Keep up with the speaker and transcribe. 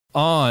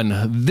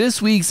On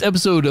this week's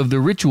episode of the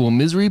Ritual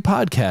Misery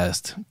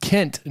Podcast,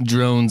 Kent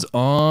drones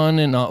on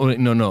and on. Wait,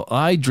 no,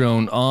 I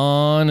drone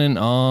on and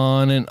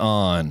on and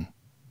on.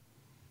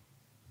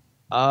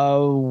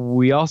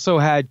 We also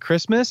had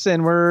Christmas,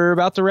 and we're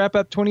about to wrap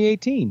up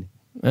 2018.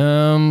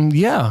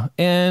 Yeah.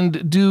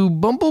 And do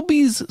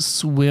bumblebees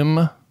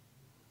swim?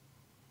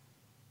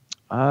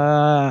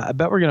 I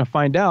bet we're going to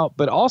find out.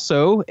 But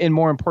also, and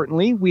more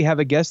importantly, we have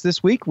a guest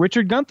this week,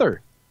 Richard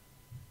Gunther.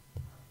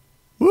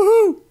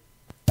 Woohoo!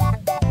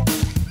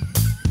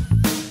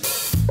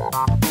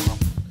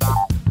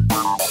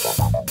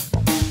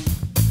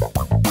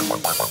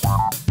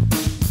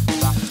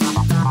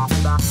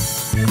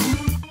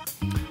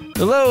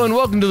 Hello and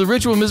welcome to the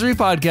Ritual Misery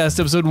Podcast,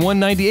 episode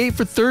 198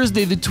 for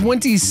Thursday, the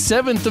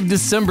 27th of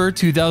December,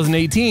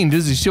 2018.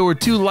 This is a show where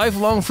two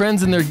lifelong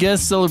friends and their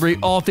guests celebrate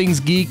all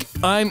things geek.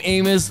 I'm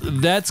Amos.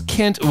 That's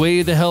Kent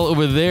way the hell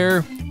over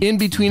there. In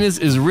between us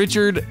is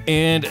Richard,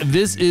 and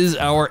this is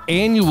our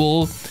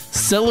annual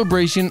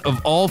celebration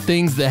of all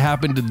things that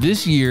happened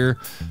this year.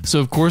 So,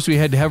 of course, we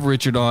had to have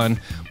Richard on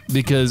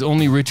because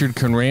only Richard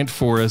can rant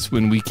for us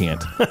when we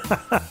can't.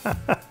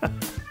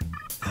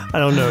 I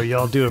don't know.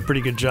 Y'all do a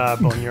pretty good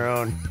job on your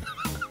own.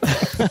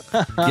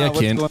 Yeah,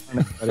 Kent.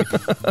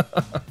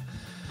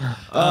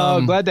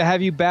 Glad to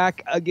have you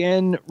back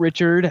again,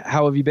 Richard.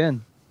 How have you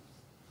been?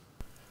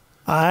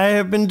 I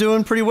have been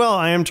doing pretty well.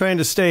 I am trying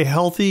to stay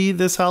healthy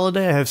this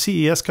holiday. I have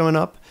CES coming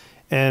up.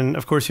 And,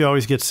 of course, you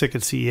always get sick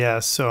at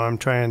CES. So I'm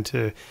trying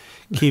to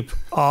keep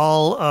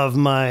all of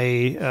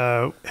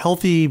my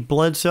healthy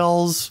blood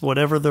cells,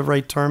 whatever the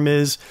right term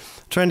is,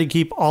 trying to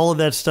keep all of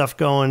that stuff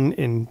going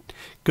in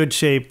good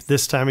shape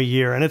this time of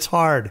year. And it's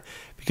hard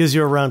because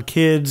you're around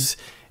kids,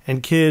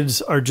 and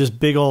kids are just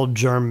big old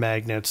germ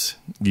magnets.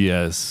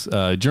 Yes.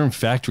 Germ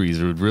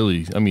factories are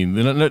really, I mean,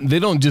 they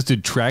don't just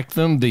attract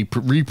them, they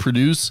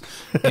reproduce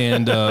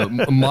and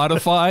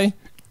modify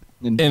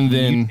and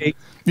then mutate.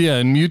 Yeah,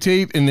 and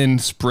mutate and then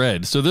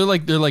spread. So they're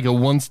like a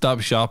one-stop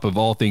shop of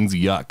all things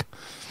yuck.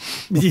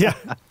 Yeah.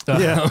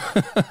 Yeah.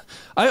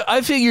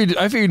 I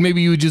figured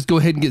maybe you would just go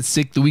ahead and get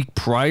sick the week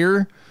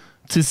prior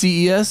to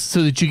CES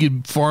so that you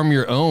could farm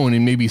your own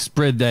and maybe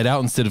spread that out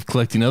instead of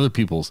collecting other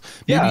people's.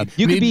 You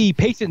could be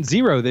patient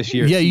zero this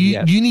year. Yeah,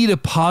 you need a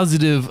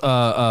positive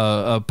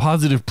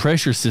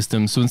pressure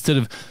system. So instead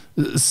of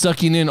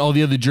sucking in all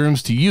the other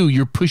germs to you,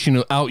 you're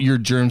pushing out your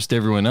germs to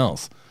everyone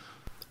else.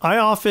 I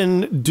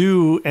often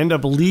do end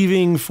up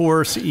leaving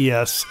for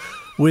CES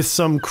with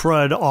some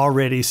crud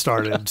already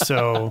started.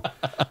 So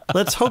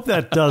let's hope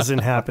that doesn't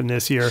happen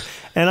this year.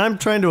 And I'm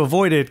trying to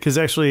avoid it because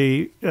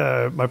actually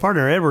my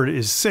partner Edward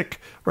is sick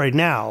right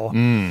now.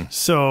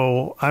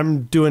 So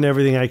I'm doing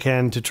everything I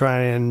can to try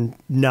and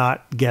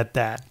not get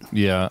that.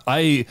 Yeah.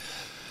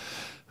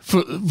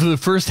 For the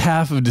first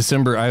half of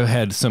December, I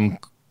had some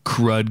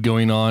crud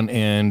going on,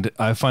 and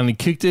I finally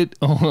kicked it.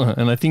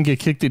 And I think I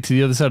kicked it to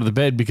the other side of the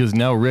bed because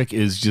now Rick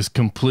is just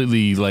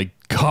completely like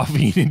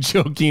coughing and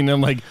choking.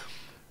 I'm like,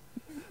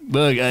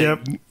 look,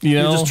 yep.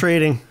 You're just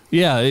trading.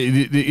 Yeah,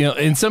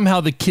 and somehow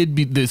the kid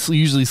that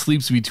usually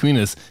sleeps between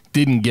us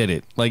didn't get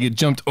it. Like it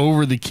jumped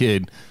over the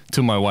kid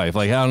to my wife.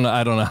 Like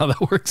I don't know how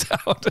that works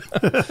out.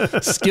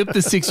 Skip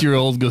the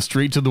 6-year-old, go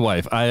straight to the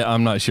wife.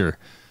 I'm not sure.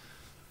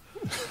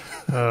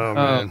 Oh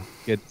man.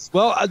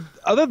 Well,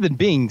 other than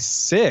being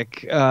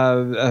sick,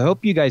 I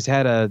hope you guys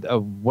had a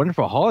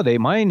wonderful holiday.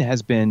 Mine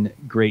has been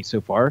great so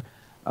far.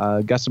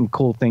 Got some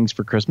cool things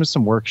for Christmas,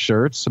 some work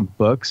shirts, some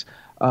books.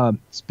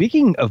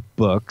 Speaking of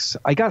books,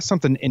 I got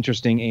something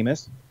interesting,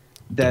 Amos,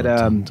 that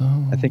I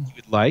think you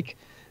would like.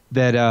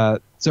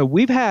 So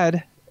we've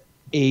had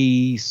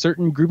a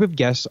certain group of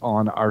guests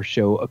on our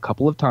show a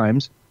couple of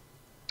times.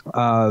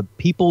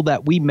 People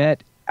that we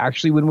met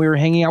actually when we were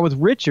hanging out with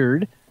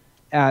Richard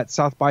at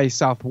South by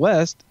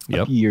Southwest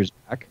a few years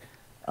back.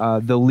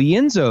 The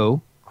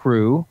Lienzo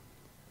crew,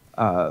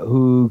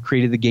 who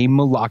created the game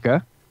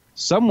Mulaka.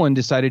 Someone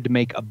decided to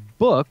make a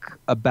book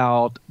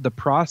about the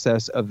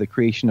process of the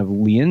creation of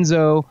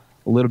Lienzo,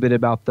 a little bit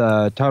about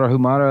the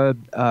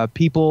Tarahumara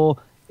people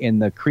and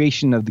the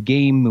creation of the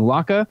game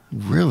Mulaka.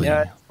 Really?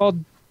 It's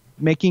called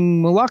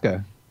Making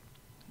Mulaka.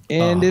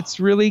 And it's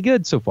really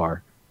good so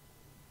far.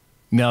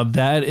 Now,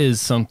 that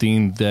is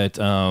something that...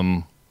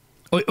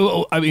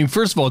 I mean,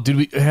 first of all,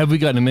 have we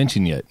gotten a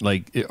mention yet?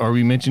 Like, are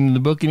we mentioned in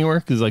the book anywhere?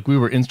 Because like we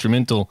were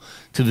instrumental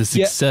to the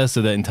success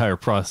of that entire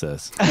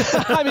process.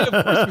 I mean,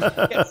 of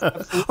course,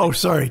 yes, oh,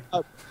 sorry.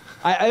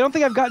 I don't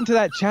think I've gotten to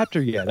that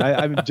chapter yet.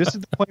 I'm just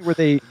at the point where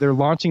they're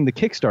launching the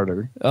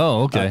Kickstarter.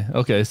 Oh, okay,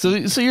 okay. So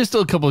you're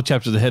still a couple of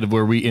chapters ahead of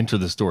where we enter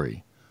the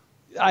story.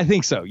 I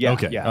think so. Yeah.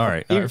 Okay. Yeah. All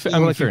right. I mean,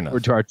 fair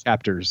enough. To our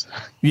chapters.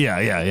 Yeah.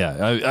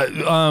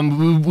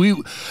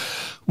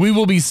 We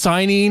will be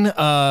signing Making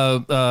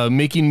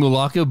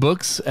Mulaka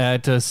books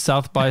at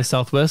South by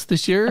Southwest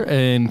this year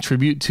in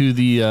tribute to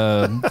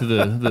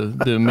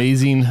the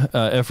amazing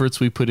efforts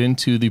we put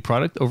into the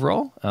product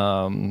overall.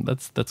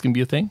 That's gonna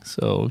be a thing.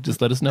 So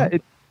just let us know.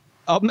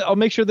 I'll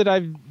make sure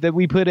that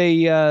we put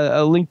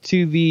a link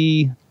to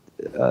the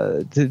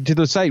to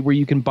the site where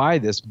you can buy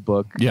this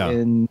book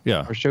in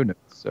Yeah. our show notes.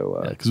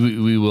 So because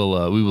we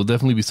will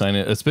definitely be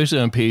signing it, especially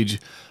on page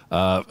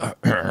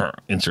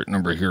insert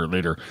number here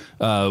later,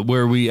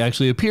 where we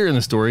actually appear in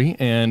the story,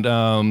 and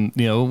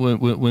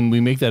when we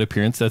make that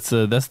appearance, that's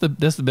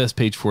the best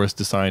page for us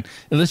to sign,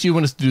 unless you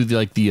want us to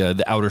do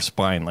the outer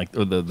spine, like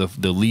or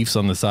the leaves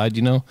on the side.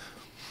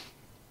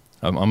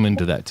 I'm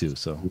into that too.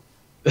 So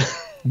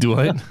do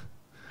I?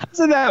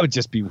 So that would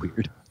just be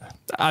weird.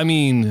 I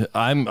mean,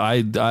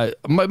 my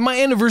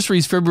anniversary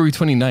is February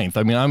 29th.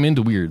 I mean, I'm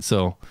into weird,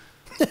 so.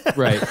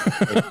 Right.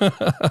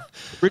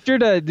 Richard,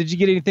 did you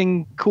get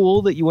anything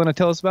cool that you want to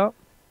tell us about?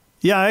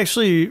 Yeah, I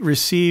actually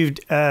received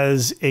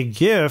as a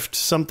gift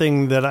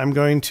something that I'm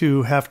going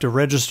to have to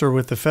register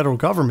with the federal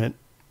government.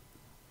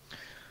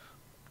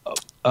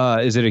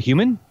 Is it a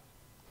human?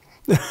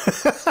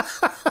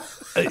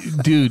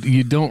 Dude,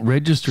 you don't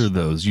register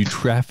those. You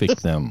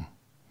traffic them.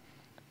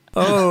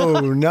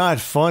 Oh, not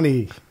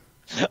funny.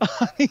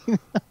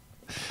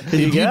 Did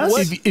you guess?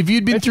 If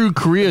you'd been through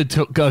Korea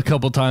a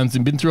couple times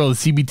and been through all the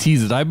CBTs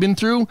that I've been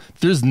through,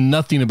 there's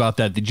nothing about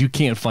that you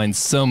can't find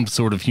some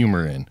sort of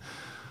humor in.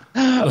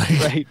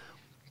 Right.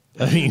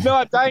 I mean, no,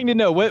 I'm dying to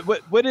know.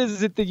 What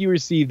is it that you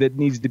received that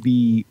needs to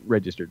be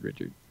registered,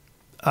 Richard?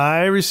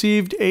 I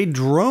received a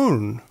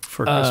drone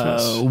for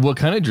Christmas. What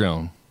kind of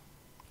drone?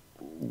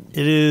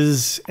 It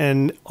is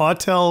an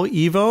Autel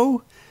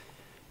Evo.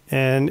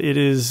 And it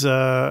is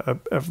a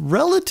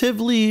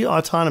relatively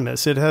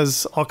autonomous. It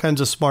has all kinds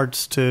of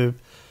smarts to,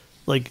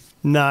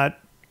 not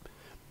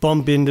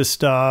bump into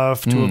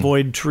stuff, to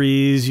avoid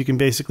trees. You can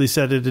basically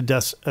set it a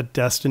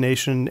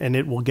destination, and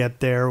it will get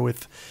there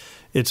with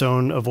its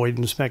own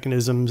avoidance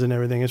mechanisms and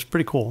everything. It's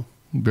pretty cool.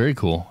 Very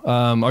cool.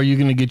 Are you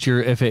going to get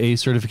your FAA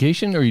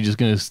certification, or are you just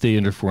going to stay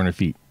under 400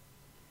 feet?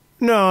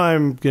 No,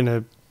 I'm going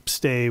to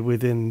stay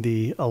within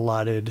the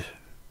allowed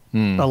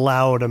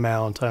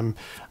amount.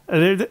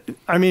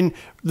 I mean,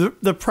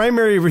 the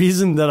primary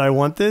reason that I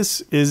want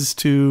this is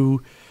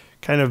to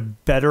kind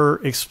of better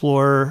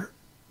explore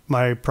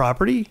my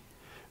property,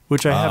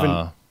 which I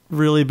haven't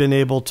really been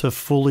able to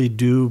fully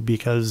do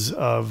because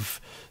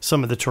of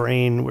some of the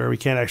terrain where we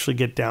can't actually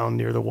get down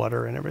near the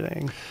water and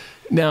everything.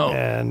 Now,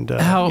 and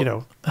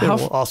it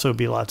will also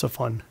be lots of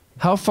fun.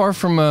 How far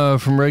from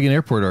Reagan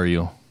Airport are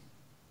you?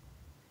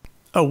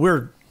 Oh,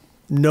 we're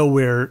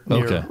nowhere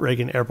near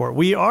Reagan Airport.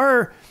 We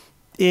are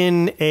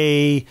in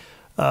a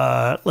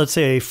let's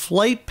say a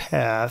flight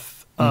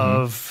path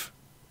of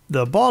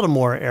the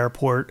Baltimore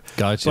airport,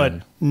 gotcha, but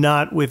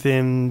not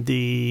within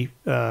the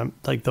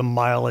the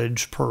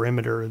mileage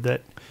perimeter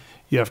that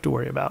you have to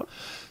worry about.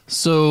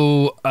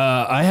 So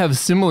I have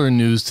similar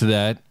news to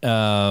that.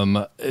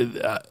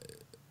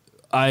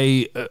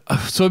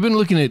 I've been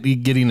looking at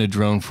getting a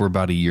drone for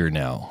about a year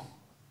now,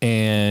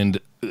 and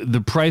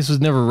the price was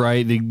never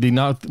right. They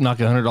knock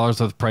 $100 off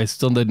the price,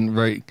 still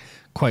didn't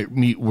quite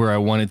meet where I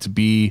want it to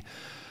be.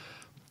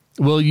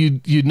 Well,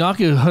 you'd knock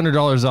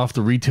 $100 off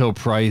the retail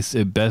price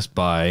at Best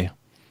Buy,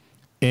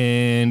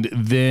 and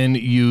then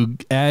you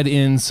add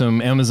in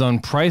some Amazon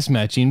price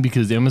matching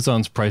because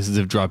Amazon's prices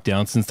have dropped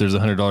down since there's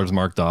 $100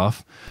 marked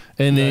off,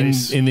 and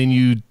then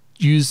you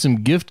use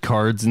some gift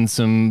cards and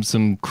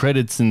some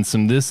credits and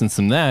some this and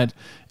some that,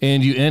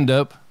 and you end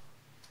up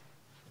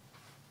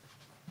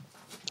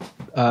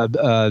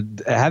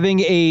having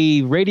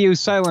a radio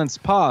silence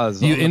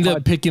pause. You end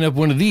up picking up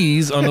one of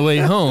these on the way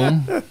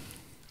home.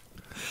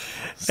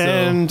 So.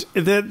 And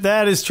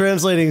that is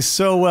translating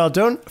so well.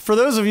 For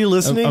those of you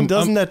listening,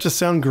 doesn't that just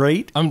sound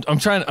great? I'm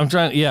trying.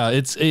 Yeah,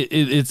 it's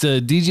a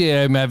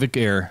DJI Mavic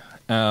Air.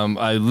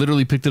 I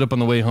literally picked it up on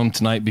the way home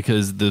tonight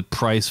because the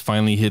price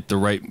finally hit the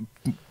right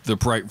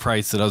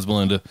price that I was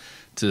willing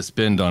to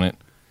spend on it.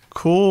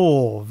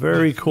 Cool,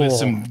 very cool.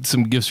 With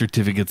some gift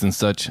certificates and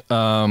such.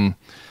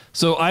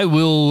 So I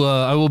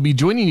will be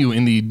joining you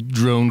in the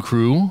drone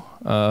crew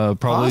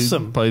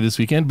probably this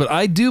weekend. But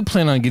I do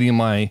plan on getting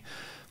my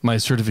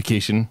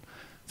certification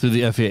through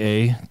the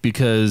FAA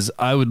because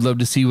I would love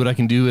to see what I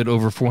can do at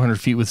over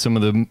 400 feet with some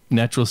of the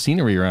natural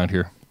scenery around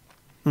here.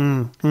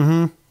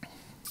 Mm-hmm.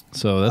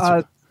 So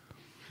that's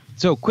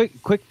so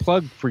quick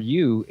plug for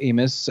you,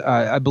 Amos.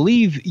 I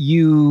believe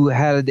you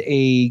had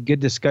a good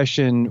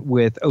discussion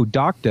with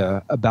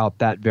Odocta about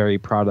that very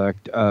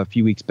product a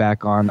few weeks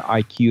back on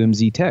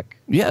IQMZ Tech.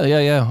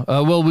 Yeah.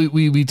 Well,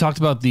 we talked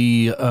about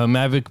the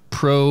Mavic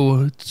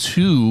Pro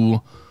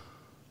 2.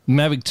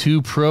 Mavic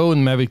 2 Pro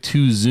and Mavic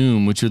 2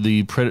 Zoom, which are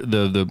the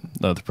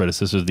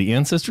predecessors, the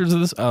ancestors of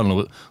this. I don't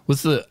know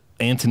what's the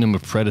antonym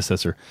of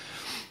predecessor.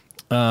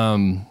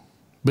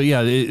 But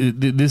yeah,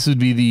 this would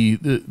be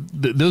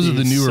those are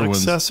the newer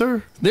successor?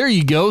 Ones. There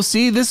you go.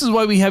 See, this is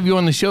why we have you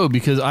on the show,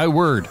 because I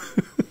word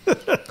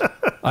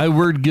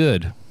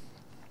good.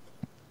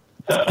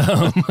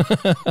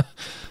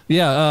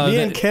 Yeah, me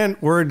and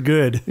Kent word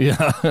good.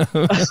 Yeah.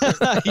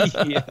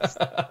 Yes.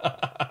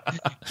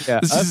 Yeah.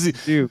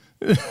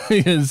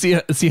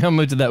 See how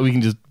much of that we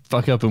can just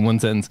fuck up in one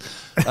sentence.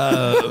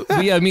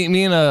 But yeah,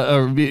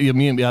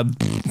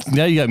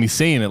 now you got me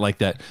saying it like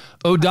that.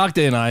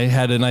 Odocta and I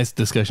had a nice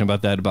discussion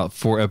about that about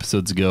 4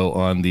 episodes ago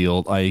on the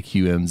old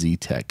IQMZ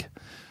Tech.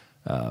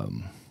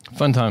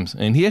 Fun times.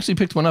 And he actually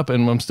picked one up,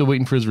 and I'm still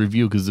waiting for his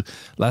review because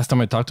last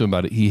time I talked to him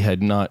about it, he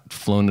had not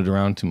flown it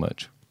around too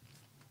much.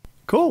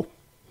 Cool.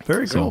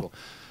 Very cool.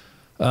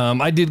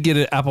 I did get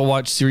an Apple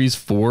Watch Series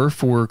 4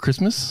 for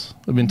Christmas.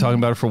 I've been talking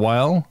about it for a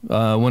while.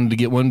 I wanted to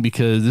get one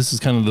because this is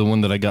kind of the one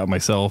that I got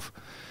myself.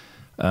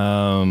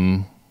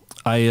 I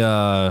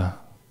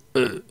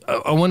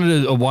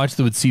wanted a watch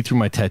that would see through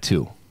my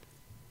tattoo.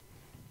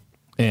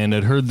 And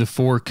I'd heard the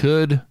 4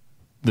 could.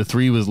 The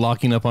 3 was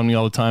locking up on me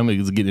all the time. It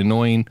was getting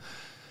annoying.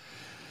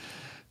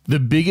 The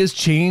biggest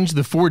change,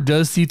 the 4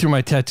 does see through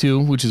my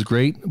tattoo, which is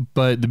great,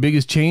 but the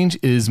biggest change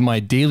is my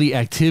daily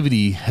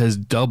activity has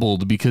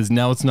doubled because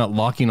now it's not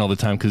locking all the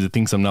time because it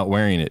thinks I'm not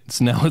wearing it.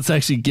 So now it's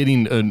actually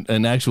getting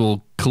an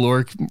actual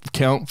caloric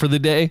count for the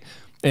day,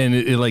 and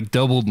it like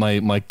doubled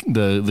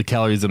the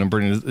calories that I'm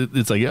burning.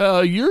 It's like,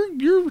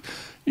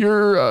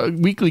 your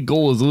weekly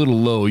goal is a little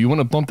low. You want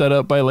to bump that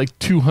up by like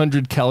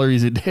 200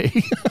 calories a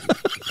day.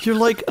 You're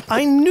like,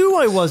 I knew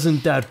I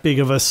wasn't that big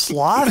of a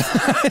sloth.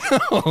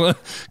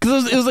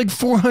 Because it was like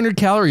 400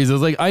 calories. I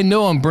was like, I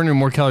know I'm burning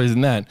more calories than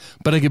that,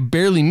 but I could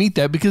barely meet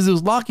that because it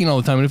was locking all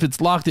the time. And if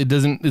it's locked,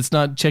 it's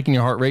not checking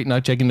your heart rate,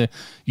 not checking the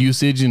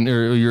usage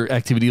or your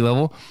activity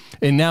level.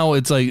 And now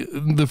it's like,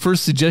 the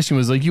first suggestion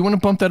was like, you want to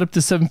bump that up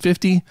to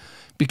 750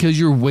 because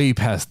you're way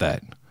past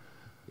that.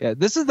 Yeah,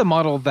 this is the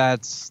model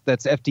that's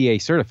FDA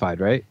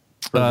certified, right?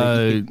 For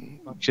the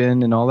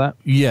function and all that.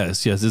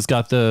 Yes. It's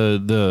got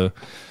the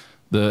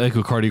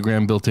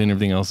echocardiogram built in,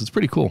 everything else. It's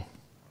pretty cool.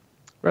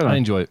 Right on. I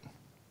enjoy it.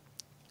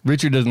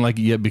 Richard doesn't like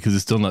it yet because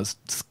it's still not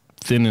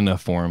thin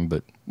enough for him,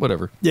 but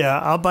whatever. Yeah,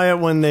 I'll buy it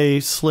when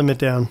they slim it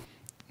down.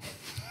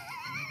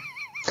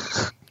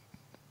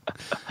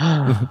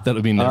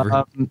 That'll be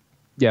never.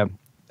 Yeah.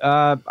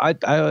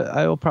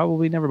 I'll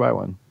probably never buy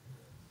one.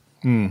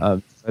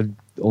 I'd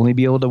only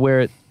be able to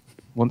wear it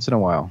once in a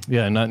while.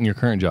 Yeah, not in your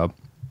current job.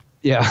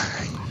 Yeah,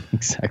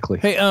 exactly.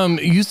 Hey,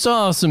 you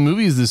saw some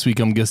movies this week,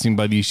 I'm guessing,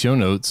 by these show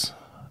notes.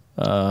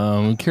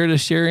 Care to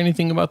share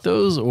anything about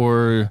those,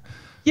 or?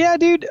 Yeah,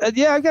 dude.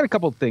 Yeah, I've got a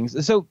couple of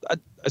things. So I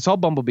saw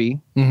Bumblebee.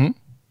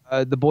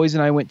 Mm-hmm. The boys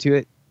and I went to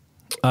it.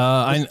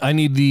 I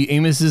need the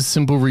Amos's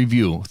simple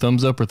review.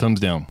 Thumbs up or thumbs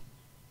down?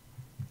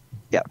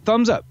 Yeah,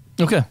 thumbs up.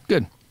 Okay,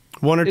 good.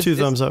 1 or 2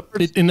 thumbs up.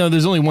 No,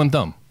 there's only one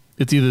thumb.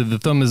 It's either the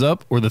thumb is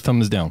up or the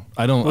thumb is down.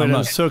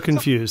 I'm so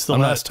confused. The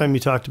last time you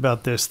talked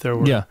about this, there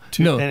were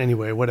 2. No,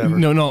 anyway, whatever.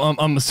 No,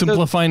 I'm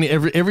simplifying it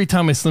every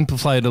time I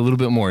simplify it a little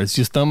bit more. It's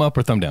just thumb up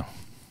or thumb down.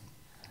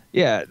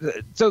 Yeah.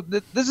 So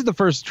this is the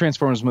first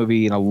Transformers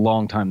movie in a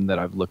long time that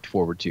I've looked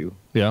forward to.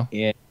 Yeah.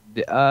 And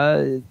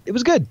it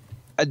was good.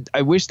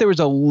 I wish there was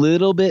a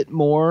little bit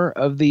more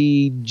of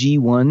the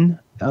G1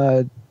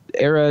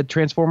 era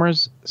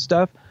Transformers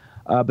stuff.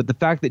 But the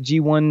fact that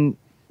G1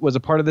 was a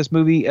part of this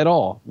movie at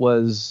all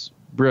was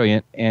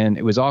brilliant, and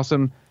it was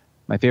awesome.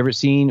 My favorite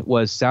scene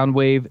was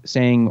Soundwave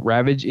saying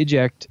 "Ravage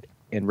eject,"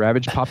 and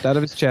Ravage popped out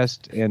of his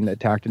chest and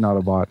attacked an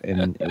Autobot,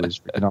 and it was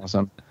freaking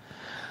awesome.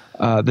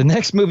 The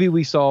next movie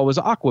we saw was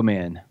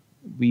Aquaman.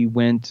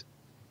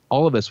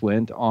 All of us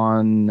went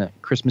on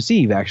Christmas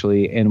Eve,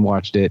 actually, and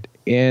watched it,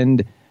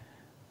 and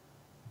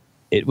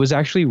it was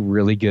actually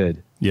really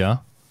good. Yeah.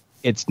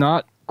 It's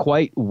not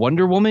quite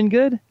Wonder Woman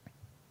good,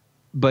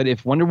 but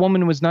if Wonder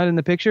Woman was not in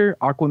the picture,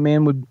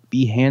 Aquaman would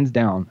be hands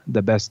down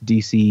the best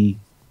DC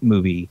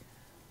movie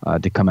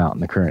to come out in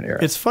the current era.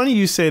 It's funny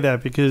you say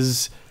that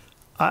because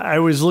I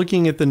was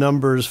looking at the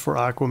numbers for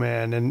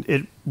Aquaman, and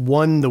it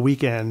won the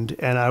weekend,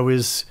 and I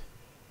was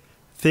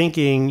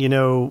thinking,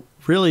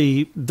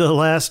 really the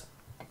last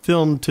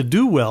film to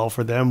do well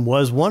for them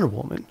was Wonder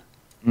Woman.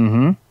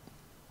 Mm-hmm.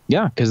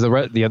 Yeah, because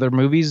the other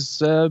movies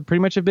pretty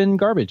much have been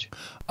garbage.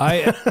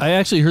 I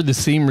actually heard the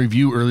same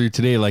review earlier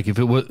today. Like if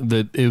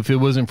it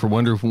wasn't for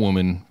Wonder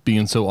Woman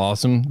being so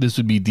awesome, this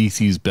would be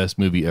DC's best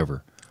movie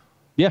ever.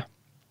 Yeah.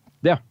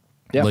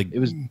 Like it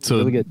was so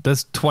really good.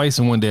 That's twice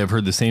in one day I've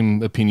heard the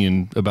same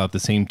opinion about the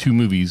same 2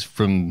 movies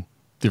from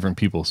different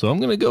people. So I'm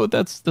gonna go with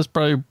that's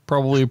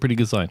probably a pretty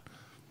good sign.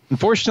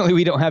 Unfortunately,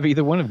 we don't have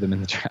either one of them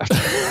in the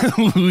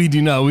draft. We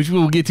do not, which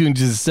we'll get to in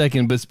just a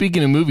second. But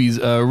speaking of movies,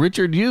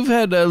 Richard, you've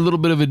had a little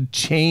bit of a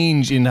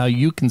change in how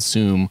you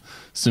consume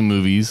some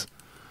movies.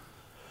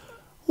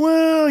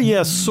 Well,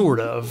 yeah,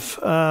 sort of.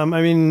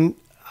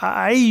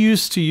 I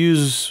used to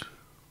use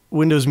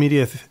Windows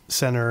Media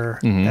Center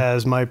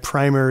as my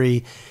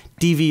primary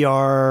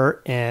DVR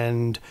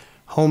and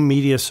home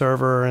media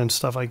server and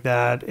stuff like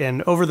that.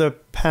 And over the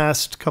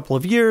past couple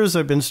of years,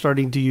 I've been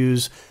starting to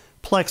use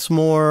Plex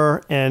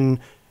more, and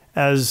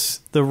as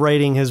the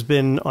writing has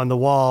been on the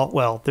wall,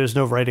 well, there's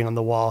no writing on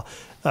the wall.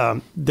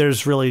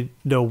 There's really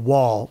no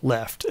wall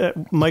left.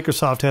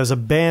 Microsoft has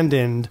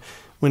abandoned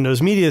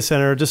Windows Media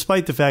Center,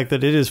 despite the fact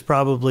that it is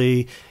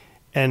probably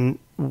and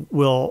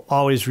will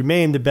always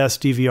remain the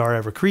best DVR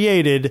ever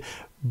created.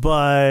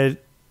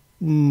 But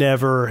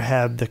never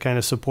had the kind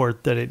of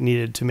support that it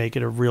needed to make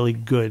it a really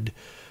good,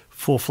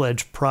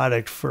 full-fledged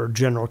product for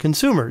general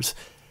consumers.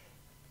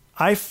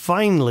 I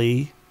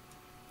finally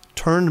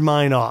turned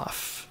mine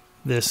off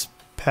this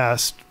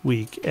past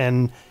week,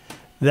 and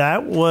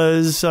that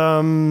was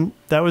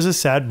a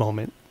sad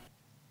moment.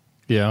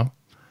 Yeah.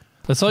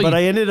 That's all. But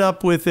I ended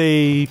up with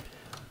a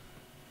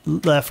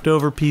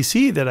leftover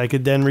PC that I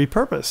could then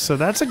repurpose. So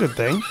that's a good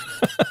thing.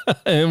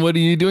 And what are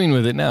you doing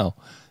with it now?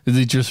 Is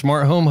it your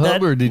smart home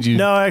hub, or did you?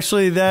 No,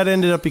 actually, that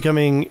ended up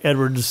becoming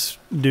Edward's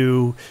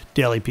new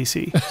daily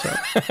PC. So.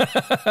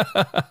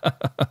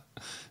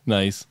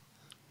 Nice.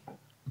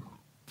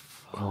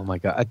 Oh my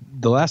God.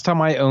 The last time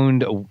I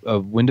owned a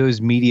Windows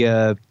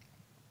Media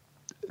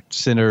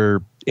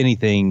Center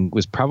anything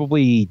was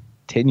probably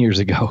 10 years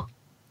ago.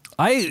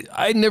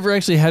 I never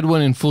actually had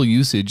one in full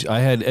usage. I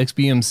had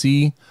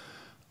XBMC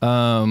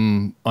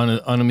on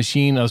a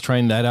machine. I was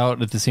trying that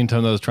out at the same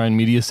time that I was trying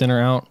Media Center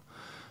out,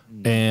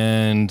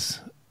 and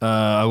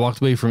I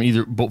walked away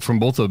from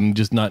both of them,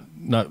 just not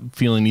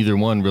feeling either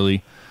one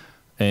really.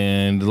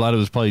 And a lot of it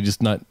was probably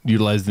just not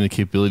utilizing the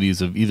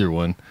capabilities of either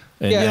one.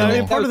 And, yeah, I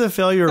mean, part of the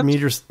failure of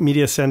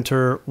Media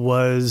Center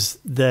was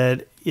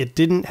that it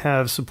didn't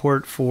have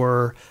support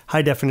for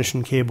high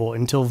definition cable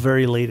until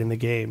very late in the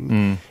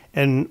game.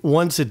 And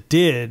once it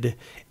did,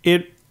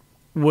 it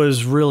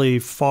was really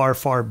far,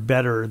 far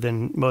better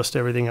than most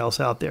everything else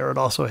out there. It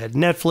also had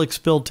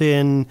Netflix built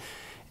in,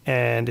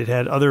 and it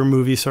had other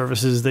movie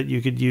services that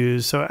you could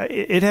use. So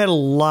it had a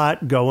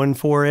lot going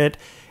for it,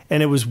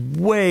 and it was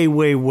way,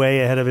 way, way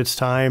ahead of its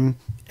time.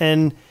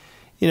 And,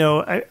 you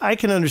know, I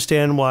can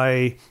understand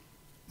why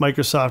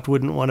Microsoft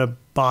wouldn't want to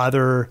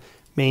bother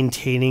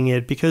maintaining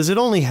it, because it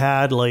only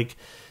had like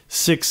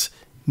 6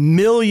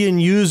 million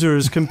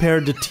users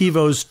compared to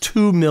TiVo's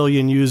 2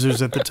 million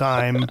users at the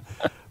time.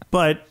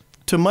 But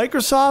to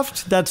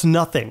Microsoft, that's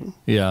nothing.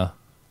 Yeah.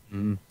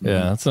 Yeah,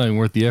 that's not even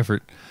worth the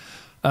effort.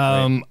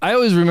 I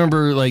always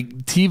remember like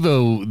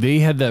TiVo, they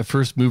had that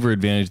first mover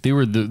advantage. They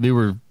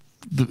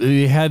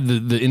had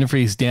the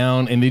interface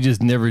down, and they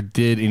just never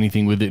did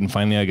anything with it. And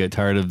finally I got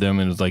tired of them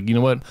and was like, you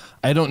know what?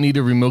 I don't need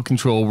a remote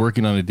control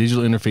working on a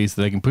digital interface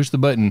that I can push the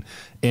button,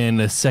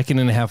 and a second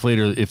and a half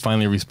later it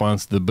finally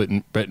responds to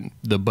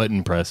the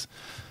button press.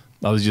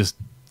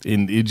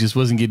 It just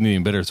wasn't getting any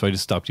better, so I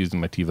just stopped using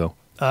my TiVo.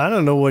 I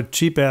don't know what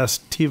cheap ass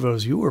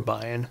TiVos you were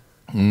buying.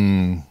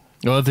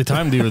 Well, at the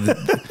time they were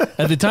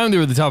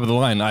the top of the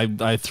line.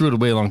 I threw it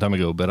away a long time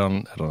ago, but I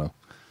don't know.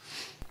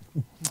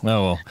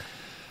 Oh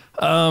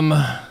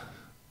well.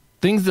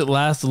 Things that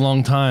last a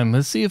long time.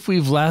 Let's see if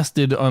we've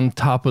lasted on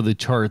top of the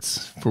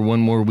charts for one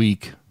more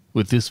week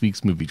with this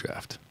week's movie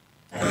draft.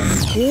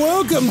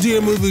 Welcome to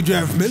your Movie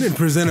Draft Minute,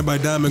 presented by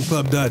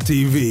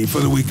DiamondClub.tv for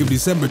the week of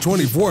December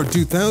 24,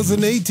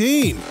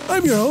 2018.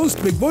 I'm your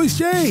host, Big Voice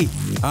Jay.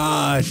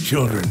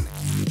 Children.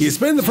 You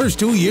spend the first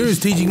 2 years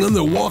teaching them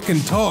to walk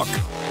and talk,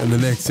 and the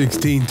next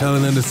 16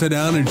 telling them to sit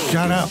down and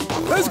shut up.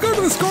 Let's go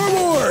to the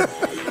scoreboard!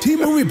 Team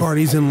Movie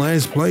Party's in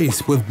last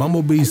place with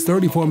Bumblebee's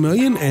 $34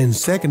 million and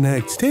Second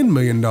Act's $10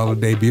 million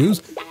debuts,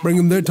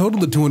 bringing their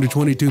total to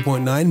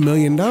 $222.9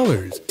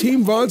 million.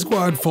 Team Vaughn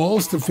Squad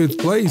falls to 5th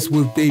place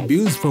with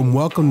debuts from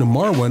Welcome to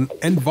Marwen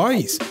and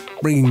Vice,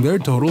 bringing their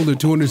total to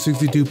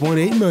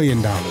 $262.8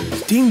 million.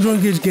 Team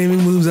Drunkage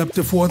Gaming moves up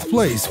to 4th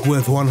place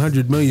with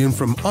 $100 million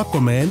from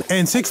Aquaman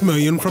and $6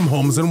 million from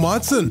Holmes &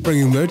 Watson,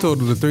 bringing their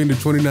total to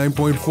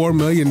 $329.4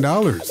 million.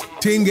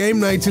 Team Game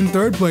Night's in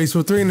 3rd place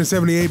with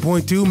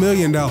 $378.2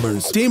 million.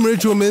 Team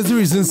Ritual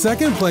Misery's in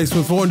 2nd place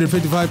with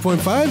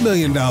 $455.5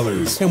 million.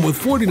 And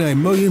with $49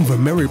 million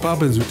from Mary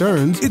Poppins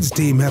Returns, its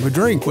Team Have a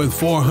Drink with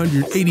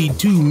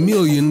 $482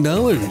 million.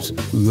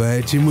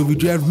 That's your Movie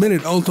Draft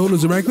Minute. All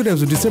totals are accurate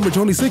as of December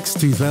 26,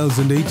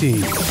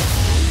 2018.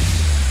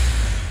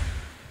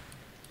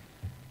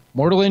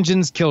 Mortal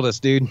Engines killed us,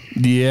 dude.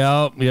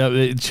 Yeah,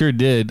 it sure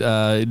did.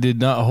 It did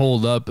not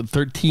hold up.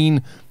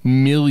 13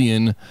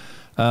 million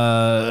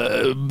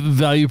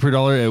value per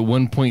dollar at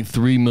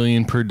 1.3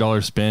 million per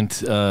dollar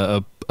spent,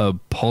 a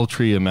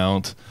paltry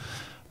amount.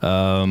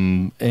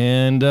 Mary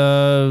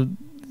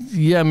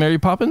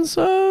Poppins,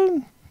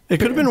 it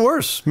could have been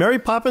worse. Mary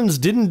Poppins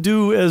didn't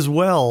do as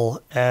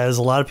well as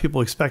a lot of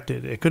people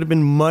expected. It could have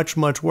been much,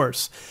 much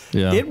worse.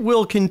 Yeah. It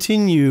will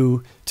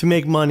continue to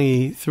make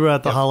money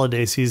throughout the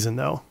holiday season,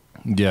 though.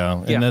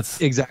 Yeah, and that's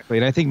exactly.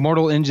 And I think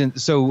Mortal Engine.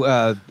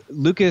 So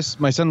Lucas,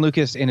 my son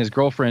Lucas, and his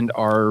girlfriend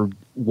are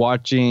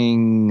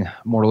watching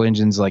Mortal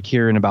Engines like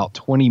here in about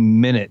 20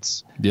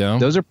 minutes. Yeah,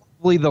 those are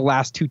probably the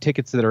last 2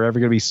 tickets that are ever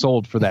going to be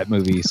sold for that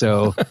movie.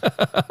 So,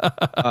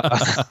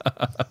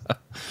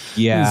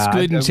 yeah,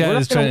 Squid in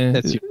chat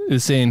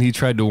is saying he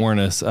tried to warn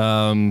us.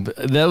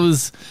 That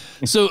was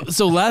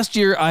so. Last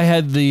year I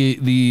had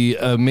the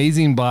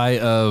amazing buy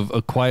of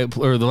A Quiet,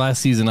 or the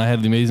last season I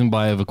had the amazing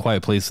buy of A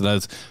Quiet Place that I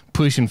was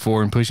pushing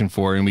for,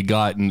 and we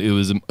got, and it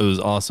was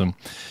awesome.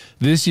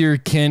 This year,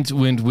 Kent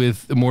went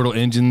with Immortal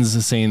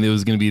Engines, saying it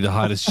was going to be the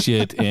hottest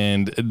shit,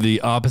 and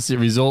the opposite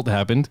result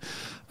happened.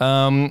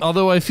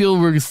 Although I feel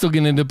we're still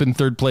going to end up in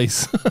third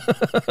place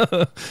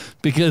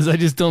because I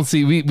just don't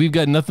see we've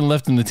got nothing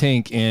left in the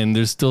tank, and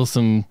there's still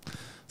some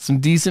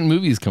decent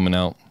movies coming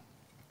out.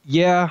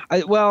 Yeah,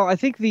 I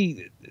think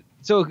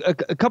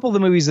a couple of the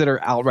movies that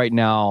are out right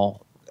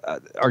now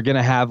are going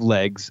to have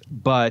legs,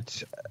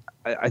 but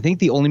I think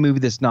the only movie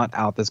that's not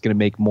out that's going to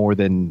make more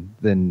than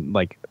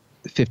like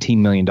 $15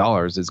 million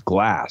is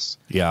Glass.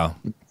 Yeah,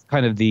 that's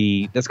kind of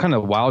the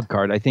wild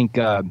card. I think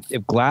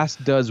if Glass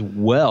does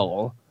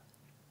well,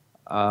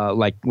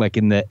 like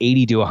in the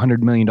 $80 to $100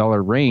 million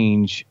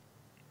range,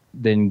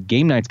 then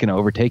Game Night's going to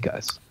overtake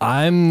us.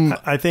 I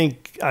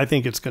think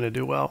it's going to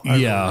do well.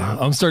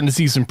 I'm starting to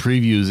see some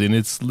previews, and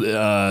it's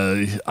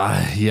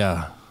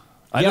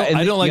I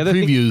don't like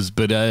previews,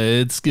 but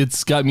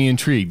it's got me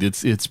intrigued.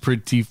 It's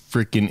pretty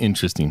freaking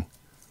interesting.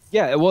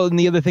 Yeah, well, and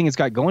the other thing it's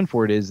got going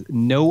for it is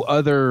no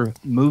other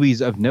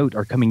movies of note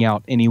are coming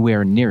out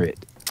anywhere near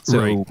it.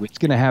 So It's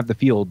going to have the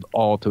field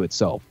all to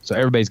itself. So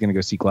everybody's going to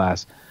go see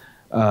Glass.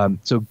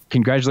 So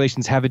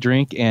congratulations, have a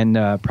drink, and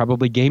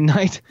probably Game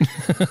Night.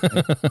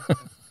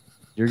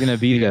 You're going to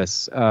beat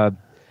us. But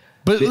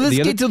let's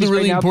get to the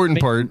really important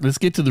part. Let's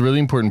get to the really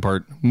important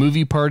part.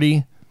 Movie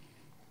Party.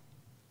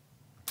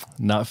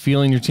 Not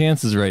feeling your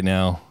chances right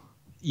now.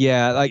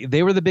 Yeah, like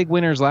they were the big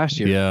winners last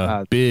year.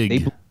 Yeah, big. They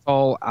blew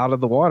all out of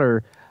the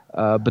water.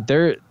 But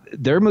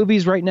their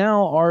movies right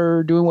now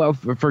are doing well.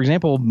 For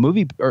example,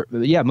 Movie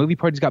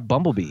Party's got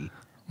Bumblebee.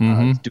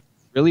 It's doing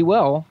really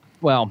well.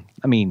 Well,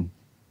 I mean,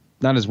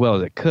 not as well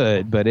as it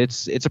could, but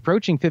it's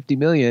approaching 50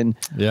 million.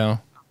 Yeah.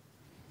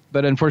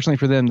 But unfortunately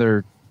for them,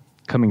 they're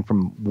coming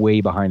from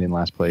way behind in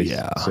last place.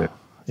 Yeah. So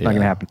it's not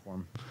going to happen for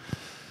them.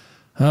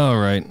 All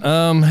right.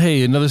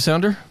 Hey, another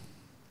sounder?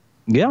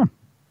 Yeah.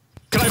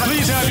 Can I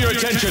please have your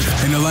attention?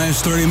 In the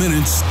last 30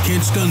 minutes,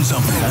 Kent's done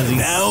something.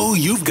 Now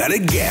you've got to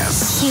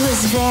guess. He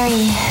was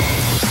very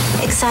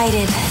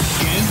excited.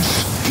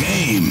 Kent's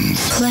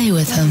Games. Play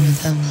with him.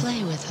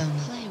 Play with him.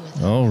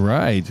 All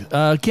right.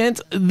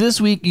 Kent,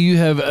 this week you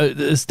have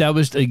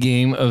established a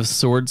game of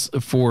sorts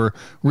for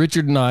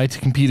Richard and I to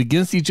compete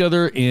against each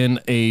other in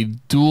a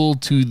duel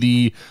to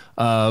the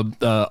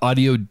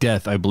audio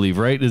death, I believe,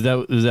 right? Is that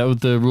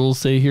what the rules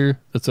say here?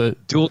 That's a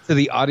duel to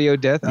the audio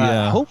death?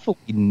 Yeah. Hopefully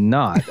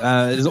not.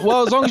 As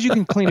long as you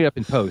can clean it up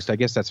in post, I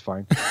guess that's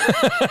fine.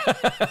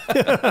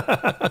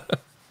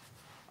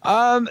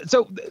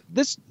 So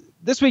this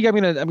week I'm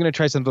gonna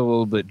try something a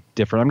little bit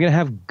different. I'm gonna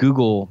have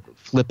Google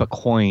flip a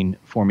coin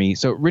for me.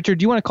 So, Richard,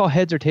 do you want to call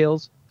heads or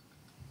tails?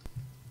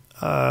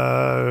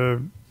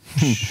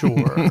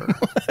 Sure.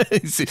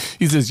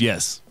 He says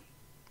yes.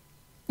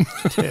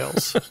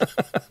 Tails.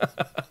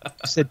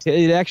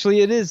 Actually,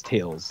 it is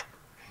tails.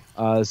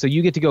 So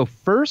you get to go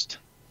first.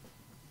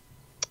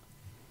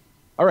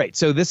 All right.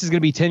 So this is going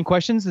to be 10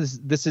 questions.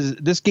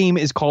 This game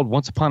is called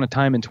Once Upon a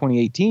Time in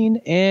 2018,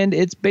 and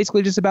it's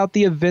basically just about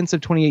the events of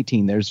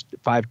 2018. There's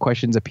 5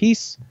 questions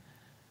apiece.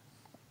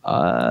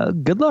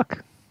 Good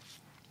luck.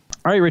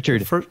 All right,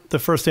 Richard. The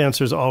first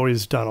answer is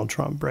always Donald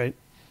Trump, right?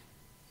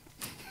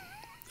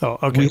 Oh,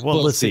 okay.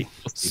 Well, let's see.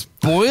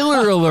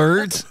 Spoiler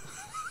alert.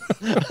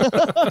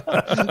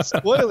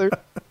 Spoiler.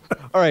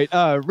 All right,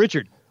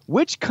 Richard.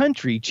 Which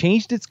country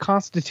changed its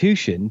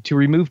constitution to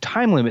remove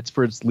time limits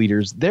for its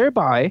leaders,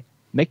 thereby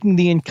making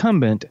the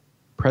incumbent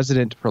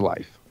president for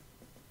life?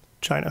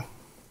 China.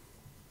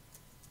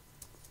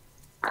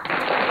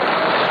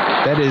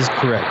 That is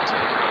correct.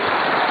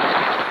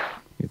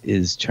 It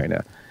is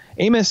China.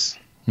 Amos.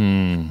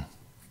 I'm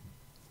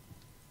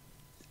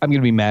going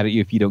to be mad at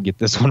you if you don't get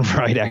this one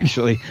right,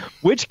 actually.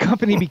 Which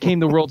company became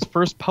the world's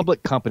first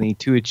public company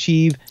to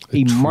achieve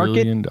a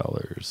market... $1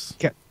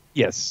 trillion.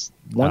 Yes,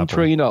 $1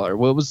 trillion.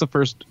 What was the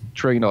first $1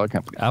 trillion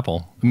company?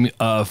 Apple.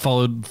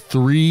 Followed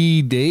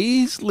 3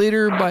 days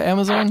later by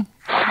Amazon.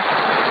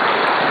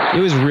 It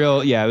was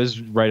real. Yeah, it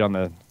was right on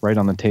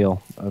the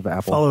tail of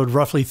Apple. Followed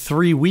roughly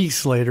 3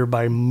 weeks later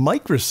by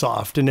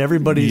Microsoft, and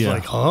everybody's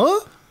like, huh?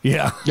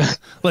 Yeah,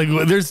 like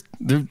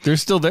they're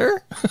still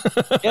there.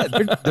 Yeah,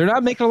 they're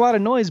not making a lot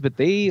of noise, but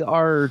they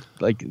are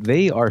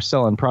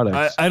selling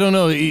products. I don't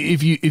know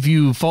if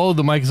you follow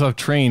the Microsoft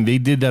train, they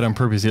did that on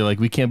purpose. They're like,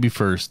 we can't be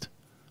first.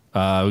 We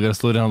got to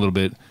slow down a little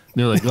bit.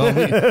 They're like,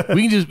 oh,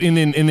 we can just and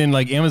then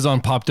like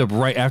Amazon popped up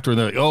right after, and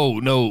they're like, oh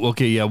no,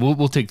 okay, yeah,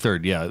 we'll take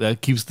third. Yeah,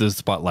 that keeps the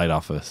spotlight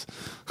off us.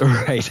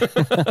 Right.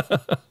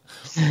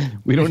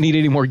 We don't need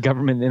any more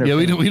government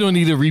interference. Yeah, we don't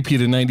need a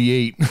repeat of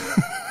 '98.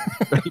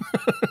 Right.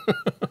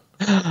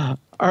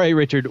 All right,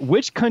 Richard.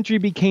 Which country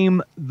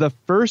became the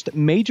first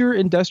major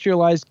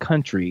industrialized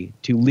country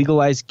to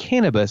legalize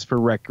cannabis for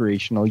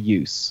recreational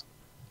use?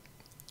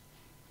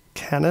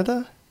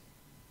 Canada?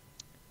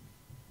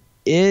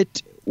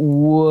 It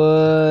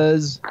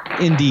was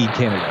indeed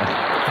Canada.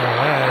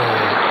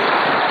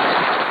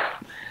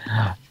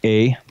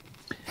 A.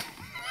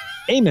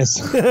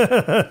 Amos.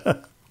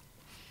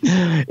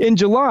 In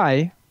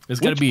July, it's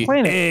got to be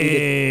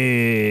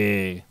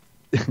A.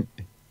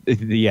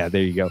 Yeah,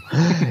 there you go.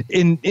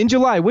 In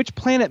July, which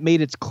planet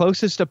made its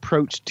closest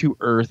approach to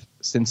Earth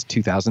since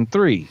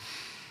 2003?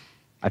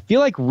 I feel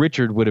like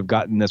Richard would have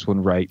gotten this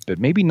one right, but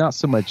maybe not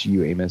so much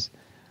you, Amos.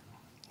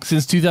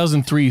 Since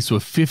 2003, so a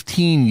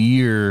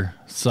 15-year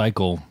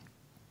cycle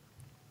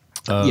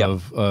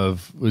of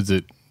was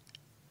it?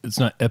 It's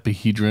not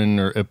epihedron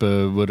or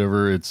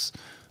whatever. It's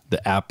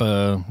the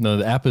APA. No,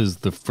 the APA is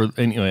the first.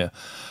 Anyway,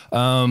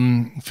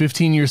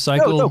 15-year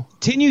cycle. No,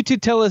 continue to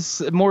tell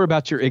us more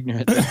about your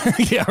ignorance.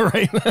 Yeah,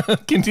 right.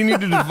 Continue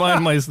to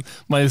define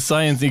my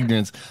science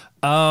ignorance.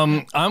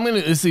 I'm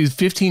gonna. This is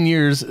 15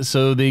 years,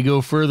 so they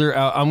go further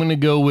out. I'm gonna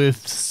go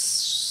with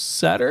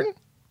Saturn.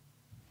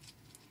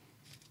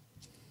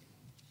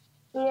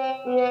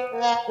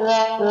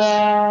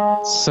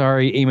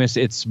 Sorry, Amos.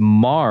 It's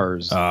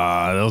Mars.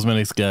 That was my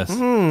next guess.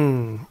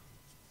 Yeah,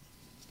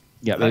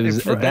 it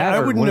was that I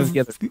or wouldn't one of have.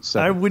 the other two.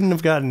 I wouldn't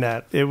have gotten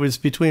that. It was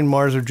between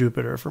Mars or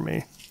Jupiter for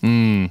me.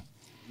 You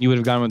would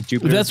have gone with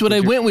Jupiter. That's what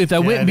I went with.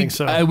 I think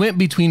so. I went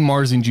between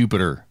Mars and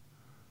Jupiter.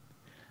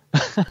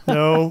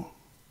 No,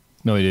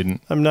 No, I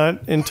didn't. I'm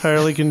not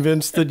entirely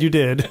convinced that you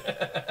did.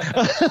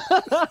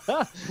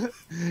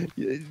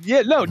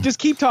 Yeah, no, just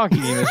keep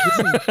talking, Amos.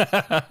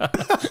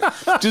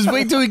 Just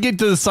wait till we get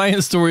to the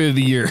science story of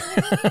the year.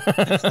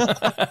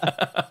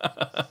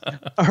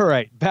 All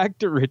right, back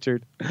to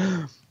Richard.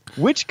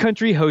 Which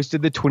country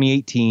hosted the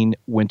 2018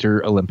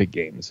 Winter Olympic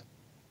Games?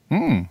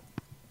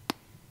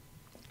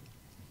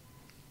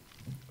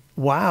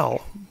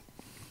 Wow.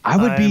 I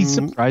would be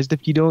surprised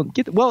if you don't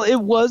get. Well,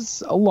 it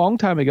was a long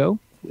time ago.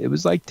 It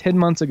was like 10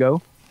 months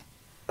ago.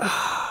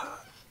 I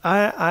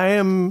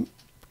am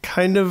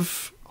kind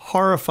of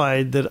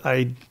horrified that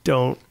I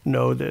don't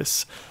know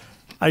this.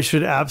 I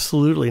should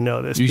absolutely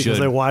know this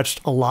because I watched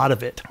a lot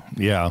of it.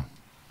 Yeah.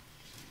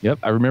 Yep,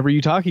 I remember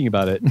you talking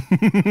about it.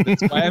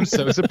 That's why I'm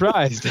so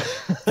surprised.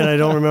 And I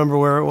don't remember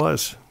where it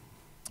was.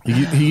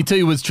 He can tell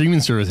you what streaming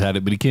service had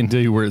it, but he can't tell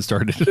you where it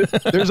started.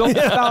 There's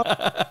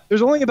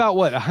only about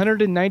what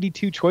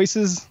 192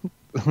 choices.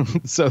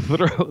 So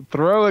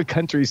throw a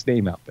country's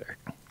name out there.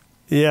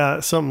 Yeah,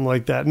 something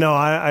like that. No,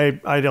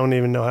 I don't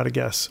even know how to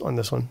guess on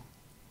this one.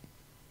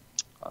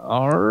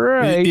 All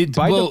right. It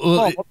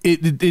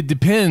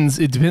depends.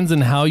 It depends on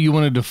how you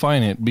want to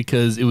define it,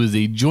 because it was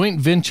a joint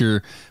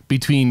venture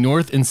between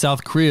North and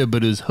South Korea,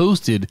 but it was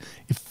hosted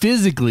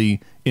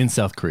physically in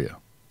South Korea.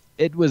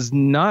 It was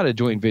not a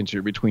joint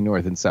venture between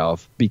North and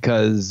South,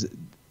 because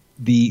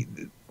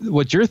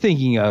what you're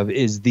thinking of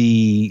is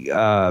the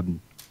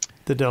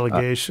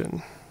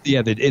delegation.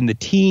 The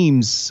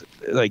teams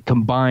like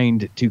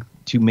combined to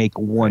make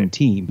one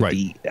team.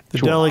 Right. The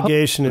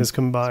delegation is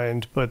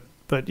combined, but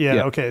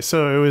yeah, okay.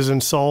 So it was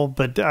in Seoul,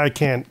 but I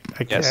can't.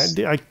 Yes.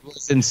 It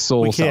was in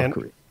Seoul, South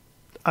Korea.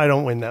 I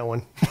don't win that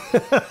one.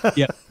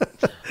 Yeah.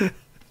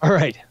 All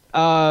right.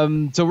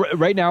 So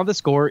right now the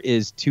score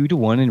is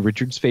 2-1 in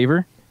Richard's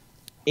favor.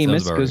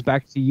 Amos goes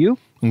back to you.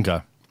 Okay.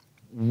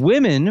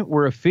 Women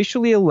were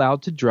officially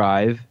allowed to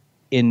drive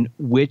in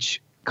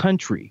which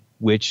country?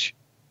 Which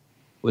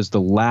was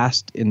the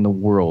last in the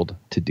world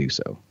to do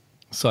so?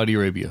 Saudi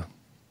Arabia.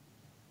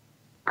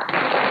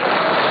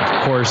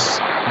 Of course,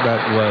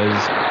 that was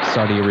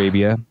Saudi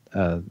Arabia,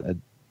 a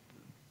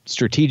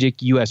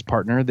strategic U.S.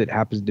 partner that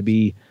happens to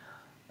be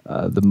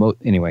the most.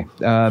 Anyway,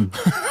 I'm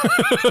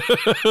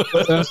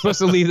supposed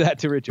to leave that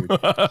to Richard.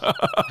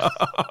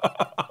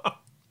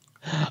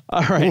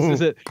 All right.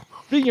 So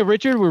speaking of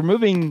Richard, we're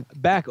moving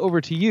back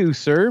over to you,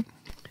 sir.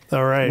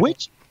 All right.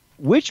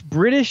 Which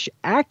British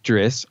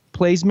actress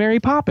plays Mary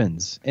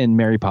Poppins in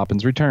Mary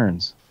Poppins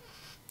Returns?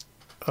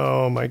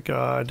 Oh my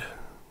God.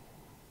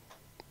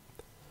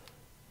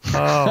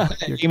 Oh,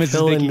 you're Amos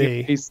killing is making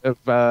me. a face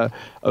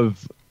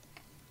of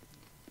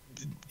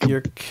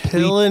You're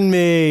killing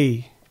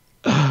me.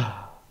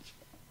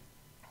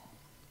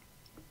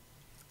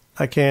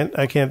 I can't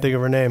think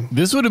of her name.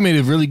 This would have made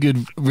a really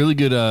good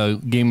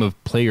game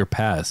of play or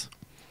pass.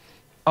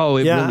 Oh,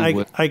 it really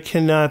would. I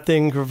cannot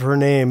think of her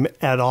name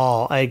at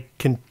all. I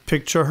can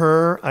picture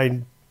her.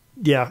 I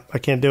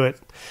can't do it.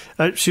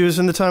 She was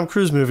in the Tom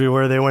Cruise movie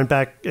where they went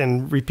back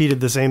and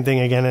repeated the same thing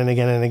again and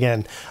again and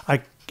again.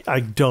 I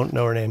don't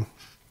know her name.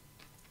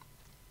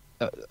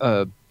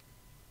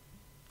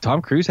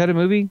 Tom Cruise had a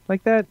movie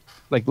like that,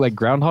 like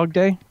Groundhog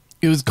Day.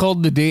 It was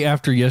called The Day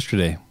After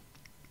Yesterday.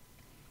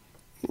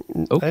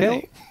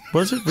 Okay,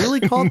 Was it really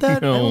called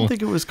that? No. I don't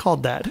think it was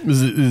called that.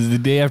 Is the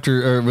day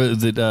after, or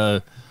was it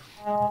Live,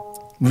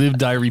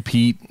 Die,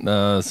 Repeat?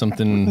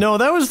 Something. No,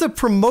 that was the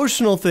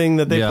promotional thing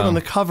that they put on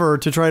the cover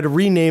to try to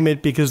rename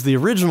it because the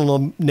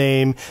original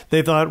name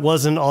they thought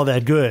wasn't all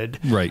that good.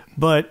 Right.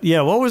 But yeah,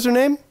 what was her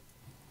name?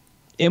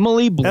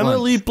 Emily Blunt.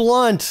 Emily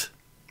Blunt.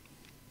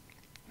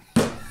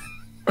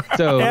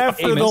 So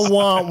After Amos, the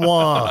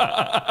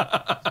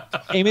wah.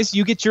 Amos,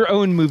 you get your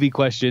own movie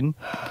question.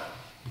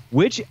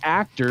 Which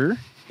actor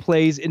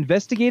plays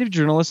investigative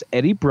journalist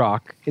Eddie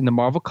Brock in the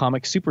Marvel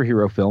Comics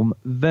superhero film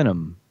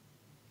Venom?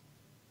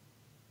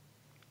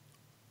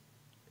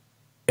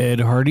 Ed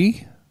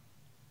Hardy.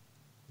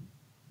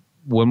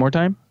 One more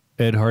time.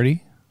 Ed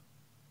Hardy.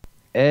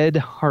 Ed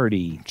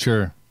Hardy.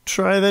 Sure.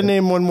 Try that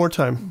name one more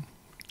time.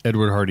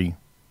 Edward Hardy.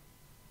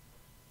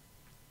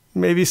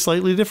 maybe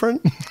slightly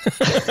different.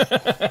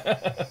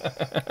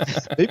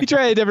 Maybe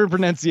try a different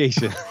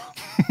pronunciation.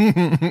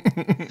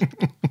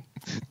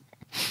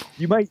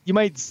 You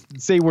might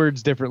say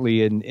words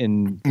differently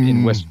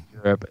in Western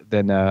Europe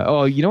than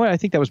you know what? I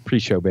think that was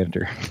pre-show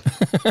banter.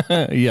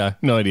 Yeah,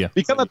 no idea.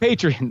 Become a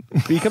patron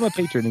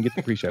and get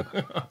the pre-show.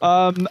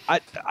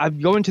 I'm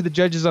going to the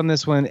judges on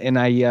this one, and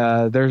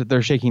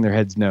they're shaking their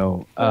heads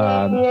no.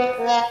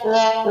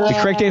 The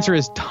correct answer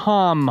is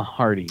Tom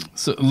Hardy.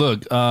 So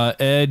look,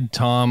 Ed,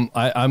 Tom,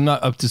 I'm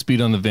not up to speed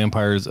on the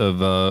vampires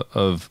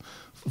of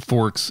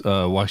Forks,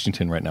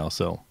 Washington right now,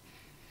 so.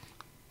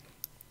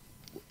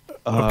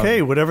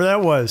 Okay, whatever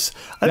that was.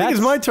 I think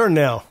it's my turn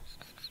now.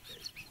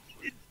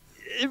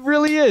 It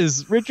really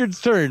is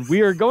Richard's turn.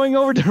 We are going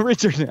over to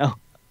Richard now.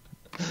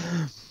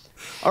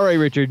 All right,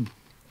 Richard.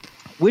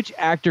 Which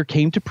actor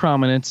came to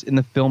prominence in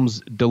the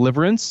films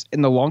Deliverance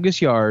and The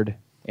Longest Yard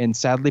and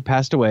sadly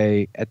passed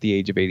away at the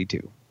age of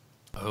 82?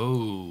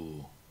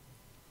 Oh.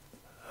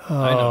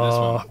 I know this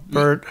one.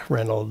 Burt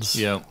Reynolds.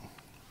 Yeah.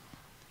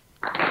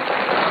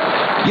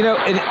 You know,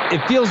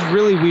 it feels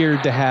really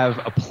weird to have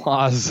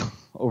applause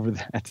over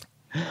that.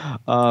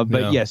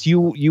 But yes,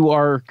 you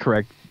are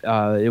correct.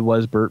 It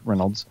was Burt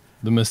Reynolds.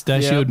 The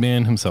mustachioed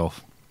man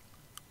himself.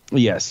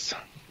 Yes.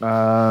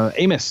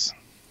 Amos.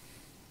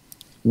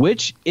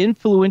 Which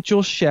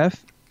influential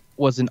chef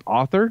was an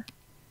author,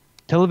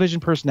 television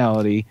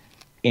personality,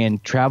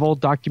 and travel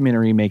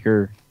documentary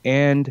maker,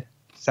 and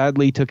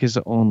sadly took his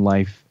own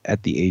life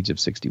at the age of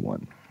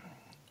 61?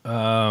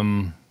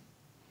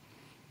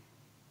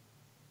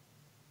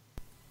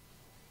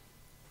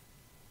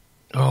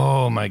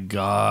 Oh my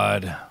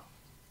God.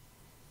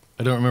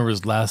 I don't remember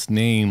his last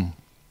name.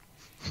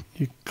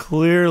 You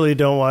clearly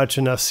don't watch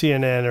enough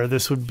CNN, or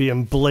this would be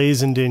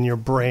emblazoned in your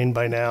brain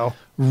by now.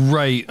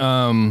 Right.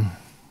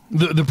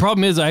 The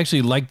problem is I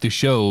actually like the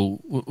show.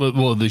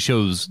 Well,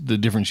 the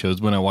different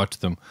shows when I watch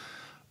them.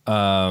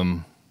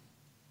 And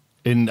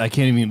I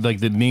can't even, like,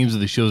 the names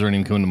of the shows aren't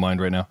even coming to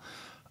mind right now.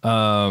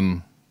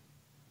 I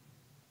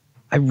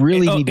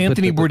really need to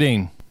Anthony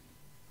Bourdain.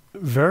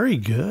 Very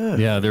good.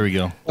 Yeah, there we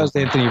go. That was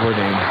Anthony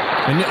Bourdain.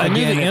 I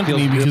knew the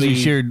Anthony because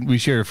we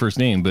shared a first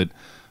name, but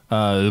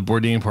the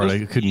Bourdain part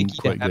I couldn't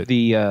quite get.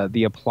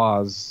 The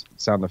applause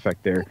sound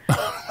effect there.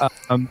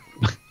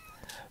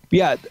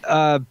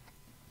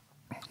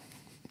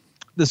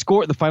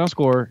 The final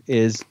score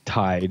is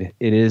tied.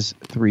 It is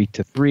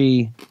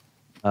 3-3.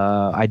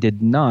 I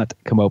did not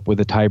come up with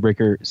a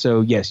tiebreaker,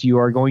 so yes, you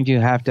are going to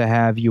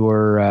have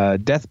your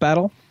death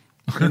battle.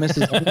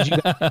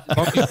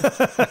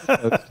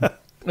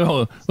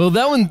 Oh, well,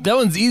 that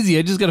one's easy.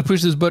 I just got to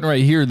push this button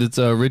right here. That's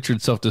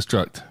Richard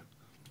self-destruct.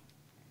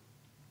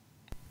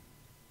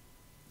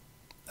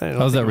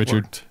 How's that,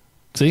 Richard? Worked.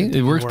 See,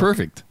 it works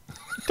perfect.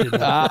 Oh,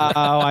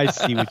 I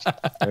see what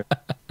you.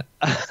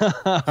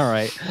 All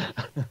right.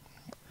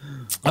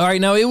 All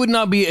right. Now, it would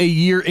not be a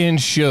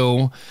year-end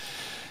show,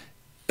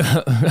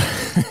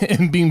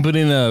 and being put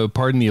in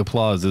pardon the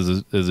applause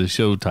as a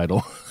show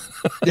title.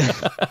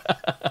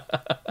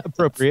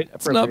 Appropriate.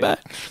 It's not bad.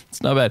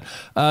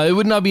 It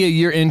would not be a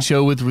year-end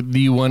show with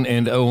the one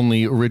and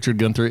only Richard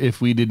Gunther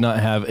if we did not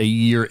have a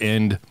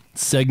year-end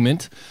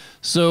segment.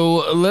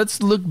 So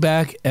let's look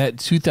back at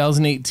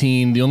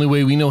 2018, the only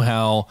way we know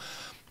how,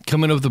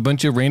 coming up with a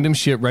bunch of random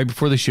shit right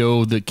before the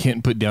show that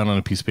Kent put down on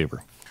a piece of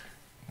paper.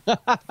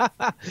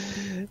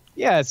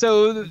 Yeah,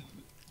 so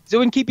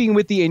in keeping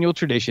with the annual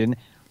tradition,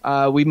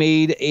 we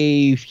made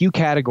a few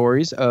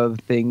categories of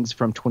things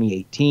from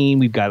 2018.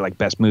 We've got like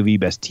best movie,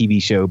 best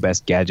TV show,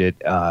 best gadget,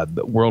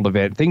 world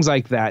event, things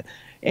like that.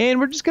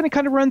 And we're just going to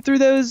kind of run through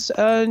those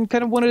and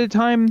kind of one at a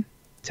time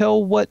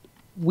tell what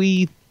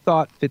we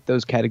thought fit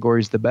those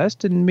categories the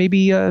best, and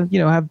maybe have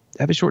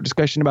a short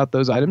discussion about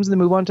those items and then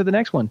move on to the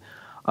next one.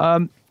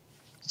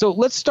 So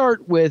let's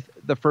start with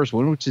the first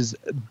one, which is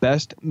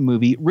best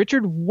movie.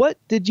 Richard, what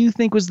did you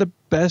think was the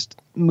best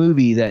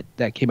movie that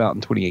came out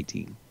in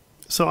 2018?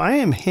 So I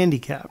am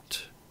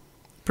handicapped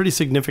pretty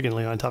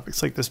significantly on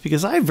topics like this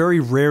because I very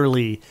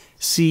rarely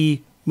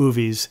see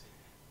movies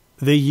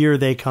the year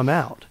they come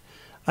out.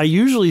 I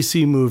usually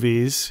see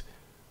movies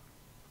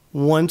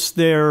once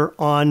they're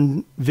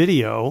on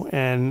video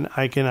and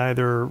I can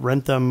either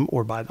rent them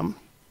or buy them.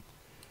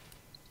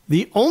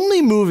 The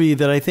only movie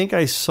that I think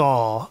I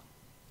saw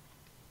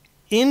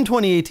in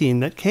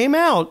 2018 that came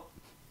out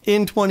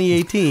in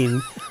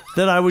 2018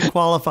 that I would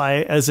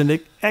qualify as an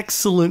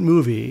excellent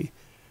movie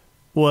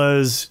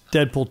was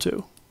Deadpool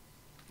 2.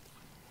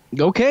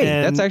 Okay,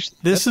 and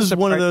this is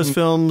one of those surprising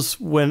films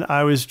when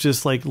I was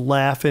just like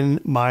laughing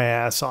my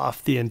ass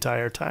off the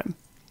entire time.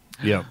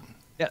 Yeah.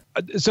 Yeah.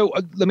 So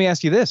let me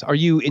ask you this. Are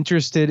you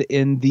interested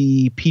in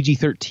the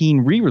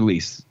PG-13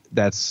 re-release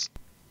that's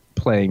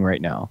playing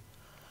right now?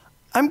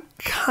 I'm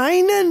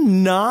kind of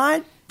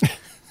not.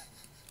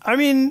 I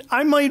mean,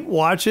 I might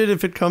watch it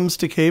if it comes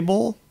to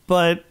cable,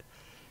 but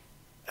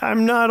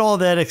I'm not all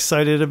that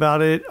excited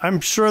about it.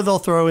 I'm sure they'll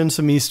throw in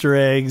some Easter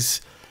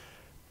eggs,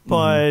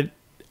 but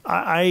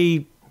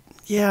I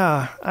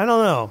don't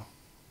know.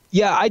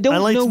 Yeah, I don't know.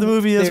 I liked the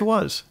movie as it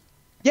was.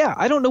 Yeah,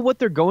 I don't know what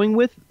they're going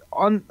with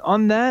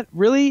on that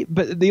really,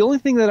 but the only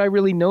thing that I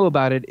really know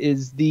about it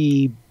is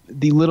the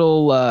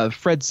little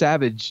Fred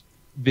Savage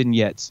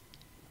vignettes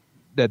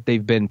that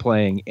they've been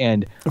playing,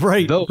 and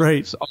those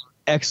are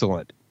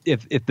excellent.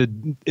 If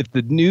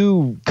the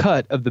new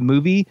cut of the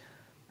movie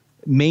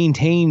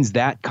maintains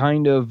that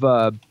kind of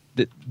the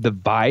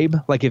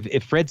vibe, like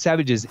if Fred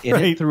Savage is in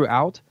it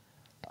throughout,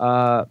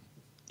 I'm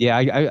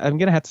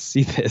gonna have to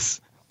see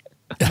this.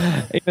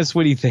 Amos,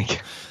 what do you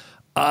think?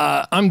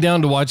 I'm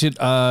down to watch it.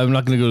 I'm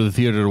not going to go to the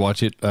theater to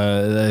watch it.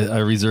 I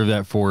reserve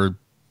that for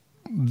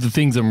the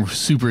things I'm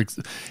super.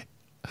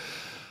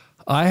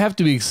 I have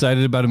to be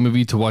excited about a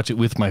movie to watch it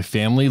with my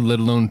family, let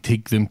alone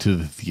take them to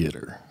the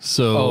theater.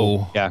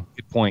 So, yeah,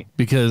 good point.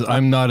 Because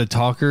I'm not a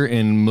talker,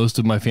 and most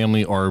of my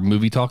family are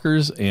movie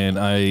talkers, and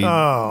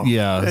so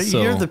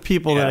you're the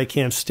people that I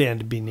can't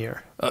stand to be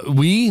near.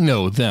 We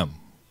know them.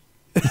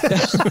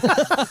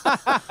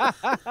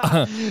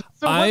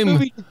 What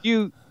movie did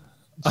you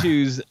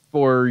choose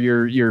for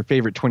your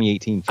favorite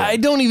 2018 film? I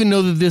don't even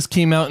know that this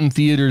came out in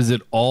theaters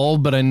at all,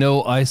 but I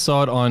know I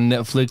saw it on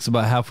Netflix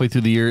about halfway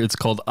through the year. It's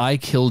called I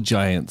Kill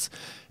Giants,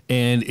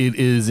 and it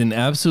is an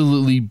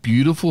absolutely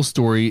beautiful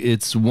story.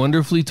 It's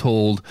wonderfully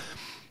told.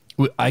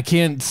 I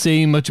can't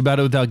say much about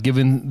it without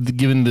giving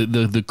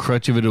the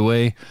crutch of it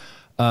away,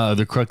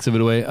 the crux of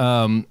it away.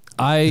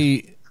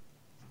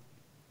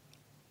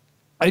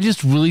 I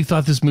just really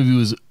thought this movie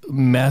was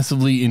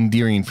massively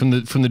endearing. From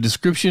the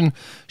description,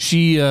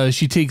 she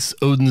takes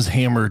Odin's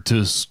hammer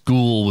to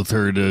school with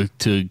her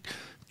to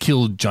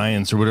kill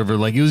giants or whatever.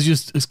 Like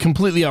it's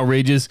completely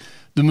outrageous.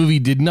 The movie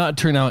did not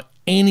turn out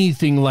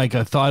anything like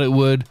I thought it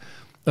would.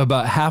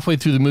 About halfway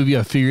through the movie,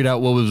 I figured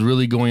out what was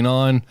really going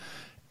on,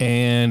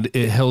 and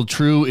it held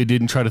true. It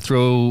didn't try to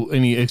throw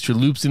any extra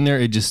loops in there.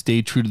 It just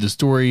stayed true to the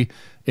story,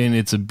 and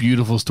it's a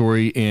beautiful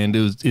story, and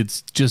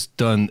it's just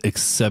done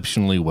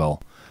exceptionally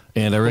well.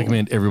 And I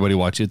recommend everybody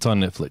watch it. It's on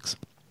Netflix.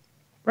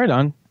 Right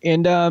on.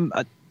 And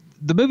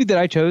the movie that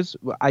I chose,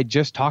 I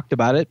just talked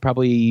about it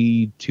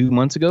probably 2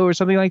 months ago or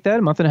something like that,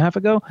 a month and a half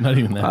ago. Not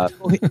even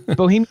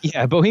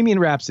that. Bohemian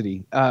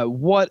Rhapsody.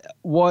 What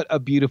a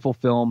beautiful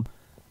film.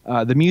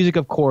 The music,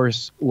 of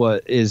course,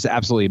 is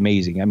absolutely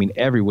amazing. I mean,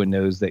 everyone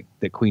knows that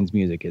Queen's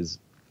music is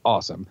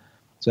awesome.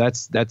 So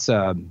that's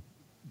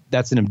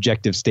an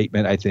objective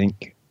statement, I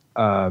think.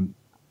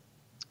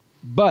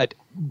 But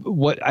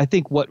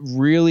what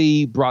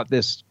really brought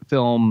this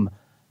film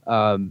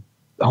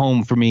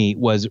home for me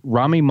was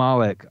Rami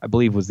Malek, I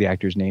believe was the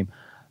actor's name.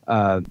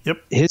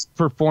 His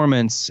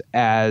performance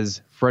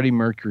as Freddie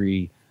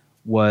Mercury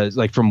was,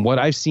 like, from what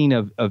I've seen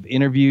of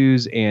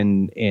interviews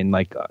and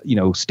like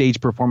stage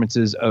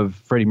performances of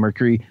Freddie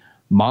Mercury,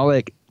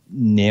 Malek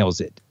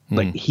nails it.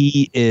 Like,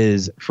 he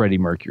is Freddie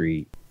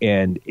Mercury,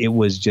 and it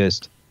was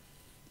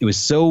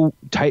so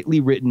tightly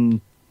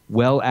written,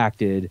 well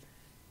acted.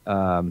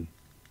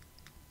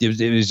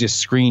 It was just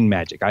screen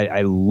magic.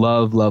 I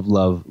love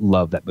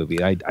that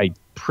movie. I'm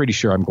pretty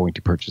sure I'm going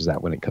to purchase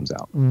that when it comes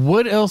out.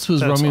 What else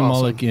was Rami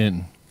Malek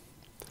in?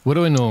 What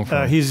do I know him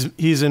from? He's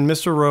in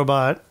Mr.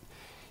 Robot.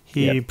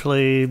 He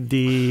played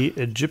the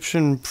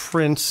Egyptian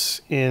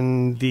prince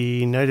in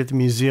the Night at the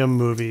Museum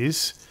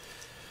movies.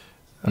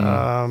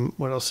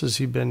 What else has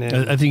he been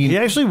in? I think he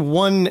actually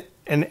won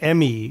an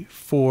Emmy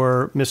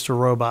for Mr.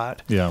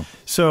 Robot. Yeah.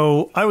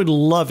 So I would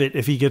love it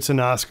if he gets an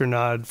Oscar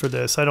nod for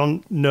this. I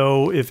don't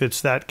know if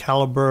it's that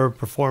caliber of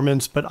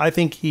performance, but I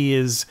think he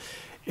is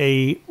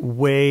a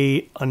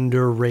way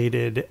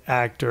underrated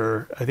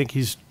actor. I think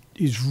he's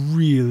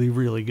really,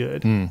 really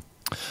good.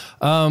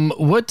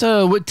 What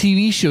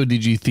TV show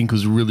did you think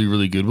was really,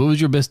 really good? What was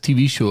your best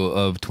TV show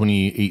of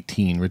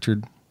 2018,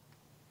 Richard?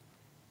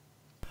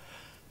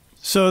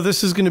 So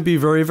this is going to be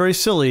very, very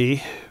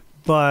silly,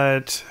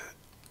 but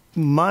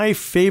my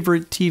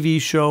favorite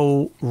TV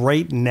show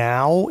right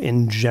now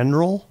in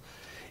general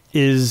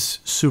is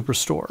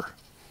Superstore.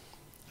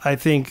 I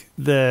think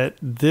that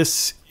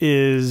this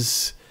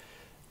is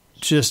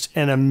just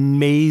an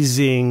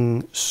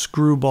amazing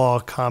screwball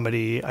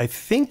comedy. I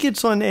think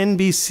it's on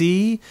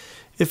NBC,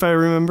 if I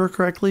remember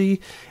correctly,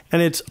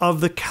 and it's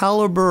of the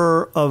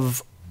caliber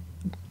of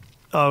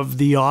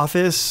The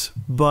Office,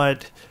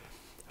 but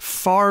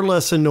far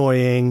less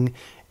annoying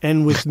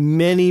and with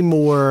many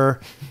more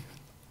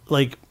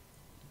like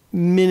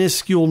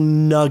minuscule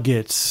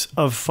nuggets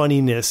of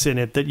funniness in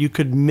it that you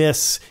could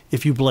miss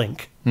if you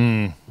blink.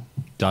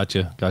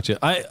 Gotcha.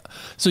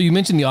 So you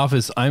mentioned The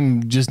Office.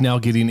 I'm just now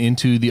getting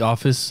into The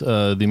Office,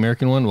 the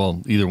American one.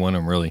 Well, either one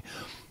of them really,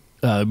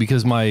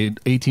 because my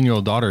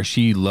 18-year-old daughter,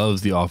 she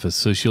loves The Office.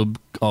 So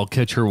I'll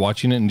catch her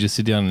watching it and just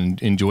sit down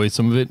and enjoy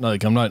some of it.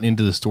 Like, I'm not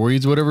into the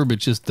stories or whatever, but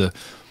just the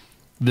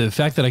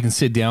fact that I can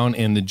sit down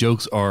and the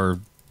jokes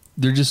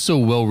they're just so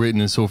well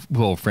written and so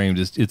well framed.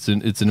 It's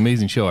an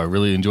amazing show. I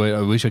really enjoy it.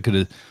 I wish I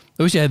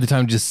had the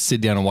time to just sit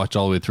down and watch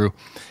all the way through.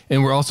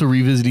 And we're also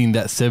revisiting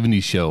That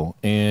 70s Show.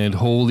 And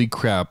holy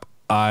crap,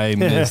 I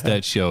missed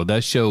that show.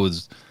 That show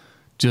was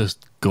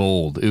just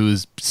gold. It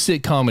was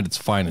sitcom at its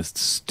finest.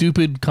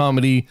 Stupid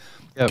comedy,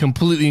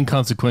 completely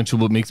inconsequential,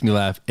 but makes me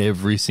laugh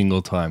every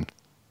single time.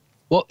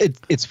 Well,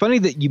 it's funny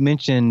that you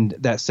mentioned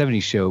that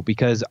 70s show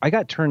because I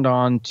got turned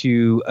on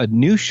to a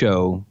new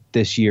show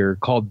this year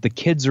called The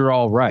Kids Are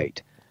All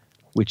Right,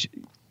 which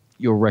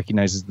you'll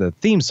recognize as the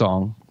theme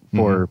song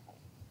for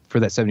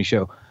that 70s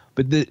show.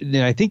 But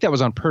I think that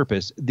was on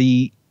purpose.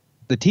 The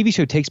TV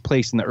show takes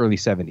place in the early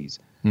 70s.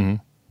 Mm-hmm.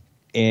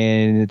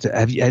 And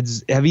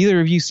have either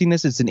of you seen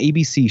this? It's an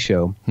ABC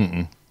show.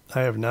 I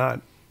have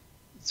not.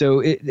 So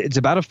it's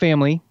about a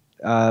family.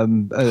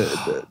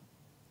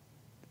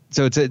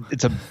 So it's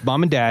a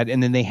mom and dad,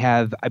 and then they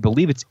have, I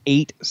believe it's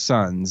 8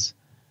 sons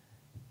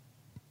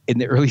in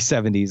the early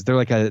 70s.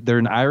 They're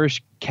an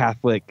Irish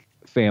Catholic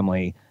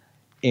family,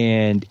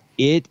 and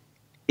it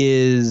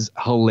is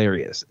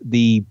hilarious.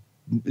 The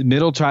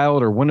middle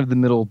child, or one of the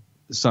middle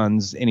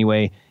sons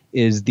anyway,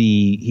 he's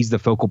the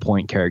focal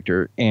point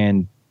character,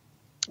 and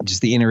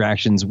just the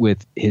interactions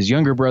with his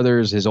younger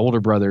brothers, his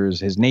older brothers,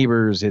 his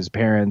neighbors, his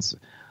parents,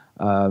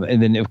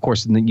 and then of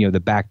course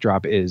the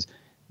backdrop is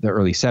the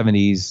early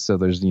 70s. So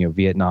there's,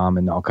 Vietnam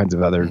and all kinds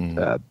of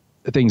other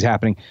things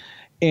happening.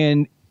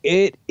 And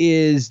it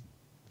is,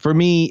 for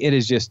me, it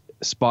is just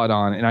spot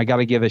on. And I got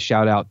to give a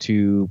shout out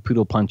to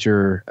Poodle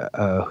Puncher,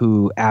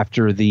 who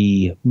after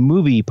the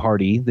movie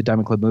party, the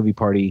Diamond Club movie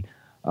party,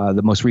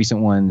 the most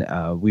recent one,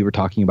 we were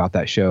talking about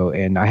that show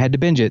and I had to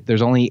binge it.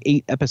 There's only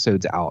 8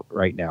 episodes out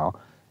right now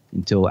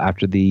until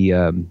after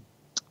the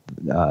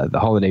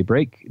holiday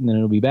break, and then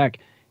it'll be back.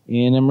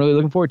 And I'm really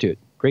looking forward to it.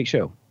 Great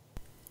show.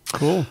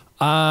 Cool.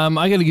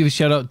 I got to give a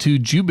shout out to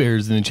Jew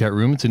Bears in the chat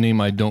room. It's a name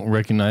I don't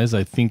recognize.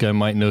 I think I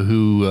might know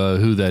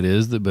who that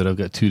is, but I've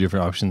got 2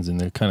 different options and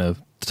they're kind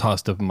of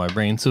tossed up in my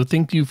brain. So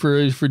thank you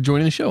for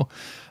joining the show.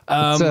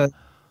 It's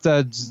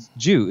a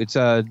Jew. It's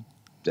a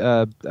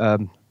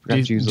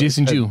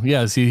Jason Jew.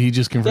 Yeah, see, he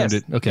just confirmed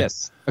it. Okay.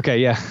 Yes. Okay.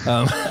 Yeah.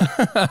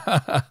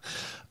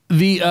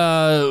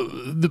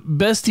 The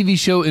best TV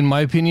show, in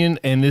my opinion,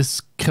 and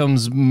this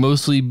comes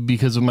mostly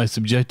because of my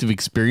subjective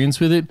experience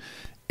with it,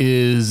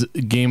 is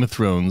Game of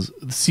Thrones.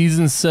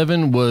 Season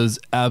 7 was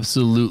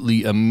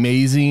absolutely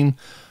amazing.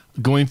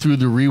 Going through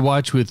the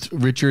rewatch with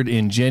Richard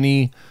and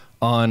Jenny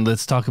on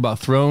Let's Talk About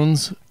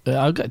Thrones.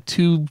 I've got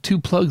two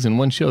plugs in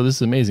one show. This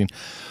is amazing.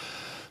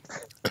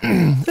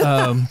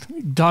 Going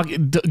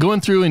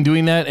through and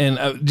doing that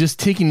and just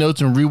taking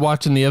notes and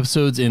rewatching the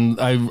episodes, and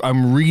I'm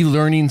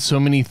relearning so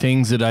many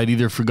things that I'd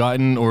either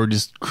forgotten or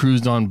just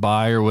cruised on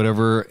by or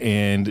whatever,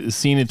 and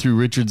seeing it through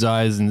Richard's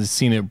eyes and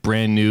seeing it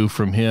brand new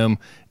from him.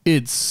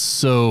 It's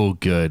so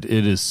good.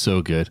 It is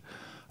so good.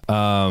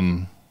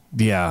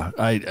 Yeah,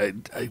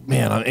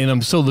 and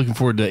I'm so looking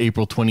forward to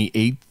April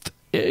 28th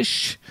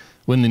ish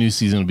when the new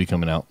season will be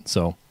coming out.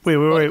 So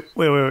wait.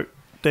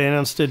 They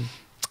announced it.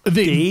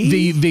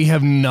 They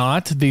have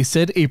not. They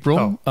said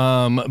April.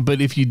 Oh.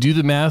 But if you do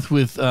the math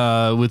with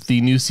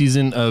the new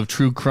season of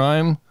True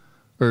Crime,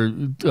 or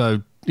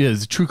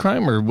is it True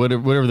Crime or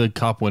whatever the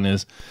cop one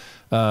is,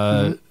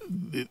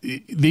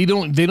 they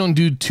don't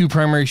do 2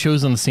 primary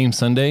shows on the same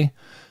Sunday.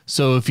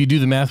 So if you do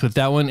the math with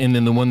that one and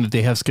then the one that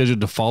they have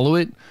scheduled to follow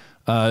it,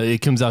 it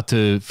comes out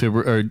to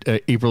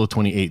April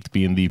 28th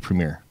being the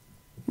premiere.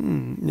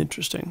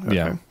 Interesting. Okay.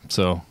 Yeah.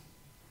 So.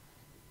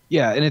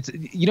 Yeah, and it's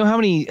how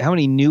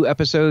many new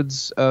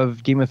episodes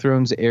of Game of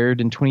Thrones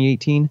aired in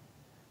 2018?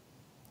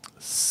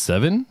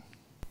 7?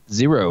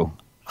 0.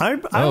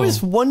 I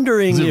was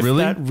wondering if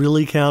that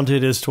really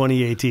counted as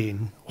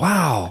 2018.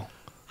 Wow.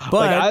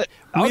 But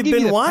we've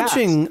been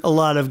watching a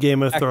lot of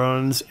Game of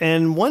Thrones,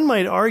 and one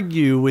might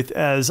argue with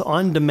as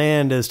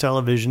on-demand as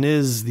television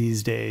is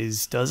these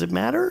days, does it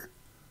matter?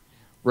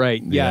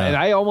 Right. Yeah. And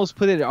I almost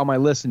put it on my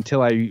list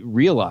until I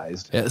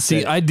realized. Yeah,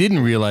 see, I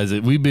didn't realize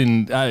it. We've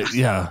been,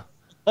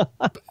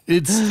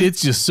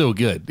 it's just so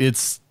good. It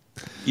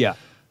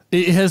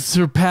has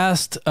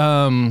surpassed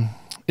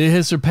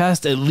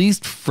at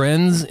least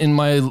Friends on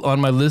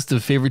my list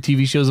of favorite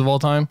TV shows of all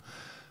time,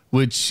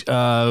 which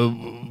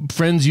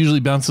Friends usually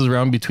bounces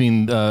around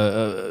between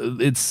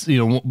its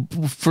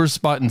first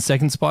spot and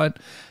second spot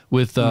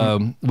with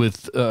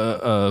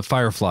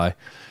Firefly,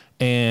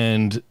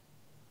 and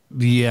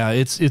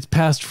it's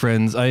past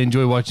Friends. I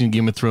enjoy watching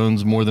Game of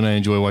Thrones more than I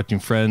enjoy watching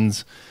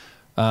Friends.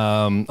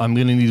 I'm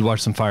going to need to watch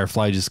some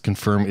Firefly just to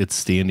confirm its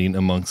standing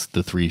amongst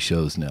the 3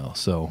 shows now.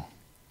 So,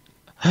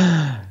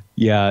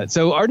 yeah.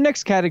 So our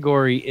next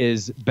category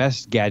is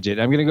Best Gadget.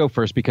 I'm going to go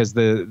first because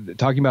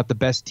talking about the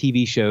best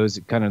TV shows,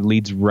 it kind of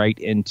leads right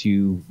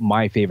into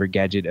my favorite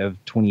gadget of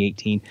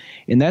 2018.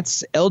 And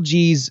that's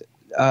LG's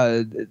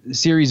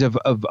series of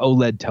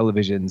OLED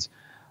televisions.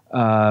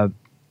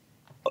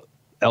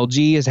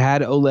 LG has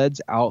had OLEDs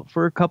out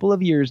for a couple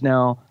of years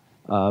now,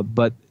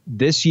 but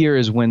this year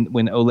is when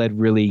OLED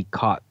really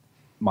caught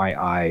my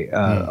eye.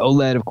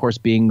 OLED, of course,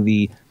 being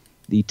the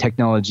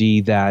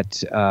technology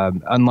that,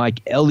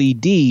 unlike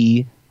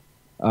LED,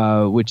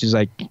 which is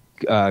like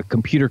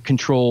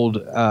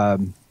computer-controlled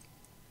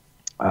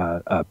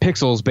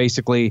pixels,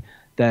 basically,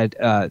 that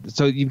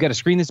so you've got a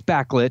screen that's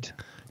backlit.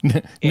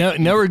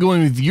 Now we're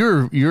going with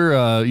your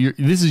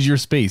this is your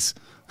space.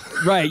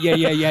 Right. Yeah.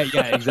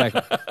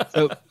 Exactly.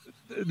 So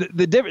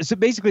the difference. So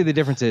basically, the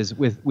difference is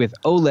with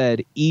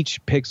OLED,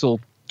 each pixel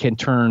can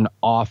turn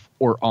off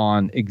or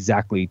on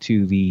exactly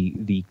to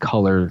the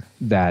color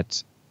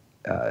that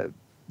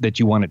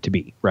you want it to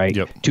be, right?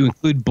 Yep. To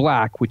include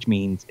black, which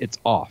means it's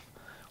off.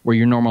 Where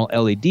your normal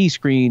LED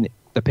screen,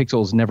 the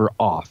pixel is never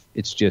off.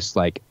 It's just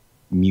like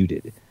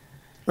muted.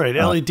 Right.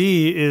 LED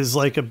is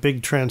like a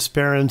big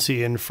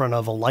transparency in front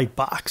of a light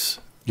box.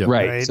 Yep.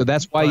 Right. So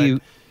that's why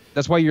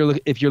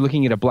if you're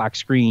looking at a black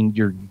screen,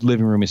 your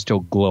living room is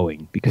still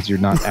glowing because you're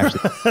not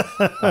actually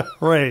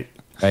right.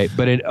 Right.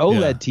 But in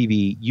OLED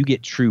TV, you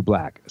get true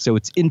black. So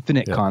it's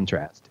infinite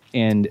contrast.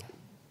 And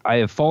I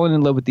have fallen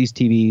in love with these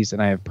TVs,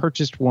 and I have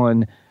purchased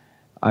one.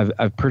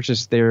 I've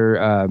purchased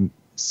their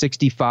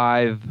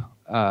 65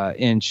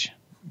 inch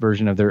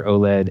version of their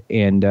OLED,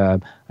 and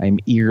I'm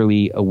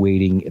eagerly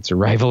awaiting its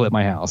arrival at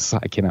my house.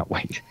 I cannot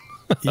wait.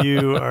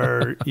 You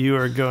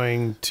are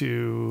going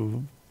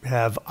to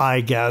have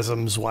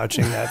eyegasms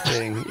watching that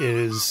thing.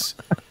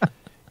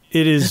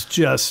 It is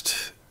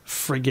just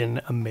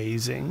friggin'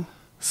 amazing.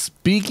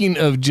 Speaking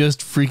of just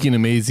freaking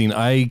amazing,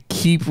 I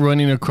keep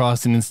running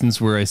across an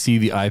instance where I see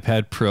the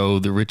iPad Pro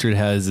that Richard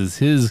has as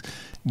his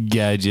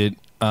gadget.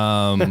 Did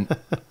I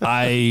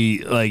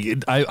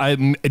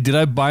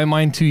buy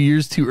mine 2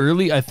 years too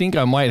early? I think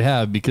I might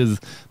have, because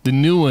the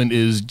new one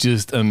is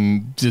just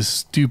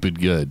stupid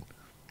good.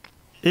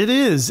 It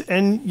is.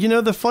 And you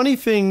know, the funny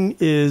thing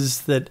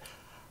is that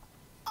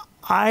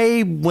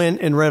I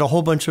went and read a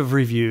whole bunch of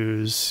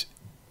reviews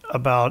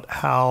about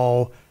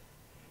how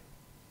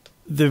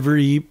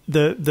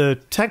the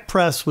tech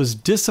press was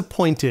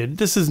disappointed.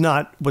 This is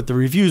not what the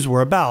reviews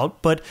were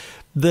about, but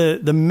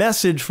the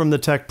message from the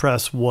tech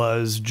press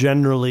was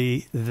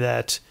generally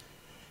that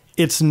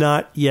it's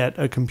not yet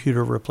a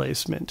computer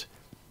replacement.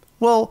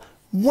 Well,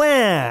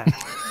 when?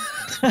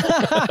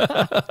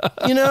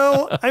 You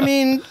know, I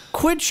mean,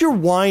 quit your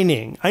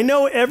whining. I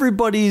know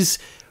everybody's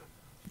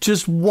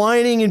just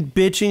whining and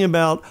bitching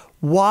about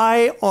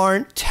why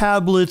aren't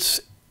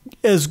tablets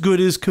as good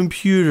as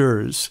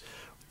computers?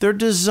 They're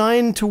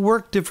designed to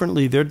work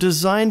differently. They're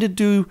designed to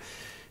do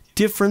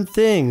different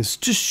things.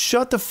 Just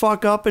shut the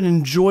fuck up and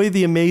enjoy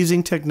the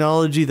amazing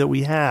technology that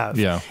we have.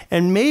 Yeah.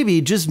 And maybe,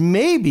 just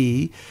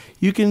maybe,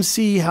 you can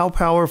see how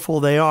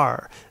powerful they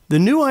are. The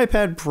new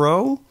iPad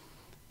Pro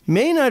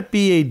may not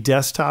be a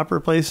desktop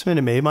replacement.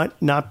 It might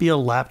not be a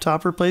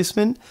laptop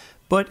replacement,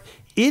 but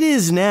it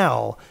is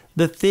now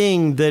the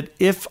thing that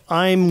if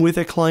I'm with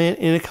a client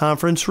in a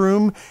conference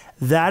room,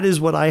 that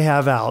is what I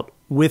have out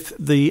with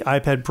the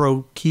iPad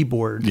Pro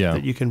keyboard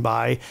that you can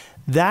buy.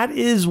 That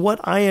is what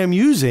I am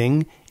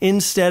using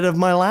instead of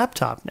my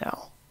laptop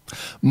now.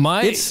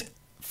 It's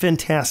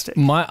fantastic.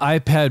 My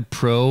iPad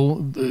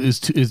Pro is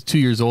 2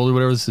 years old or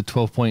whatever. It's a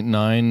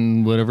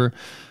 12.9, whatever.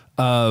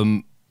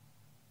 The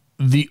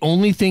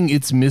only thing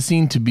it's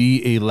missing to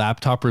be a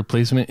laptop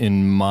replacement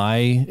in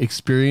my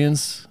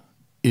experience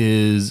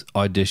is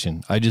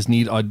Audition. I just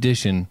need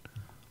Audition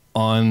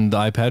on the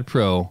iPad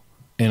Pro,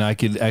 and I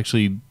could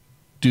actually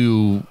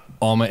do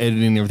all my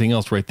editing and everything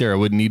else right there. I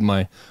wouldn't need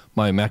my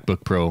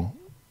MacBook Pro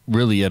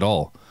really at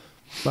all.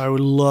 I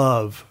would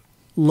love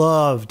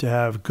to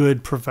have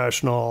good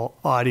professional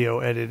audio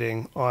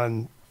editing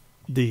on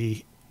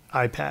the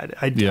iPad.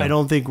 I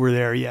don't think we're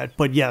there yet,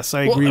 but yes,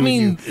 I agree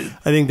with you.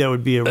 I think that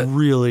would be a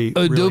really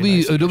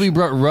nice Adobe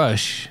brought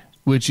Rush,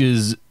 which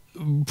is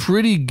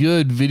pretty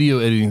good video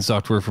editing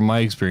software from my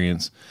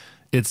experience.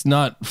 It's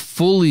not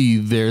fully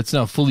there. It's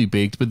not fully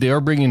baked, but they are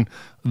bringing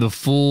the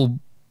full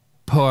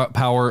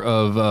power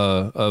of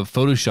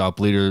Photoshop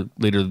later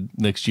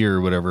next year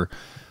or whatever.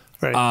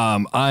 Right.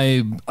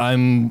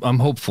 I'm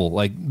hopeful.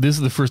 Like, this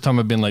is the first time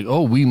I've been like,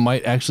 oh, we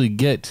might actually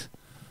get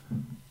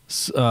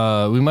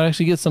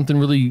something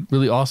really,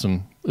 really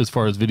awesome as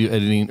far as video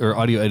editing or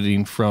audio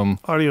editing from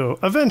audio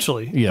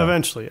eventually. Yeah.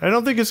 Eventually. I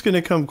don't think it's going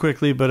to come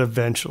quickly, but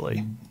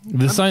eventually.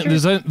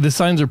 The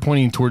signs are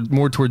pointing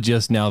more towards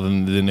yes now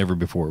than ever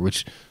before,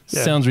 which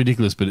sounds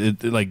ridiculous, but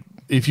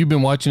if you've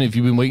been watching it, if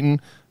you've been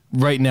waiting,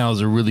 right now is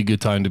a really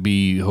good time to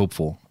be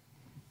hopeful.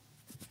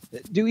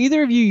 Do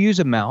either of you use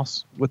a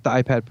mouse with the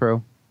iPad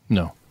Pro?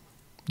 No.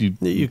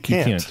 You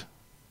can't.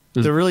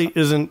 There really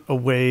isn't a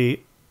way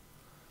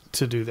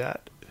to do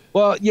that.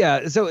 Well,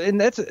 yeah. So,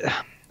 and that's,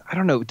 I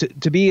don't know,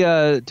 to be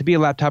a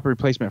laptop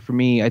replacement for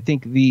me. I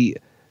think the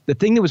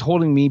thing that was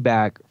holding me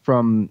back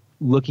from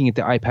looking at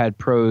the iPad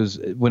Pros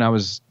when I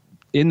was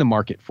in the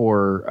market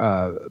for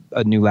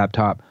a new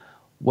laptop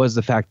was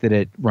the fact that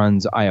it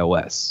runs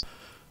iOS.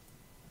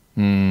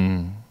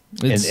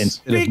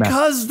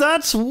 Because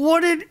that's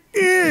what it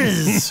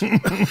is.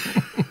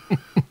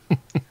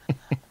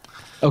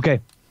 Okay.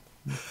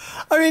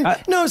 I mean,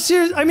 no,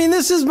 seriously. I mean,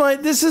 this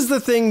is the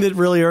thing that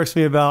really irks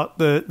me about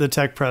the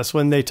tech press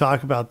when they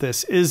talk about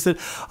this is that,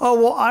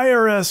 oh, well,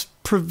 iOS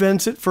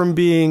prevents it from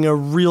being a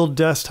real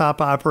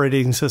desktop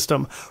operating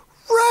system.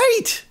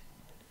 Right.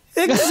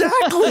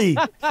 Exactly.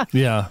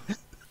 Yeah.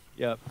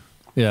 Yep.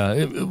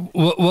 Yeah.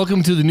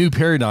 Welcome to the new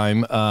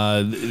paradigm.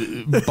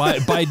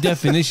 By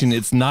definition,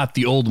 it's not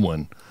the old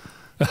one.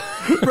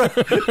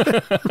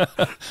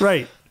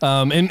 Right.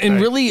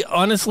 And really,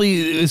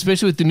 honestly,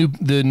 especially with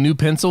the new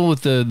pencil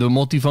with the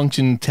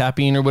multifunction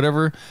tapping or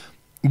whatever,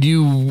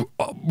 you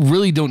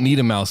really don't need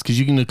a mouse because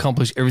you can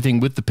accomplish everything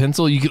with the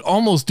pencil. You could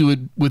almost do it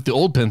with the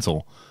old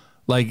pencil,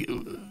 like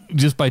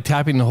just by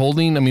tapping and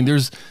holding. I mean,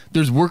 there's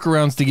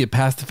workarounds to get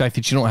past the fact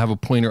that you don't have a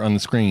pointer on the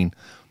screen.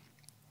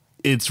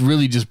 It's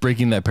really just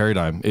breaking that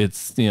paradigm.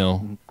 It's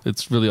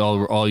it's really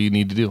all you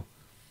need to do.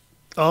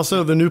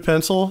 Also, the new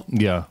pencil,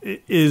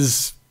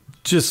 is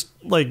just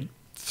like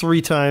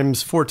 3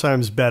 times, 4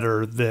 times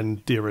better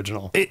than the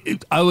original.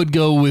 I would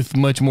go with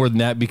much more than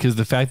that because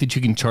the fact that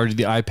you can charge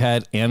the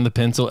iPad and the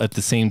pencil at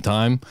the same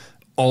time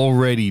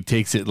already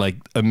takes it like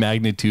a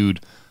magnitude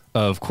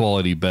of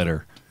quality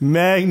better.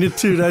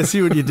 Magnitude, I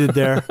see what you did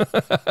there.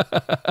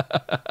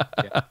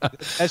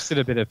 That's still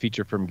a bit of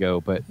feature from Go,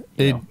 but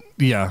well,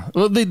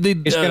 they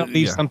it's going to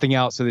leave something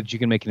out so that you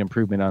can make an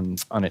improvement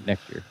on it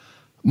next year.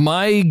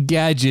 My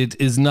gadget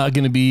is not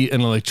going to be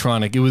an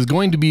electronic. It was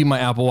going to be my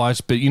Apple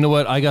Watch, but you know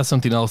what? I got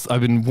something else.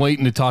 I've been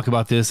waiting to talk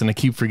about this, and I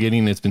keep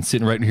forgetting. It's been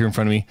sitting right here in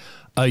front of me.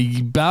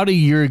 About a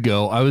year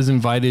ago, I was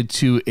invited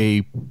to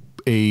a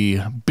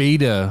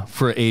beta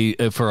for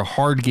a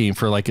hard game,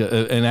 for like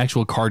an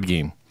actual card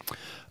game.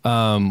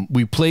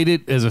 We played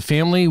it as a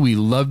family. We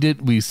loved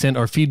it. We sent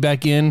our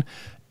feedback in,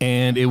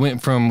 and it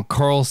went from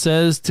Carl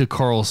Says to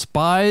Carl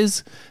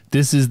Spies.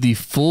 This is the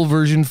full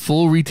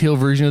retail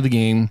version of the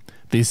game.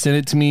 They sent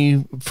it to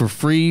me for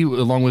free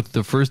along with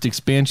the first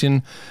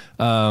expansion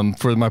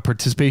for my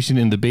participation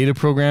in the beta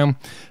program.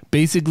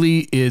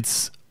 Basically,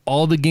 it's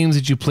all the games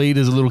that you played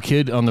as a little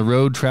kid on the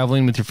road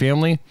traveling with your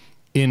family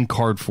in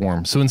card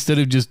form. So instead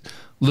of just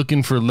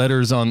looking for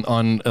letters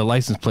on a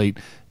license plate,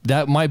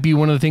 that might be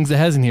one of the things that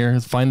has in here.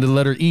 Find the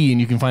letter E, and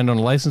you can find it on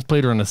a license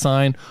plate or on a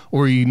sign,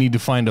 or you need to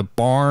find a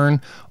barn,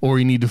 or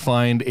you need to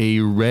find a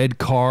red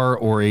car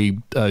or a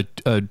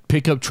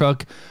pickup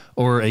truck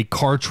or a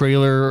car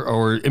trailer,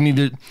 or I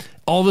mean,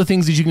 all the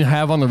things that you can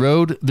have on the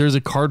road, there's a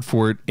card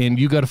for it, and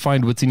you got to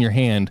find what's in your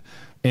hand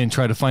and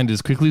try to find it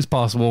as quickly as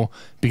possible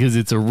because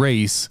it's a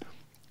race,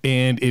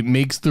 and it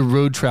makes the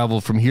road travel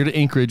from here to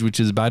Anchorage, which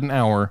is about an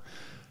hour,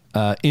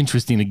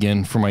 interesting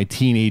again for my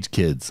teenage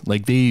kids.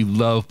 Like, they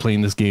love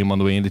playing this game on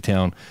the way into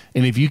town,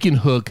 and if you can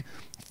hook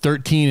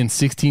 13 and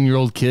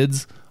 16-year-old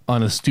kids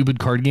on a stupid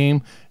card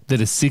game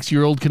that a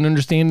 6-year-old can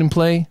understand and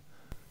play,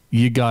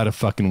 you got a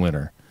fucking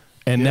winner.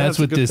 And that's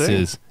what this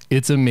is.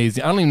 It's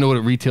amazing. I don't even know what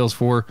it retails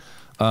for.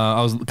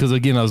 Because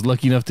I was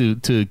lucky enough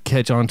to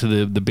catch on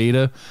to the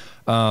beta.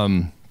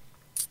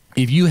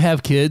 If you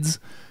have kids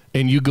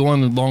and you go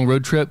on the long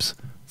road trips,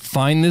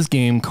 find this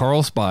game,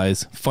 Carl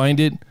Spies. Find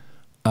it.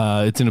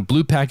 It's in a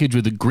blue package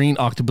with a green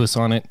octopus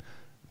on it.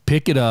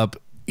 Pick it up.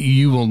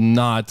 You will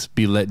not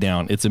be let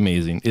down. It's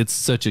amazing. It's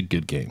such a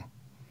good game.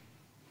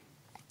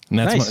 And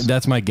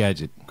that's my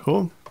gadget.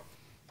 Cool.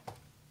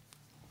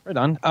 Right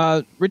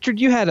on. Richard,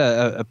 you had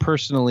a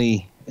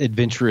personally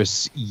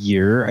adventurous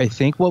year, I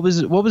think. What was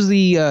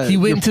the he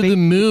went to the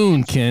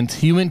moon, Kent.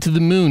 He went to the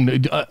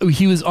moon.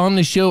 He was on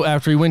the show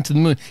after he went to the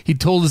moon. He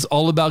told us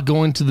all about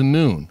going to the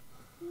moon.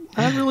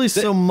 Not really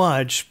so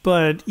much,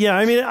 but yeah,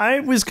 I mean, I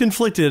was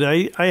conflicted.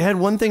 I had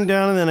one thing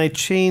down and then I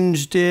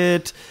changed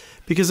it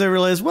because I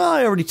realized, well,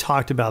 I already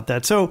talked about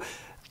that. So,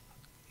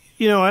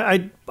 you know,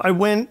 I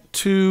went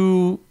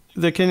to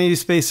the Kennedy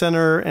Space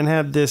Center and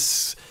had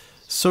this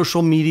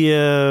social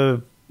media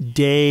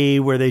day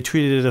where they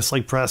treated us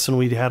like press and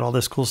we had all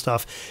this cool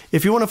stuff.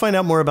 If you want to find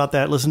out more about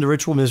that, listen to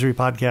Ritual Misery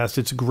Podcast.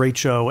 It's a great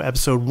show.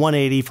 Episode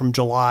 180 from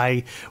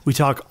July. We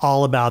talk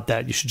all about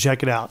that. You should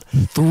check it out.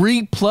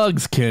 3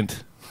 plugs,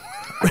 Kent.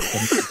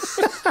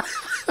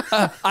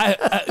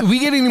 We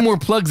get any more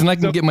plugs and I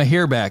can get my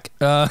hair back.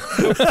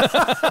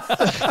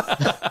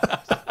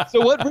 So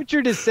what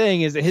Richard is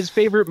saying is that his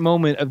favorite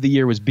moment of the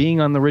year was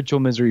being on the Ritual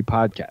Misery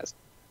Podcast.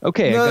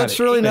 Okay, no, that's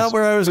really not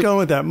where I was going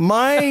with that.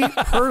 My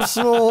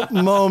personal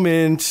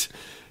moment,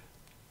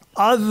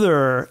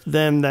 other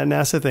than that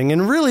NASA thing,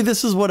 and really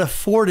this is what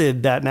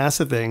afforded that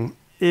NASA thing,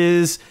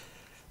 is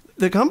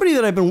the company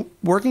that I've been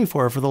working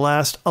for the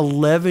last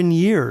 11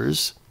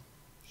 years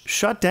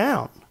shut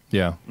down.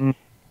 Yeah.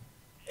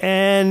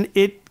 And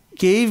it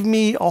gave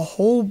me a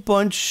whole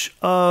bunch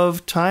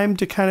of time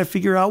to kind of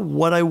figure out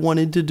what I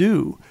wanted to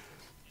do.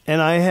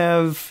 And I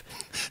have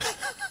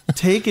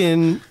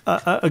taken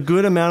a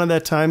good amount of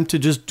that time to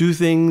just do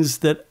things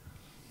that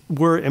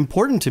were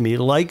important to me,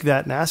 like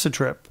that NASA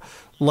trip,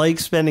 like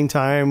spending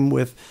time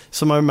with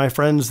some of my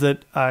friends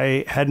that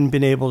I hadn't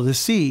been able to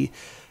see,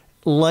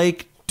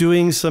 like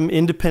doing some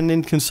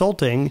independent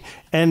consulting,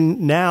 and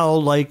now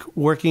like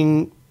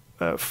working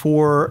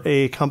for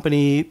a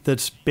company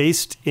that's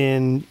based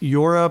in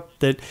Europe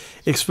that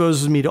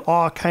exposes me to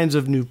all kinds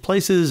of new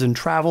places and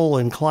travel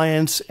and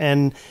clients.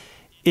 And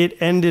it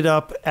ended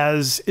up,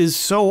 as is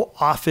so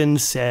often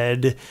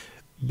said,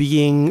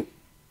 being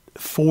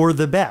for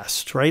the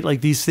best, right?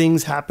 Like, these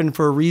things happen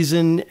for a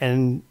reason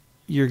and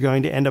you're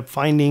going to end up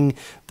finding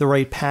the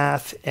right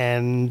path.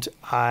 And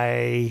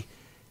I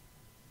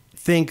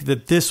think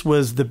that this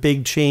was the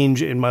big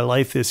change in my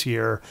life this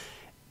year.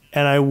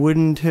 And I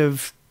wouldn't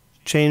have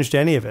changed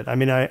any of it. I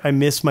mean, I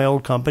miss my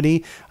old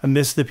company. I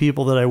miss the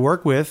people that I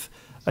work with.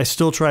 I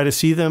still try to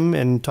see them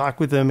and talk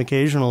with them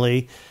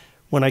occasionally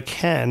when I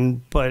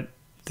can, but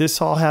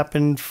this all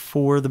happened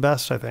for the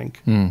best, I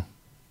think.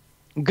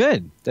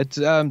 Good. That's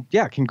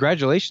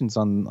congratulations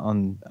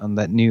on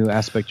that new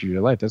aspect of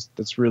your life.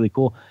 That's really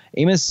cool.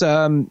 Amos,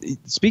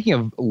 speaking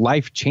of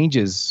life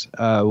changes,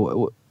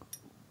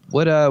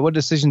 what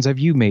decisions have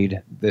you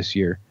made this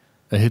year?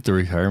 I hit the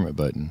retirement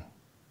button.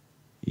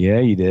 Yeah,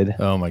 you did.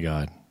 Oh my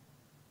God.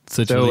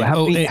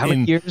 How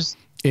many years?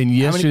 And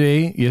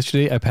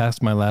yesterday I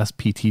passed my last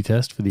PT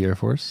test for the Air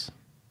Force.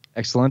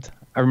 Excellent.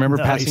 I remember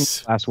Nice.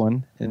 passing the last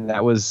one, and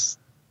that was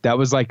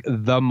like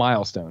the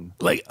milestone.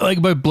 Like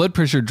my blood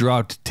pressure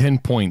dropped 10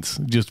 points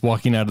just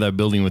walking out of that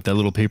building with that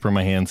little paper in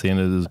my hand saying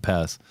it was a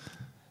pass.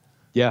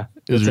 Yeah,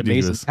 It was that's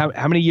amazing. ridiculous.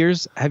 How many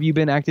years have you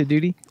been active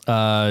duty?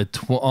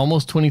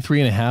 Almost 23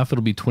 and a half.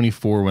 It'll be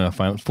 24 when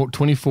I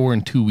 24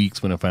 in 2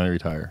 weeks when I finally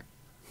retire.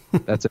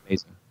 That's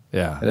amazing.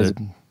 Yeah. That is-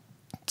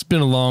 It's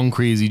been a long,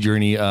 crazy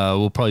journey.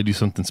 We'll probably do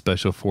something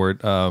special for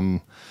it.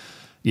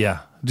 Yeah,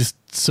 just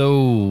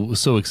so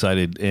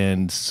excited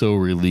and so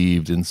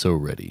relieved and so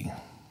ready.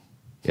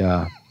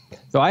 Yeah.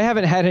 So I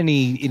haven't had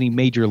any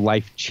major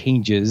life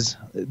changes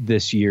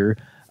this year,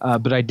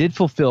 but I did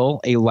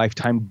fulfill a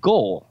lifetime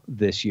goal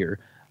this year.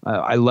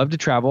 I love to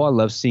travel. I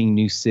love seeing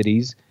new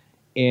cities,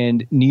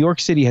 and New York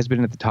City has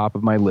been at the top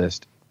of my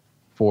list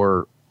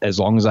for as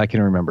long as I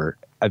can remember.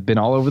 I've been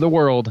all over the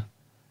world,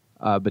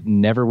 but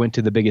never went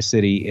to the biggest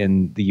city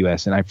in the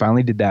U.S. And I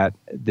finally did that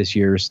this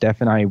year.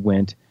 Steph and I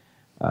went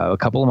a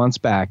couple of months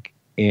back,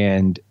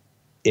 and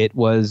it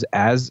was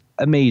as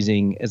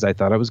amazing as I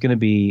thought it was going to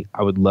be.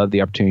 I would love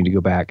the opportunity to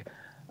go back.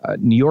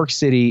 New York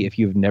City, if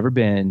you've never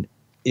been,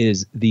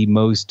 is the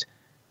most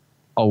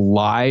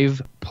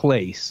alive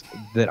place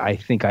that I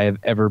think I have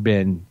ever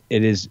been.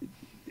 It is,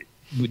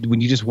 when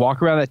you just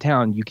walk around that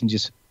town, you can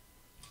just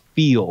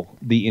feel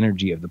the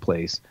energy of the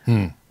place.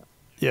 Yeah.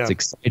 It's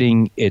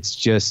exciting. It's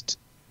just,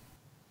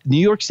 New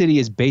York City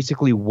is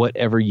basically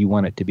whatever you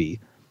want it to be.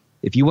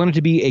 If you want it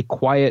to be a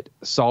quiet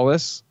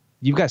solace,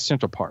 you've got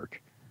Central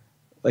Park.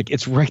 Like,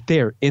 it's right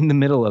there in the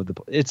middle of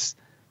it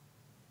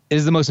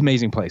is the most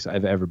amazing place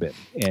I've ever been.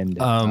 And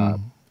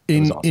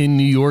in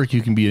New York,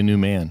 you can be a new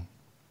man.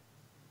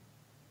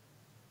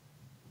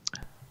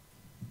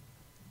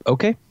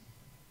 Okay.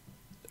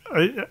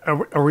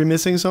 Are we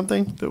missing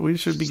something that we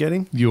should be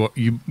getting? You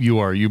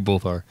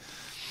both are.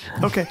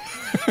 Okay.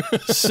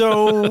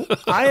 So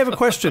I have a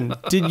question.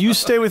 Did you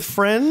stay with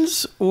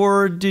friends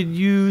or did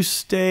you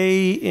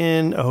stay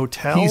in a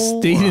hotel He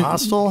stayed or a in-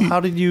 hostel? How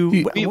did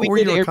you, what were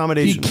did your air- He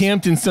accommodations?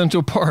 camped in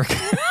Central Park.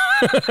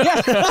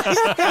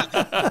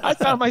 I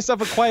found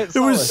myself a quiet It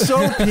was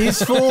solace. so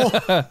peaceful.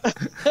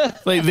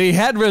 Like, they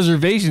had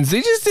reservations. They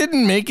just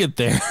didn't make it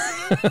there.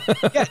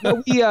 Yeah,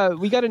 no,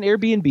 we got an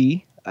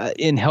Airbnb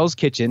in Hell's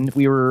Kitchen.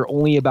 We were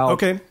only about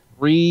Okay.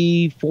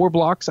 3-4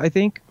 blocks, I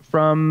think,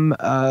 from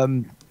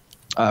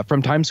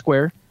Times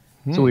Square.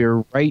 So we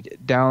were right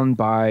down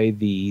by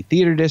the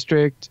theater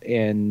district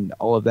and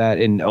all of that,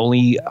 and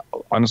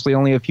honestly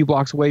only a few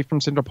blocks away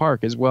from Central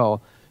Park as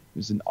well. It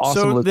was an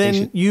awesome So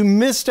location. then you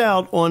missed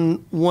out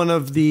on one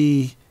of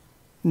the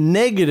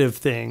negative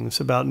things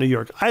about New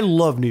York. I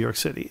love New York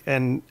City,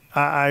 and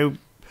I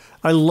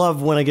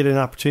love when I get an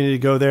opportunity to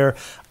go there.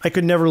 I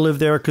could never live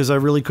there because I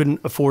really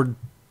couldn't afford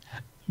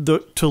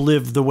to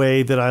live the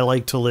way that I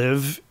like to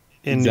live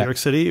in New York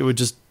City.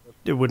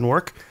 It wouldn't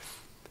work.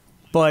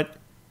 But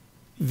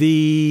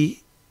the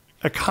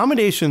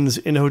accommodations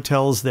in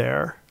hotels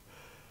there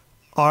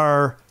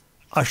are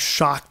a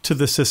shock to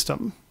the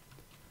system.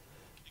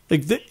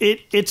 Like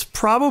it's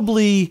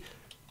probably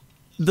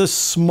the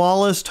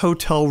smallest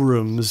hotel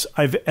rooms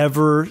I've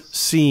ever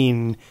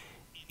seen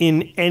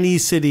in any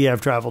city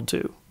I've traveled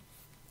to.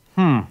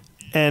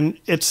 And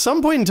at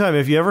some point in time,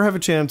 if you ever have a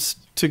chance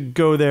to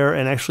go there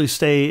and actually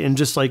stay in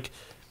just like,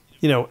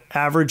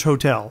 average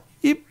hotel,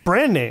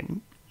 brand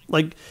name,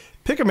 like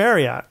pick a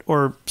Marriott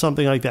or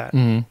something like that.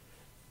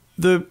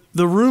 The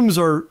rooms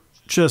are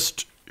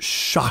just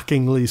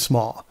shockingly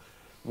small.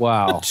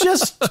 Wow.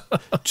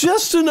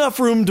 Just enough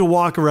room to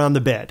walk around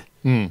the bed.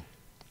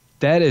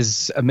 That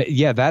is,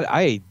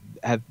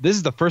 this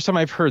is the first time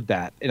I've heard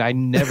that, and I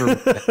never.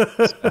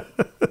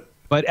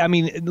 But I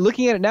mean,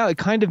 looking at it now, it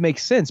kind of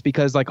makes sense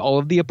because like all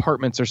of the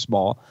apartments are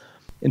small.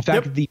 In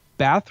fact, the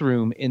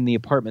bathroom in the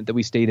apartment that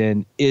we stayed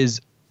in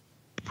is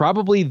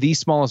probably the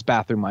smallest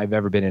bathroom I've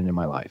ever been in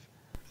my life.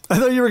 I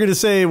thought you were going to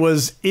say it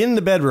was in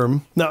the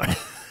bedroom. No.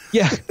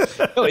 Yeah,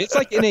 no, it's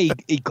like in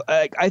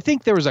I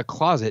think there was a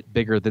closet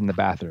bigger than the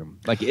bathroom.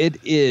 Like, it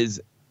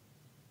is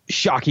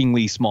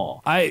shockingly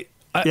small.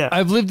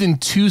 I've lived in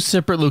 2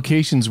 separate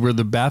locations where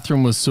the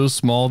bathroom was so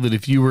small that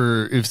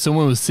if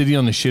someone was sitting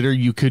on the shitter,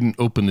 you couldn't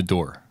open the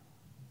door.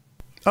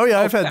 Oh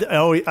yeah, I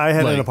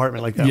had an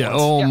apartment like that. Yeah.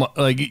 Once.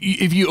 Like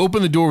if you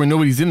open the door when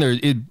nobody's in there,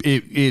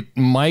 it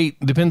might,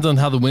 depends on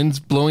how the wind's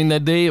blowing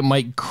that day, it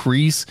might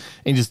crease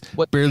and just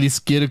barely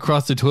skid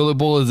across the toilet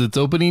bowl as it's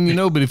opening,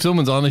 But if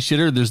someone's on the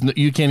shitter,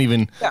 you can't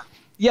even.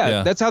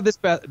 Yeah, that's how this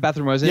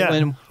bathroom was. Yeah,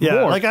 And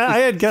yeah. Like I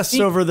had guests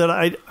over that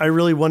I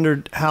really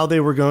wondered how they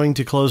were going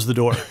to close the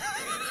door.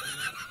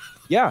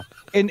 Yeah,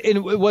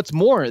 and what's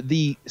more,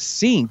 the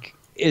sink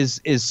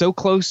is so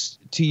close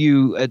to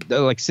you,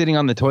 like sitting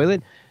on the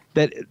toilet,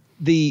 that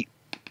the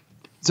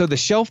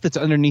shelf that's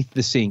underneath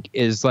the sink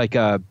is like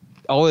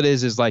all it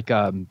is like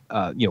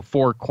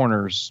four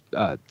corners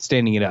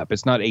standing it up.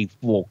 It's not a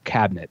full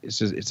cabinet.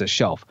 It's a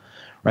shelf,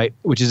 right?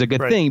 Which is a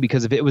good thing,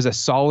 because if it was a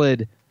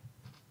solid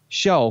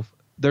shelf,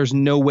 there's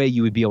no way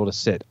you would be able to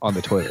sit on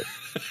the toilet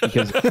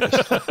because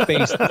the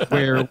space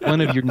where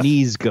one of your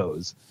knees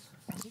goes.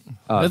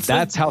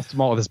 That's how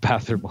small this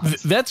bathroom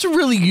was. That's a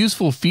really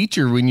useful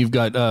feature when you've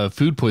got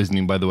food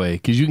poisoning, by the way,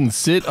 because you can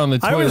sit on the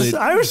toilet.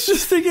 I was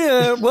just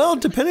thinking, well,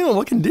 depending on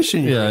what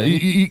condition you're in.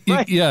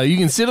 You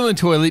can sit on the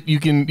toilet. You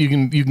can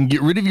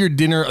get rid of your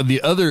dinner at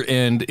the other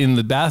end in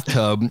the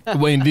bathtub,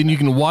 and then you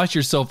can wash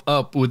yourself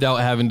up without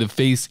having to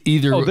face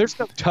either. Oh, there's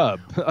no tub.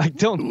 Like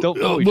don't.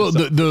 Well,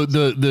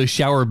 the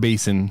shower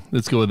basin.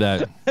 Let's go with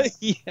that.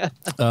 Yeah.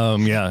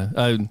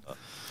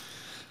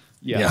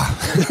 Yeah.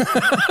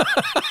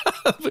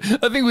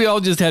 I think we all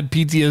just had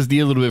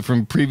PTSD a little bit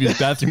from previous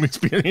bathroom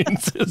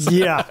experiences.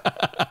 Yeah.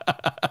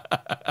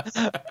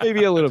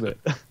 Maybe a little bit.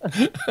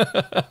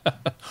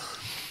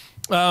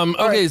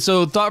 Okay,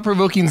 so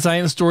thought-provoking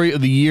science story of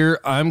the year.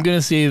 I'm going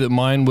to say that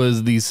mine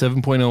was the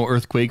 7.0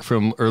 earthquake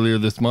from earlier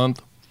this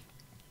month.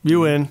 You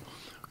win.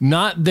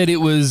 Not that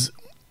it was...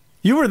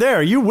 You were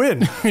there. You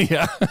win.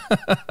 Yeah.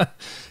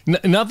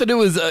 Not that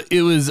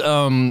it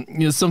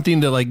was something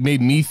that like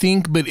made me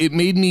think, but it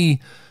made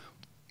me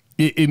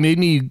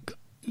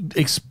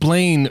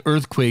explain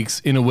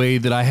earthquakes in a way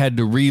that I had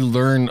to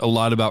relearn a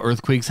lot about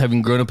earthquakes,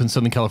 having grown up in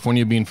Southern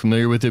California, being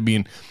familiar with it,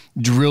 being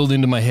drilled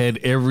into my head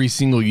every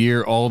single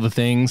year, all the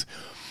things.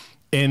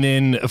 And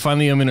then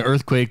finally I'm in an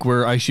earthquake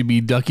where I should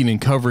be ducking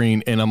and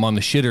covering, and I'm on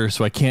the shitter,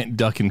 so I can't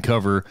duck and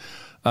cover.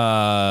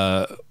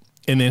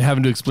 And then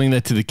having to explain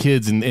that to the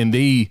kids, and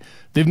they've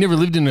never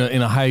lived in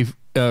a high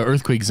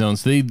earthquake zone,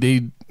 so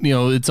they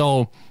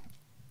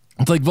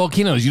it's like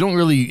volcanoes. You don't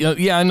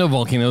really I know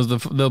volcanoes, the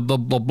blah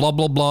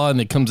blah blah,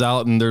 and it comes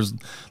out and there's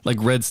like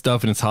red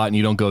stuff and it's hot and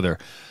you don't go there.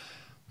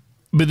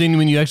 But then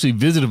when you actually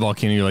visit a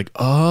volcano, you're like,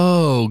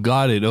 oh,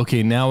 got it.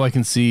 Okay, now I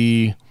can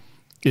see.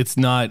 It's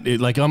not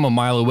like I'm a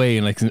mile away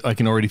and I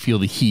can already feel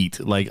the heat.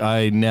 Like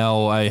I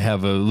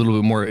have a little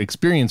bit more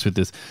experience with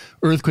this.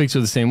 Earthquakes are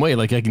the same way.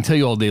 Like I can tell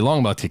you all day long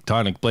about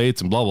tectonic plates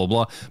and blah, blah,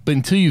 blah. But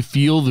until you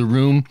feel the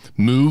room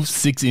move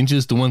 6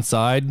 inches to one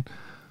side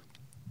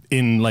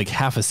in like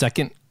half a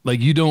second, like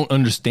you don't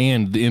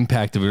understand the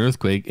impact of an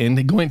earthquake.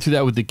 And going through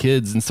that with the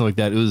kids and stuff like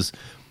that, it was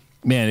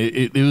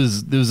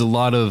there was a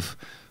lot of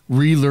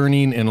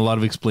relearning and a lot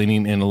of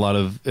explaining and a lot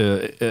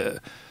of,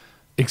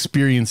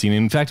 experiencing.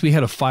 In fact, we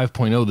had a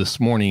 5.0 this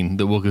morning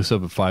that woke us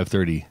up at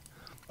 5:30.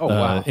 Oh,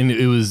 wow. And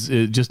it was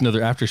just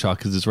another aftershock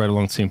because it's right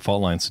along the same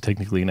fault line. So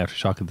technically an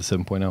aftershock of the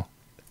 7.0.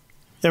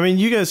 I mean,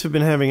 you guys have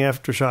been having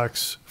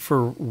aftershocks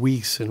for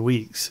weeks and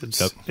weeks.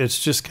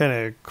 It's just kind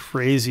of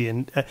crazy.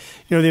 And,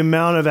 the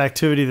amount of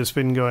activity that's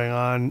been going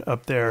on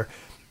up there.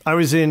 I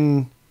was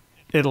in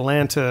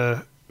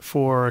Atlanta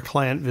for a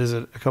client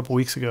visit a couple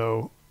weeks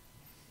ago,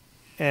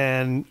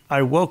 and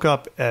I woke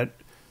up at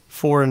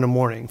 4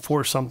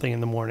 something in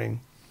the morning.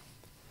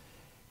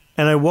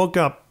 And I woke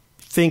up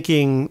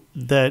thinking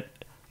that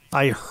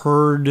I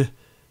heard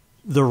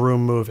the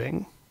room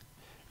moving.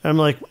 I'm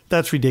like,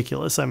 that's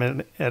ridiculous. I'm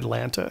in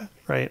Atlanta,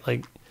 right?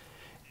 Like,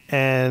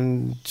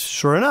 and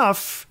sure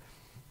enough,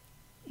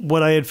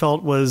 what I had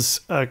felt was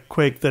a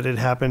quake that had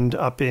happened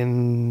up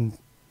in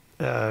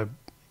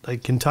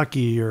like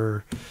Kentucky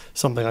or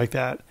something like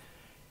that.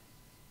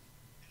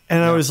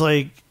 And I was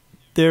like,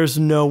 there's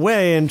no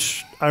way. And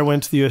I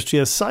went to the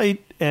USGS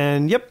site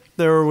and yep,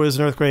 there was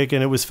an earthquake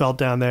and it was felt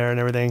down there and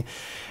everything.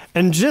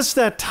 And just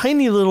that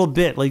tiny little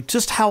bit, like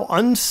just how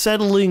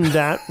unsettling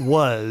that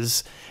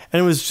was.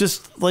 And it was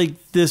just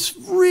like this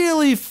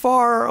really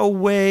far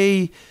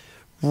away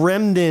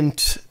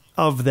remnant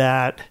of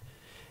that,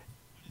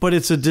 but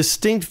it's a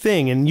distinct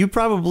thing. And you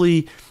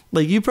probably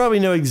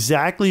know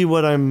exactly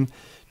what I'm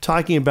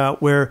talking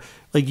about, where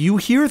like you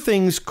hear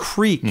things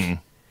creak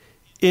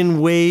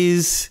in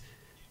ways.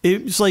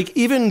 It's like,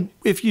 even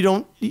if you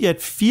don't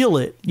yet feel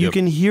it, you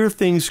can hear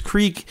things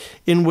creak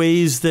in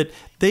ways that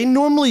they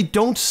normally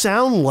don't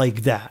sound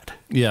like that.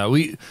 Yeah,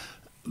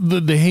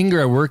 the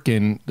hangar I work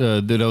in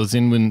that I was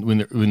in when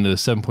the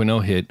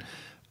 7.0 hit,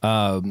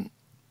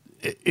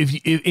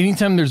 if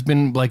anytime there's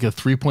been like a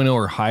 3.0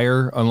 or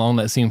higher along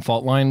that same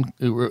fault line,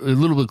 we're a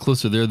little bit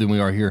closer there than we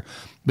are here.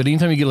 But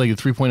anytime you get like a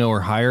 3.0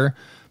 or higher,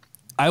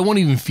 I won't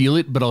even feel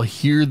it, but I'll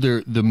hear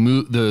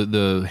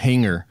the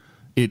hangar.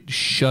 It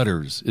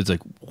shudders. It's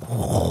like,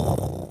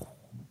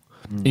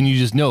 and you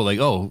just know, like,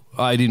 oh,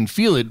 I didn't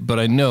feel it, but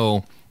I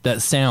know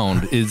that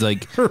sound is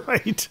like,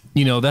 right.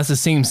 That's the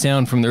same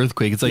sound from the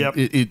earthquake. It's like,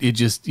 it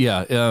just,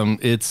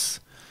 it's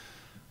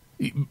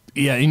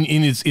Yeah, and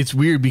it's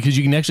weird because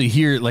you can actually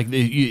hear it, like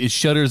it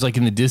shudders like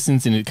in the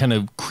distance, and it kind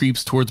of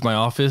creeps towards my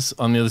office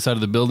on the other side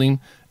of the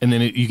building, and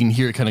then you can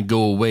hear it kind of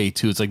go away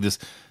too. It's like this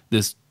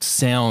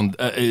sound.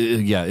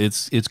 Yeah,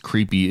 it's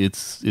creepy.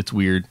 It's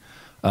weird.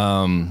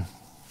 Yeah,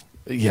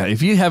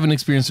 if you haven't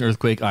experienced an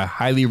earthquake, I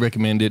highly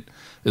recommend it.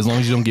 As long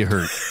as you don't get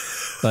hurt,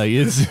 like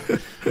it's.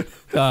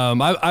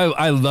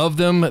 I love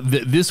them.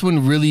 This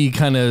one really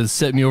kind of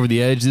set me over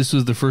the edge. This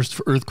was the first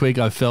earthquake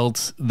I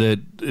felt that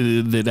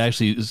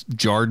actually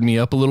jarred me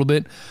up a little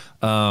bit.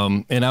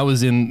 And I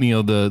was in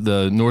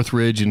the North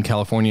Ridge in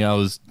California. I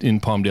was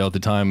in Palmdale at the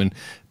time, and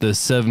the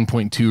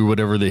 7.2 or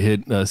whatever that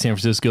hit San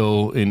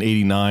Francisco in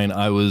 '89.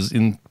 I was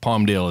in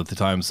Palmdale at the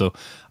time, so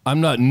I'm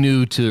not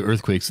new to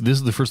earthquakes. This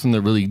is the first one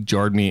that really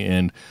jarred me,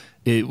 and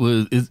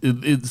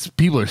it's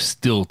people are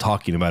still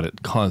talking about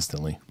it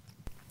constantly.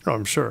 Oh,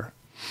 I'm sure.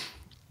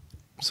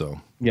 So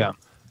yeah.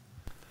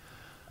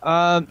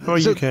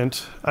 You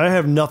can't. I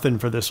have nothing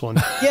for this one.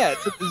 Yeah.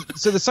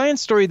 So the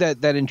science story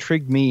that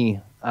intrigued me,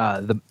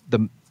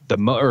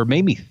 or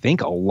made me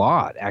think a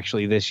lot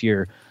actually this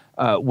year,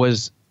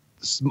 was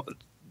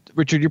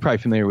Richard. You're probably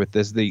familiar with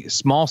this, the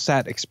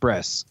SmallSat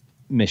Express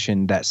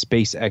mission that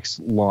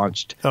SpaceX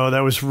launched. Oh, that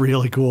was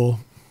really cool.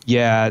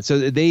 Yeah.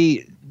 So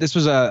this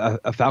was a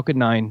Falcon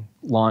 9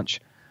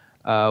 launch,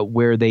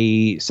 where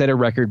they set a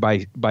record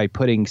by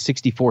putting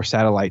 64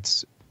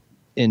 satellites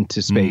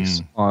into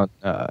space on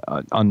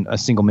a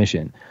single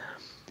mission.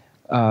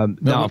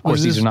 Now, of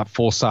course, these are not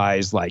full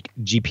size like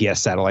GPS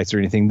satellites or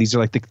anything. These are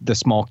like the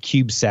small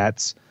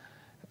CubeSats.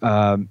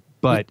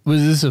 But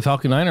was this a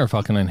Falcon 9 or a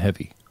Falcon 9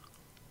 Heavy?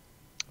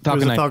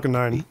 Falcon 9. Falcon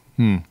 9.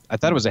 I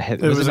thought it was a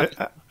heavy.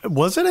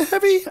 Was it a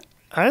heavy?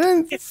 I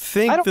didn't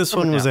think this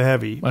one was a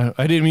heavy.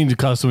 I didn't mean to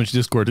cause so much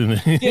discord in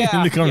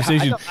the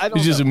conversation. I don't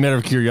it's just know. a matter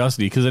of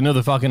curiosity because I know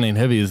the Falcon 9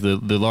 Heavy is the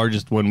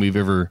largest one we've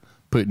ever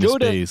put into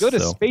space. Go to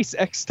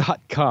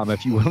SpaceX.com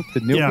if you want to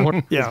know more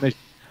information.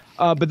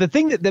 But the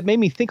thing that made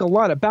me think a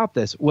lot about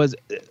this was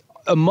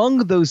among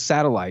those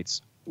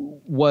satellites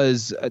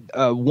was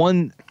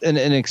an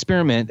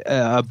experiment,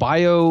 a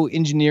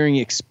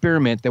bioengineering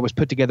experiment that was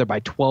put together by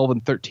 12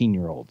 and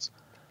 13-year-olds.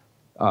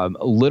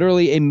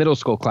 Literally a middle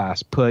school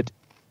class put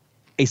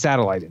a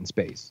satellite in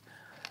space.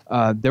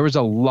 There was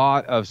a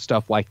lot of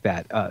stuff like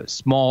that.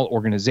 Small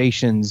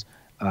organizations,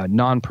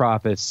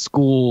 nonprofits,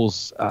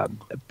 schools,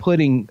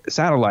 putting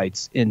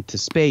satellites into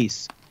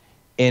space.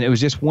 And it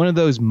was just one of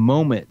those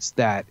moments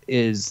that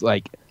is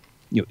like,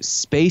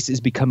 space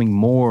is becoming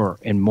more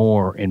and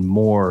more and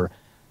more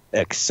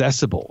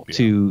accessible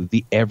to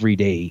the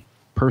everyday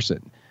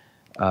person.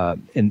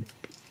 And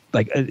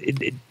like,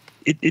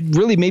 it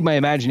really made my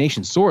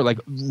imagination soar. Like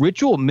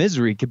Ritual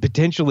Misery could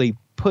potentially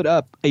put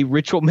up a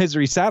Ritual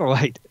Misery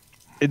satellite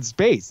in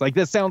space. Like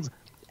that sounds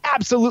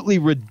absolutely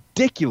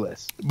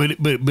ridiculous. But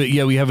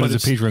yeah, we have it as a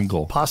Patreon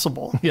goal.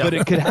 Possible. Yeah. But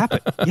it could happen.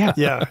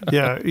 Yeah.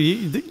 Yeah.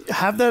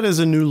 Have that as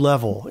a new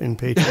level in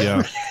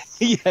Patreon.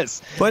 Yeah.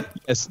 Yes. But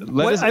yes.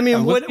 What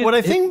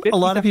I think a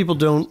lot of people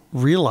don't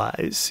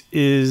realize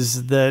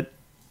is that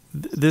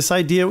this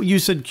idea, you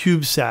said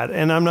CubeSat,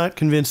 and I'm not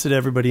convinced that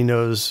everybody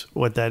knows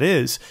what that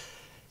is.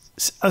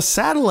 A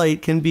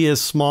satellite can be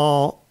as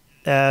small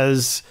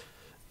as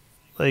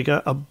like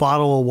a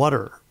bottle of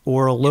water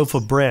or a loaf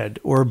of bread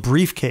or a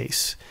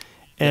briefcase.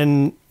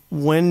 And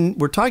when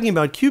we're talking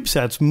about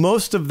CubeSats,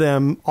 most of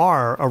them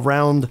are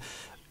around,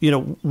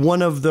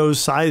 one of those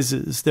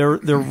sizes. They're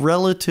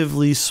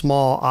relatively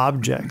small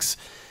objects.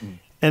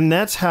 And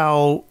that's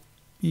how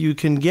you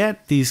can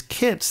get these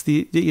kits,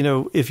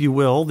 if you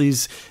will,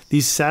 these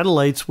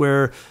satellites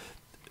where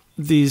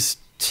these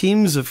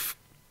teams of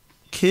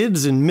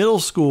kids in middle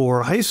school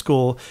or high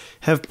school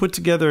have put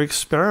together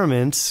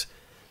experiments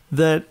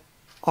that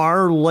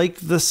are like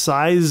the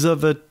size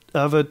of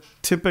a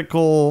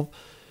typical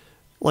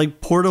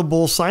like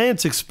portable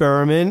science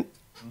experiment,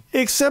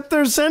 except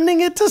they're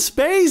sending it to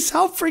space.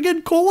 How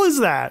friggin' cool is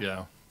that?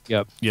 Yeah.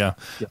 Yep. Yeah.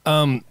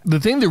 The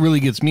thing that really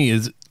gets me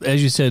is,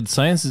 as you said,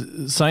 science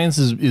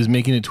is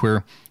making it to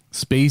where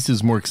space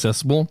is more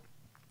accessible,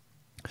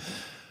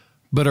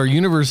 but our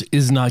universe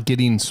is not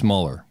getting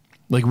smaller.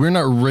 Like we're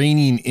not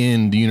reining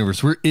in the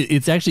universe.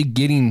 It's actually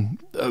getting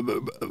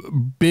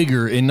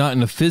bigger, and not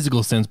in a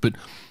physical sense, but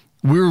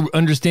we're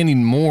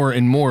understanding more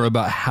and more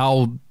about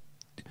how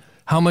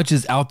much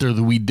is out there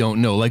that we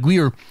don't know. Like we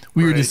are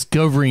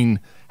discovering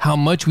how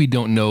much we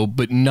don't know,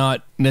 but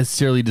not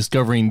necessarily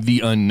discovering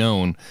the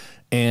unknown.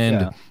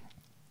 And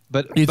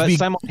but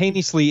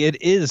simultaneously, it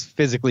is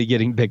physically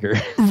getting bigger.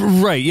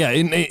 Right? Yeah.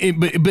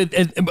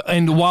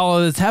 And while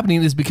it's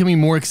happening, it's becoming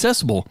more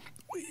accessible.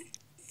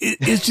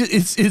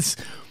 It's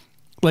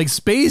like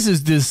space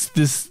is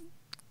this.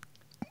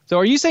 So,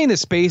 are you saying that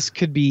space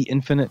could be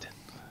infinite?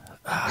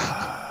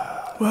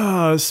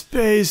 Wow,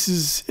 space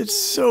is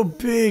so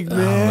big,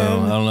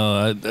 man. I don't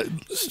know.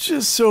 It's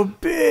just so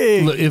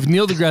big. Look, if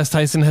Neil deGrasse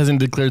Tyson hasn't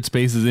declared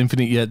space as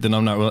infinite yet, then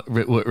I'm not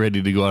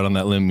ready to go out on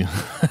that limb.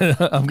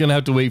 I'm going to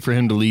have to wait for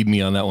him to lead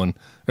me on that one.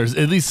 Or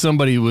at least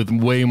somebody with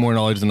way more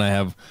knowledge than I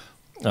have.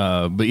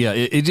 But yeah,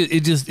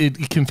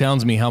 it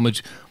confounds me how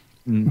much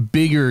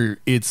bigger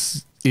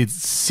it's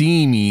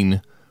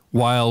seeming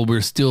while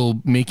we're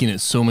still making it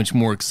so much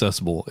more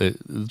accessible.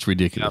 It's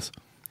ridiculous.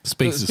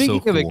 Space is so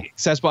cool. Speaking of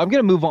accessible, I'm going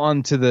to move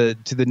on to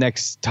the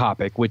next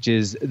topic, which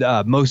is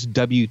most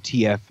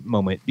WTF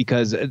moment,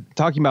 because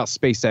talking about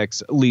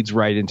SpaceX leads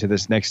right into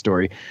this next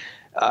story.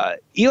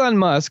 Elon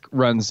Musk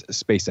runs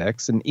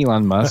SpaceX, and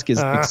Elon Musk is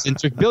an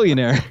eccentric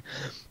billionaire,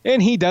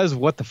 and he does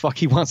what the fuck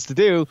he wants to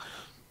do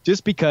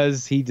just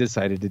because he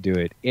decided to do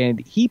it. And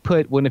he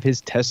put one of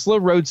his Tesla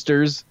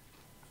Roadsters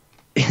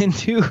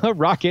into a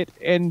rocket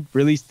and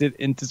released it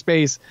into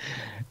space.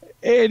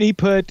 And he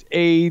put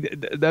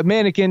the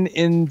mannequin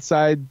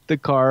inside the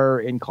car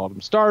and called him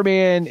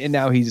Starman. And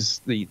now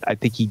I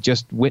think he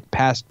just went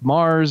past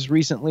Mars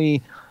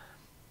recently.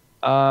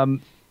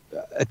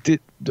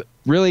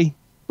 Really?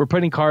 We're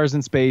putting cars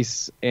in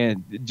space,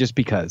 and just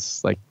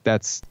because, like,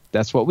 that's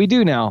what we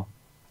do now.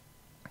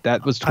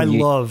 That was I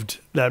loved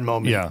that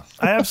moment. Yeah.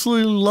 I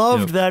absolutely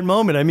loved that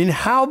moment. I mean,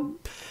 how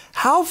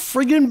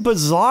friggin'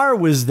 bizarre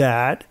was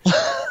that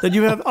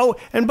you have, oh,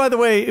 and by the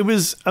way, it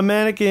was a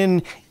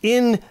mannequin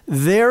in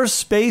their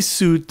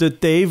spacesuit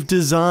that they've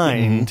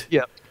designed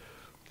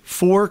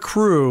for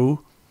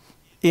crew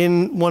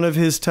in one of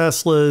his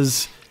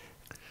Teslas.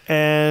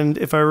 And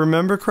if I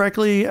remember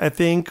correctly, I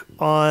think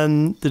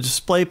on the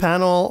display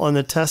panel on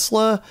the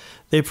Tesla,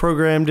 they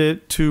programmed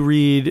it to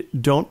read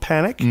 "Don't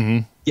panic."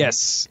 Mm-hmm.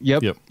 Yes.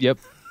 Yep.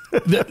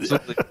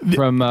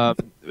 From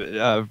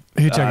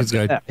Hitchhiker's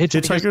Guide.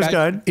 Hitchhiker's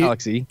Guide.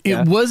 Galaxy.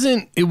 It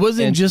wasn't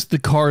just the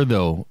car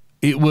though.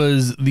 It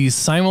was the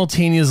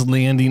simultaneous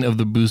landing of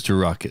the booster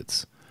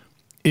rockets.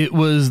 It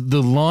was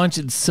the launch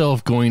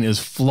itself going as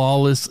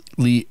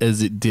flawlessly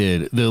as it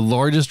did. The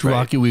largest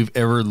rocket we've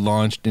ever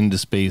launched into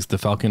space, the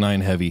Falcon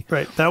 9 Heavy.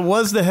 Right. That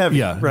was the Heavy.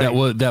 Yeah, right.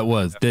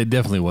 That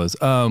definitely was.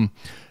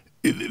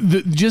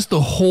 Just the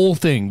whole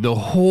thing, the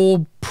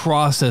whole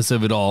process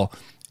of it all,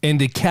 and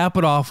to cap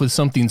it off with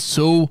something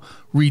so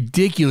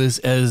ridiculous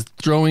as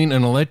throwing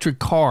an electric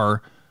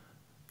car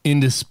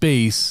into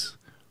space,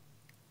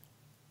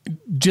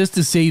 just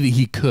to say that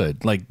he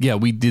could. Like, yeah,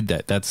 we did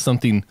that. That's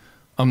something.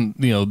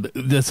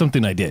 That's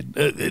something I did.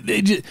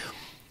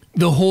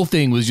 The whole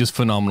thing was just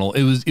phenomenal.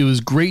 It was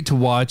great to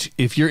watch.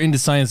 If you're into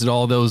science at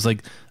all, that was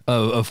like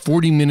a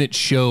 40-minute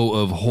show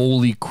of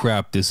holy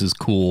crap, this is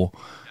cool.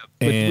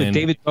 With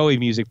David Bowie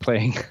music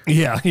playing.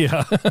 Yeah.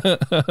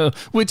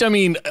 Which, I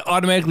mean,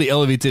 automatically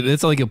elevates it.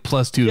 It's like a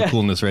 +2 to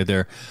coolness right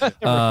there.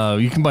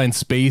 You combine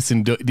space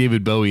and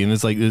David Bowie, and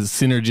it's like this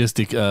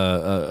synergistic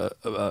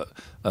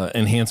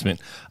enhancement.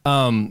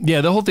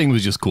 The whole thing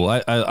was just cool.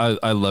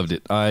 I loved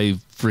it. I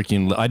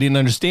didn't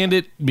understand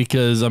it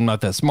because I'm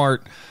not that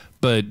smart,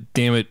 but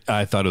damn it,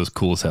 I thought it was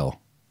cool as hell.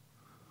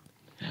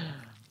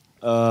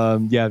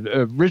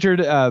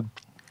 Richard,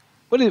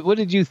 what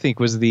did you think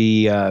was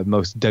the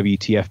most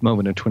WTF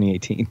moment of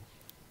 2018?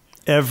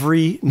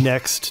 Every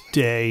next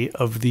day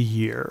of the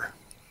year.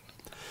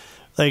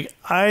 Like,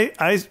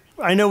 I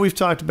know we've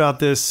talked about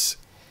this.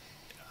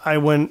 I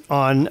went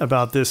on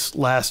about this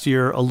last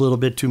year a little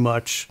bit too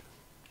much,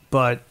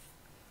 but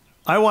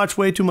I watch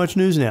way too much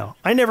news now.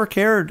 I never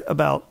cared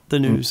about the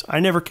news.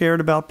 I never cared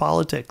about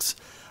politics.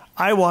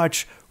 I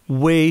watch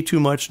way too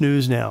much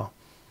news now.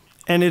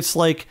 And it's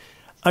like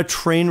a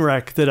train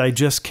wreck that I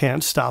just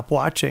can't stop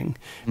watching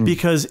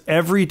because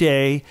every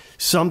day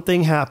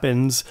something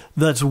happens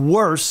that's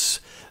worse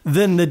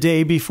than the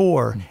day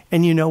before.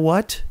 And you know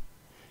what?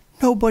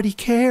 Nobody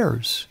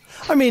cares.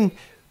 I mean,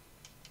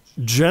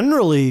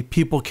 generally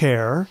people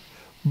care,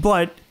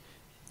 but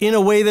in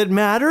a way that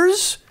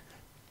matters,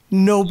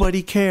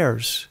 nobody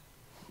cares.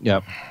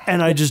 Yep.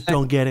 And I just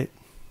don't get it.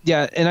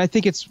 Yeah, and I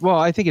think it's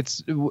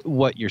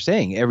what you're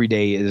saying. Every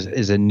day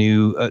is a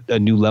new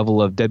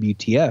level of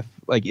WTF.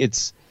 Like,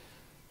 it's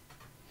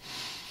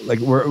like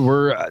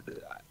we're I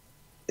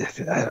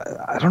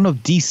don't know if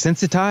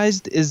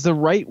desensitized is the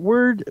right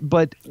word,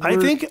 but I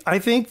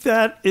think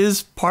that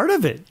is part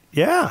of it.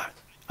 Yeah.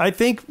 I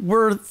think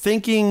we're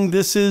thinking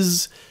this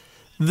is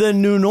the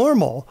new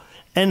normal,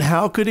 and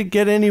how could it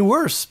get any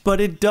worse? But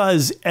it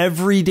does.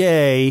 Every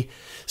day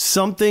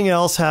something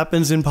else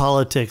happens in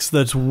politics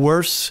that's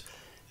worse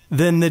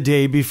than the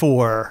day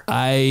before.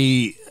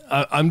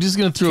 I'm just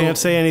gonna throw. Can't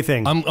say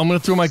anything. I'm gonna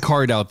throw my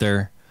card out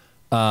there,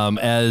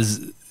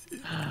 as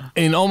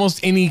in almost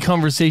any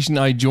conversation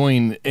I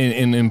join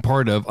and am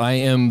part of, I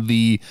am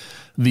the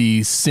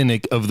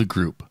cynic of the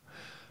group.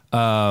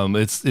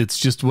 It's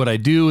just what I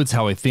do. It's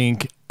how I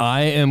think.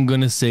 I am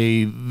gonna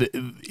say that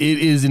it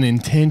is an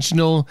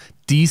intentional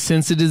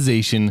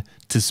desensitization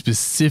to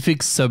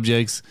specific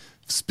subjects,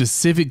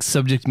 specific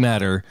subject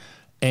matter.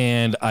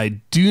 And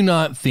I do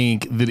not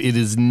think that it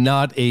is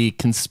not a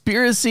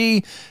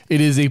conspiracy.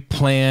 It is a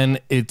plan.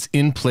 It's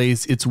in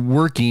place. It's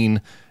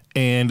working.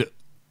 And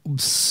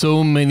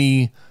so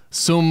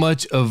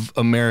much of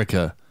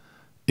America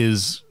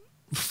is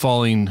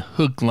falling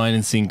hook, line,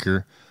 and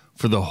sinker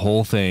for the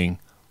whole thing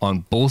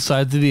on both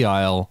sides of the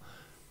aisle.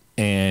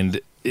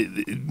 And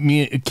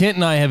Kent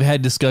and I have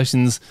had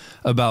discussions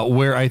about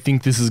where I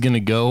think this is going to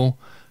go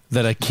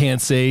that I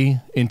can't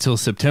say until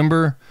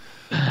September.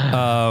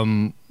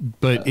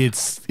 But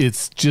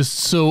it's just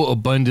so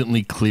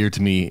abundantly clear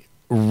to me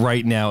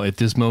right now at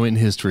this moment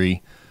in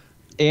history.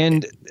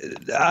 And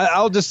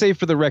I'll just say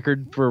for the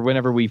record, for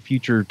whenever we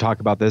future talk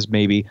about this,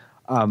 maybe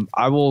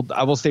I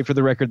will say for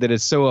the record that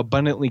it's so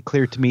abundantly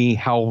clear to me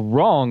how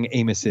wrong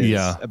Amos is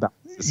about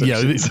this. Yeah.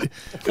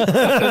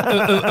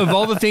 Of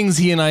all the things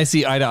he and I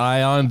see eye to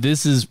eye on,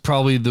 this is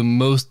probably the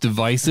most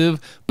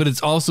divisive, but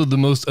it's also the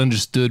most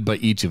understood by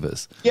each of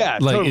us. Yeah,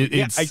 like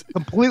totally. I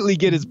completely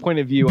get his point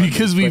of view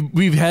because on this,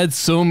 we've had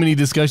so many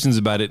discussions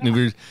about it,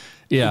 and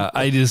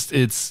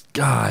it's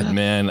God,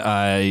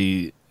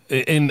 man,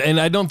 And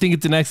I don't think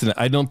it's an accident.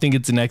 I don't think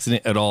it's an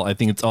accident at all. I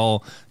think it's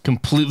all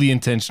completely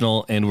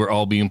intentional, and we're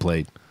all being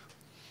played.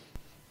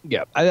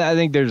 Yeah, I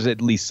think there's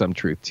at least some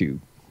truth to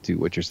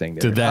what you're saying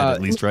there. To that,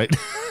 at least, right?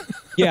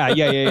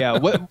 Yeah.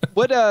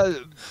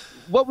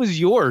 What was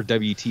your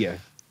WTF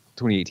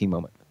 2018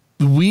 moment?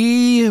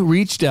 We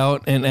reached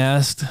out and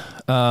asked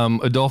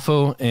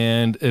Adolfo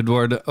and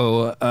Eduardo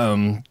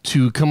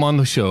to come on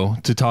the show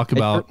to talk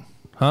about,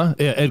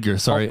 Edgar.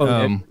 Sorry.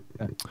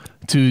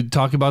 To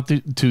talk about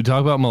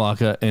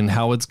Mulaka and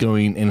how it's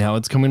going and how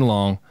it's coming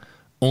along,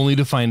 only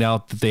to find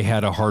out that they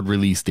had a hard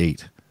release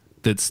date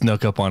that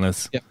snuck up on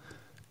us. Yep.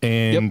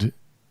 And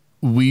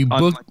we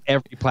booked on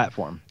every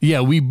platform.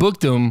 Yeah, we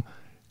booked them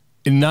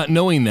and not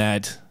knowing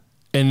that,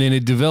 and then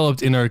it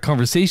developed in our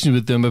conversation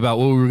with them about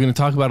what we were going to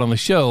talk about on the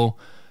show,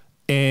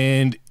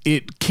 and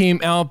it came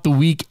out the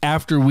week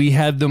after we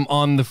had them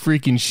on the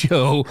freaking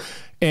show.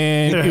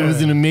 And it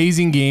was an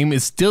amazing game.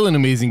 It's still an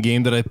amazing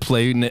game that I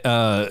played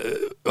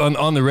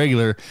on the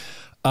regular.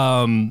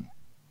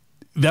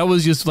 That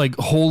was just like,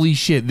 holy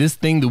shit, this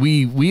thing that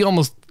we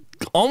almost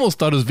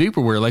thought it was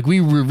vaporware. Like,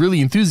 we were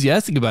really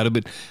enthusiastic about it,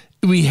 but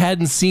we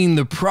hadn't seen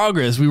the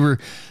progress. We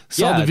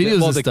saw the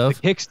videos and stuff.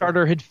 The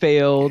Kickstarter had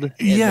failed.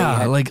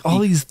 Yeah, like all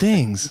these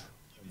things.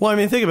 Well, I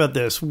mean, think about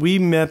this. We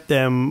met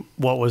them,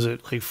 what was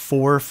it, like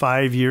 4 or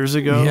 5 years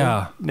ago?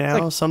 Yeah.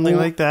 Now, like something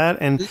like that.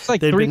 And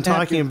like they've been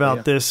talking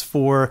about this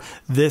for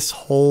this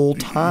whole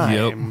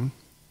time.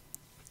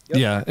 Yep.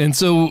 Yeah. And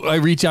so I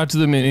reach out to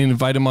them and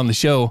invite them on the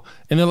show.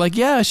 And they're like,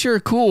 yeah, sure,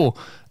 cool.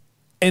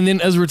 And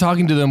then as we're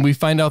talking to them, we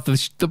find out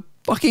that the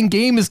fucking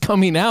game is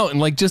coming out in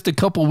like just a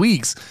couple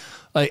weeks.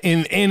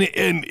 And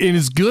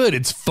it's good.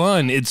 It's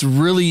fun. It's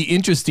really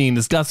interesting.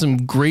 It's got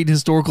some great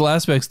historical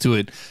aspects to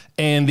it,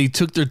 and they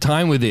took their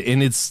time with it,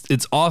 and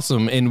it's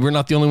awesome. And we're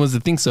not the only ones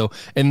that think so.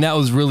 And that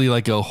was really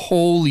like a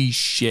holy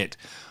shit.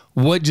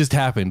 What just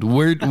happened?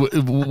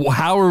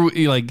 How are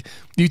we, like,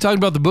 you talked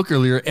about the book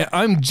earlier.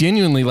 I'm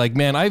genuinely like,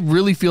 man, I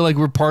really feel like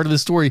we're part of the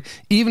story,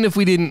 even if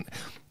we didn't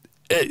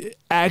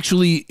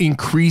actually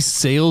increase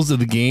sales of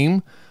the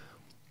game.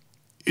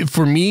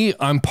 For me,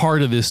 I'm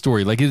part of this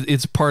story. Like,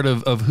 it's part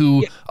of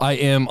who I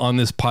am on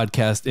this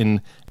podcast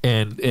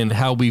and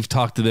how we've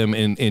talked to them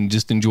and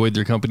just enjoyed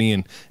their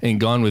company and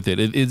gone with it.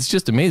 It's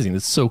just amazing.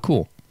 It's so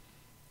cool.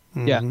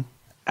 Mm-hmm. Yeah,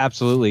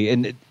 absolutely.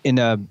 And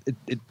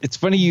it's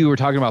funny you were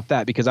talking about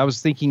that, because I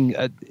was thinking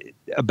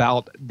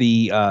about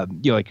the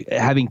like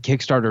having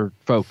Kickstarter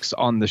folks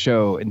on the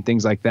show and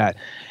things like that.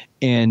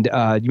 And you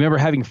remember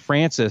having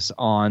Francis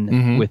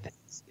on with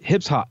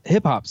Hip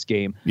Hop's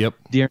game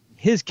during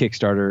his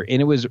Kickstarter, and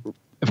it was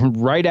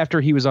right after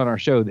he was on our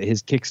show that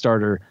his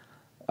Kickstarter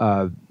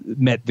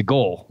met the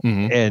goal.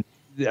 And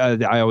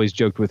I always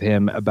joked with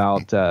him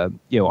about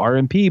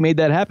RMP made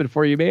that happen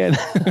for you, man.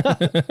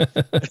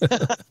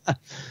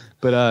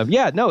 But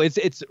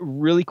it's a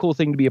really cool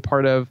thing to be a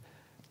part of.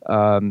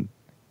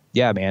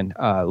 Yeah, man.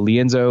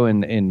 Lienzo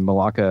and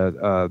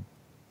Mulaka,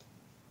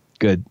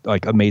 good,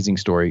 like, amazing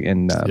story.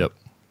 And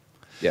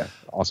yeah,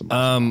 awesome.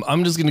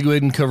 I'm just going to go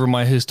ahead and cover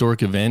my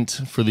historic event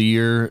for the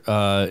year,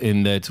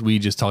 in that we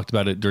just talked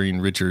about it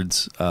during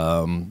Richard's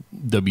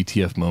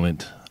WTF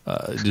moment.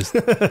 Just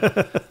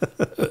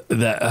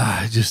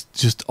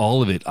just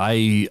all of it.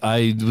 I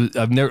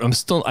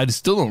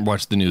still don't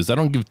watch the news. I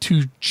don't give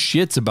two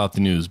shits about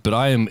the news, but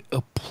I am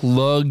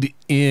plugged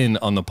in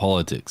on the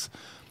politics.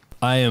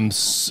 I am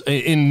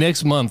in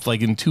next month,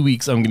 like in 2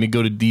 weeks, I'm going to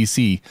go to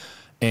DC,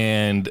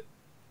 and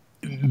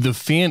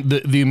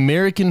the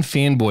American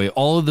fanboy,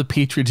 all of the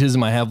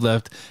patriotism I have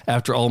left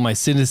after all my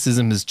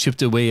cynicism has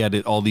chipped away at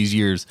it all these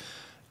years,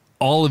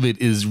 all of it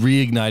is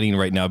reigniting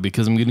right now,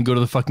 because I'm going to go to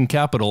the fucking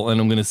Capitol,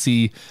 and I'm going to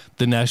see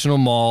the National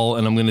Mall,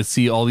 and I'm going to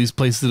see all these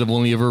places that I've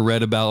only ever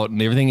read about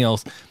and everything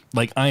else.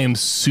 Like, I am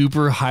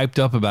super hyped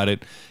up about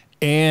it.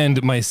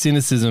 And my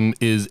cynicism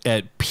is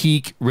at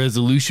peak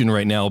resolution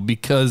right now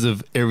because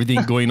of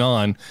everything going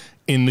on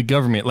in the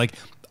government. Like,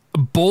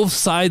 both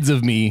sides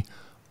of me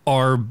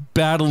are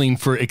battling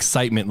for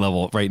excitement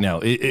level right now.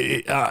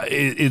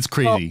 It's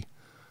crazy.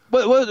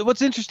 Well,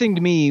 what's interesting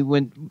to me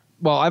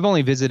I've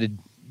only visited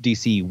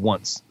DC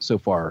once so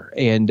far.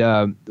 And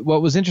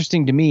what was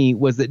interesting to me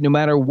was that no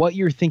matter what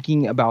you're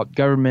thinking about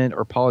government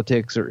or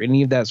politics or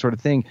any of that sort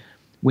of thing,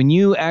 when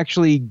you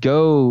actually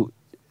go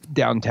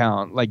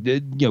downtown, like,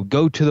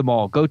 go to the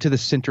mall, go to the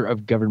center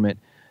of government,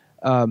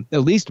 at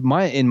least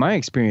in my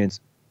experience,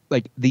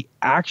 like, the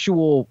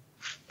actual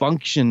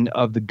function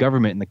of the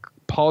government and the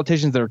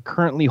politicians that are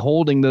currently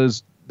holding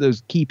those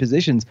key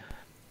positions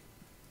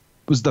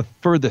was the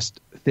furthest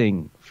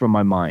thing from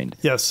my mind.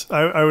 Yes,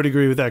 I would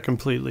agree with that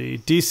completely.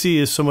 DC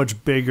is so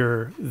much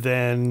bigger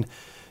than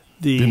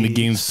the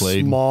games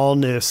played.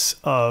 Smallness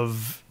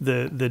of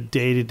the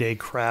day-to-day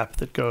crap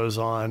that goes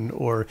on,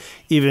 or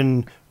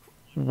even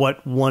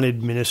what one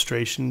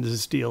administration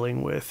is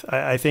dealing with.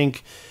 I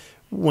think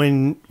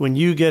when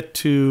you get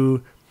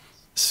to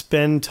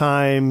spend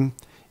time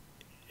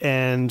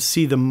and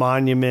see the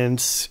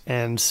monuments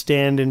and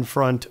stand in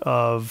front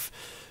of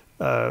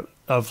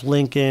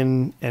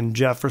Lincoln and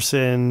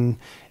Jefferson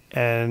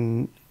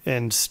and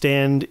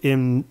stand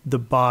in the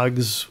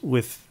bogs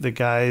with the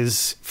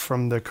guys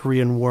from the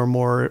Korean War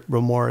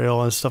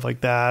Memorial and stuff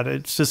like that.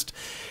 It's just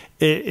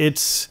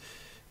it's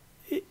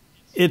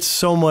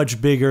so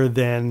much bigger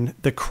than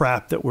the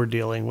crap that we're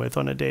dealing with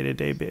on a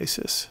day-to-day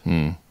basis.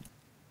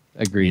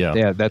 Agreed.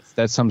 Yeah,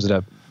 that sums it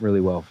up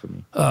really well for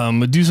me.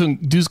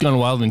 Deuce Gone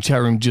Wild in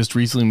chat room just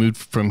recently moved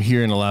from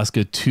here in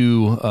Alaska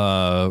to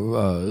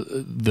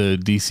the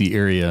DC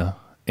area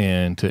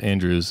and to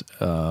Andrews,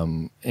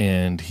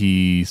 and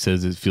he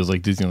says it feels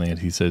like Disneyland.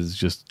 He says it's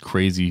just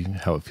crazy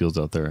how it feels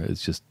out there.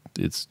 It's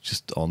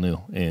just all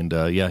new, and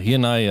he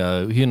and I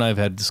have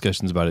had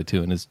discussions about it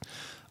too, and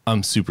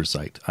I'm super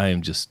psyched. I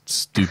am just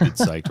stupid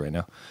psyched right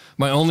now.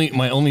 My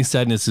only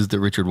sadness is that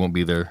Richard won't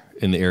be there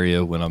in the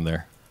area when I'm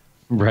there.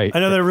 Right. I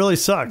know that really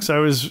sucks. I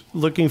was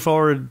looking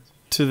forward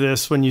to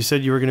this when you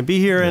said you were going to be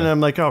here, and I'm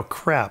like, oh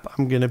crap,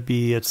 I'm going to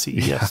be at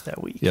CES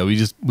that week. Yeah,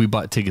 we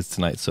bought tickets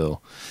tonight,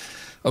 so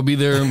I'll be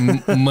there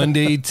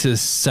Monday to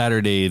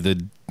Saturday.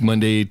 The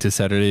Monday to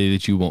Saturday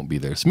that you won't be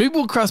there. So maybe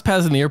we'll cross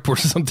paths in the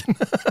airport or something.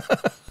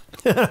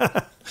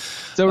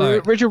 So,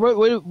 right. Richard,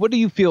 what do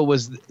you feel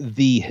was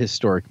the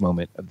historic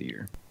moment of the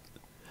year?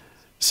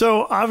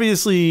 So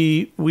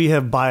obviously we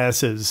have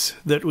biases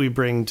that we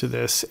bring to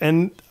this,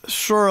 and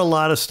sure, a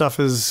lot of stuff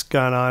has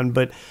gone on,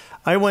 but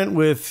I went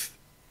with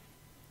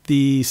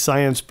the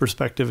science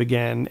perspective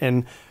again.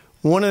 And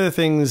one of the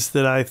things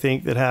that I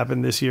think that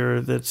happened this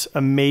year that's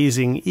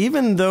amazing,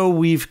 even though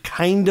we've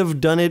kind of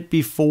done it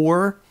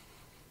before,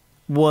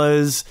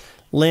 was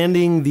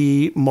landing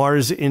the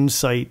Mars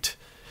Insight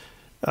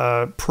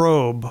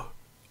probe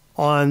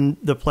on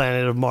the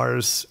planet of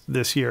Mars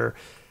this year.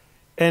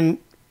 And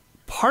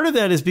part of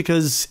that is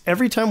because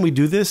every time we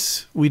do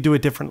this, we do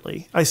it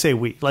differently. I say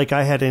we, like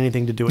I had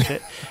anything to do with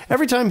it.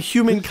 Every time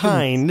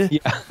humankind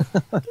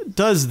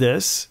does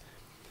this,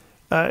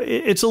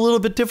 it's a little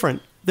bit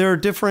different. There are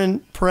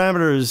different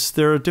parameters.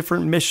 There are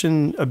different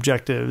mission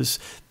objectives.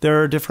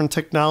 There are different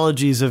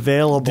technologies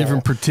available.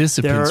 Different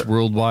participants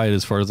worldwide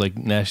as far as like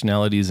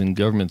nationalities and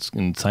governments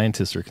and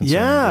scientists are concerned.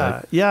 Yeah,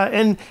 right? yeah.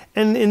 And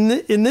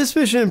in this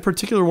mission in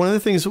particular, one of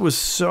the things that was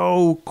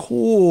so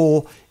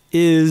cool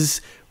is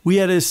we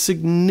had a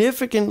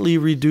significantly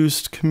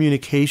reduced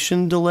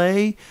communication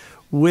delay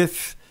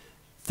with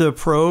the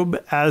probe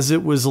as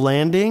it was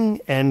landing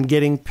and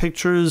getting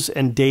pictures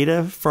and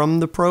data from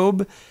the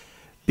probe,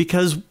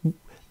 because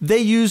they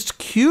used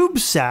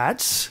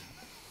CubeSats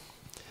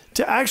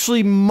to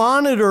actually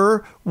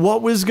monitor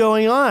what was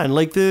going on.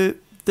 Like they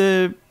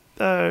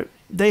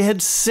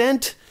had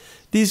sent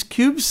these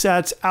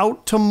CubeSats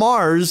out to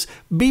Mars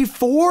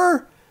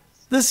before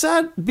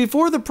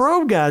the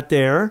probe got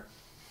there.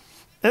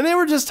 And they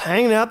were just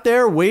hanging out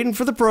there waiting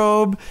for the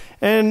probe.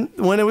 And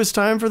when it was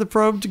time for the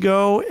probe to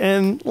go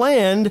and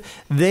land,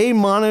 they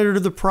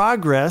monitored the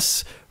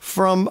progress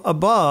from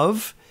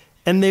above,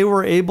 and they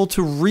were able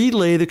to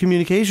relay the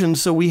communication.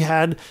 So we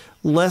had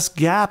less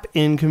gap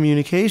in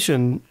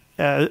communication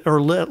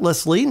or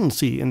less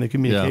latency in the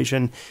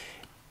communication.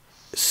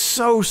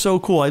 Yeah. So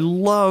cool. I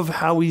love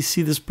how we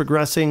see this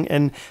progressing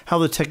and how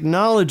the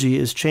technology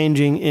is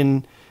changing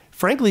in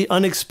frankly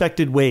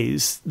unexpected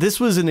ways. This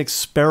was an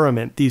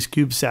experiment, these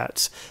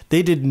CubeSats.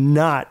 They did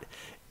not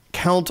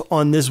count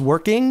on this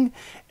working,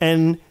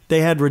 and they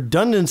had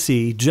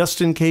redundancy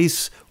just in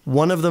case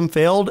one of them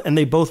failed, and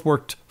they both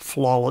worked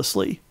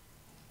flawlessly.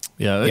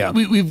 Yeah.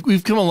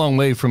 We've come a long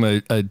way from a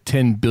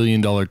 $10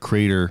 billion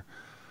crater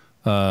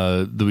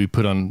that we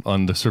put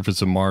on the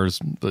surface of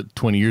Mars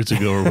 20 years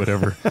ago or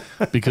whatever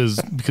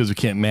because we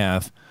can't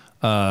math.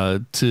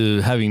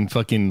 To having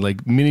fucking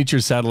like miniature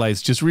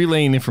satellites just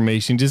relaying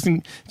information just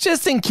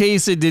in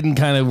case it didn't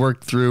kind of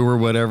work through or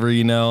whatever,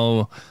 you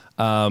know,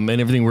 and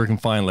everything working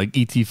fine, like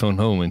ET phone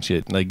home and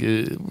shit. Like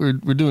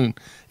we're doing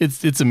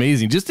it's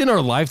amazing. Just in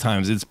our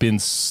lifetimes, it's been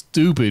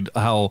stupid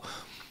how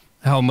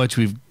much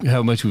we've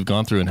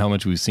gone through and how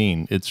much we've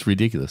seen. It's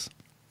ridiculous.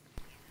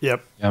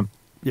 Yep.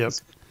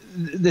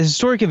 The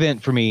historic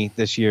event for me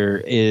this year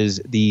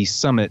is the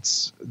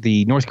summits,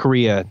 the North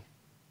Korea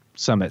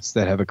summits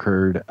that have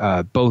occurred,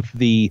 both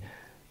the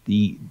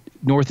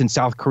North and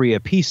South Korea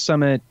Peace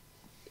Summit,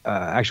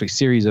 actually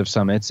series of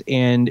summits,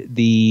 and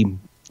the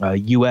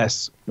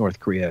U.S. North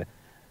Korea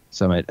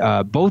Summit.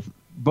 Both.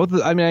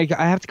 I mean,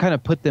 I have to kind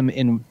of put them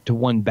into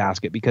one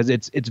basket because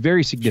it's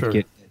very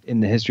significant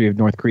in the history of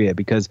North Korea,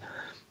 because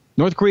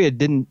North Korea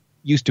didn't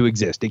used to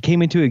exist. It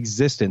came into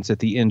existence at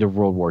the end of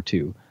World War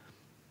II,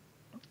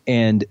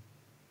 and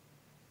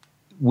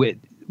when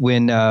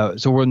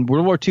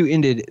World War II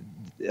ended,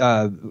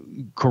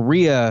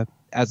 Korea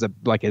as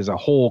a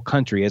whole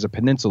country, as a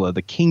peninsula,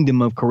 the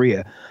Kingdom of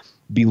Korea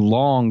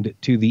belonged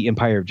to the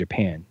Empire of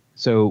Japan.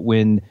 So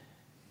when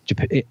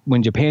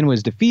Japan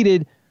was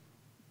defeated,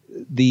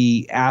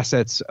 the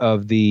assets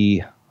of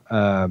the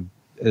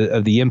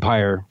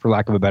empire, for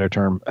lack of a better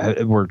term,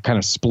 were kind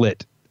of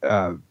split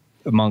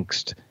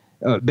amongst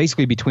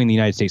basically between the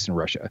United States and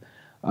Russia,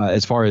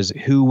 as far as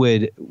who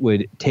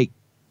would take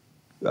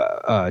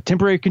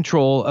temporary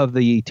control of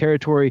the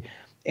territory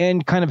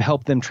and kind of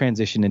help them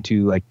transition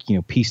into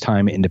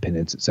peacetime,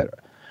 independence, etc.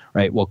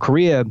 Right. Well,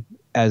 Korea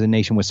as a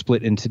nation was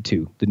split into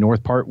two. The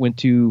north part went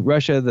to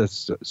Russia. The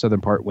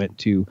southern part went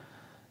to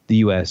the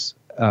U.S.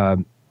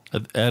 At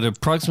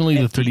approximately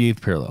the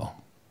 38th parallel.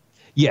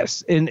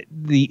 Yes, and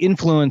the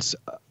influence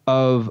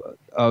of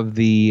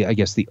the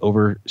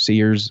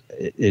overseers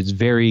is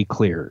very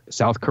clear.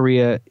 South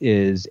Korea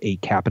is a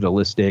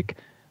capitalistic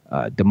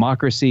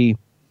democracy,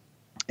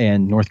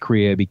 and North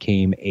Korea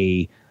became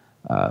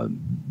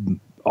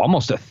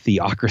almost a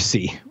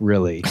theocracy,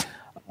 really.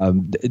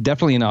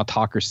 Definitely an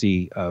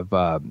autocracy of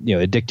a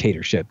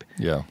dictatorship.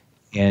 Yeah,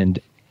 and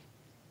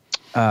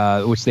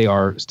which they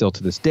are still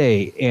to this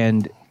day,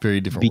 and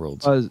very different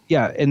worlds.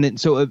 Yeah, and then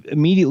so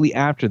immediately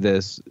after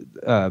this,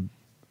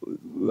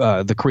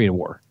 the Korean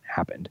War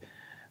happened.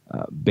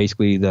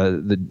 Basically,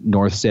 the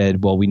North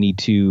said, "Well, we need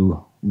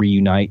to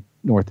reunite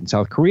North and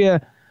South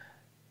Korea.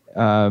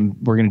 We're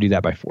going to do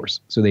that by force."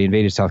 So they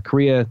invaded South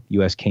Korea.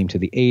 U.S. came to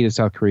the aid of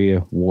South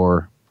Korea.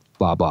 War,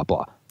 blah blah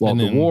blah. Well,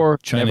 the war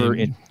China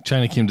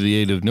came to the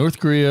aid of North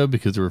Korea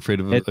because they were afraid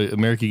of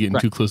America getting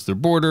too close to their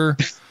border.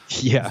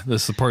 Yeah,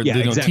 that's the part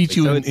they don't teach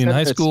you in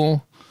high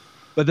school.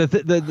 But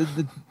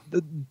the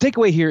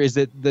takeaway here is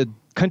that the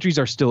countries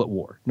are still at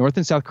war. North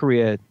and South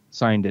Korea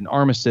signed an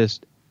armistice,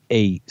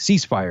 a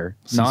ceasefire,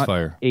 not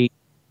a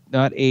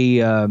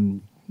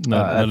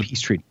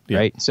peace treaty,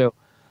 right? So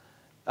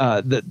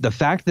the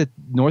fact that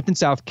North and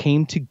South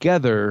came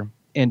together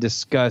and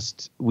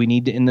discussed, we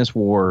need to end this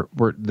war.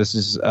 This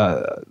is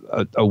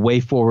a way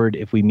forward.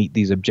 If we meet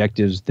these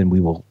objectives, then we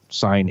will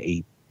sign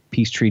a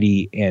peace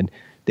treaty, and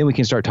then we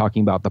can start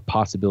talking about the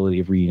possibility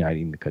of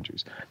reuniting the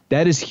countries.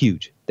 That is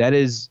huge. That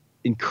is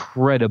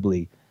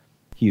incredibly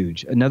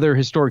huge. Another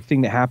historic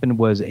thing that happened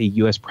was a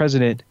U.S.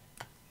 president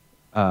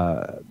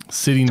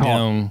sitting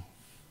down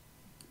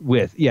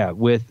with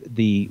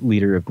the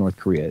leader of North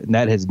Korea, and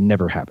that has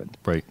never happened.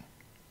 Right.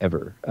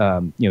 Ever.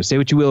 Say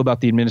what you will about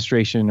the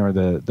administration or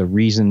the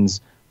reasons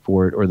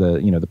for it, or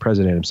the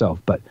president himself,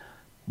 but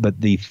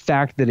the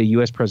fact that a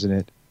U.S.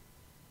 president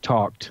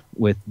talked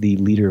with the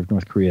leader of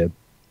North Korea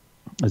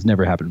has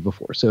never happened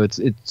before. So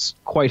it's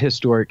quite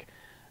historic.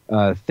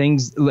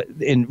 Things,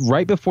 and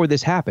right before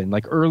this happened,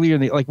 like earlier,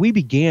 we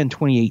began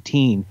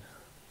 2018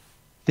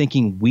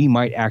 thinking we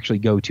might actually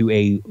go to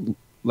a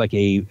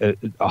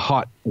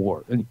hot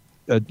war.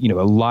 A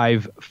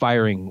live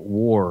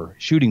firing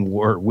shooting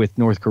war with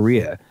North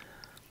Korea.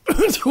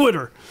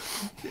 Twitter.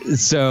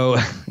 So,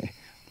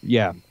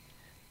 yeah.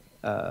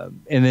 And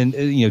then,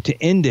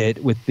 to end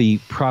it with the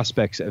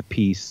prospects of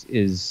peace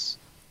it's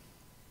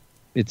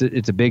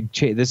a big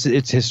change.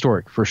 It's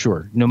historic for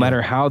sure. No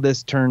matter how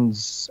this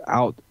turns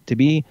out to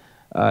be,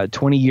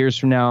 20 years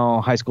from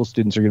now, high school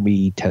students are going to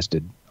be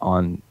tested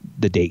on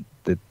the date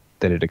that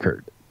it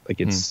occurred. I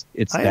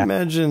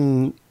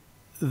imagine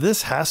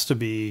this has to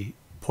be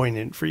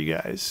poignant for you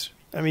guys.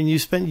 I mean, you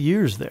spent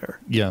years there.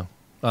 Yeah.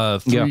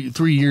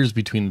 3 years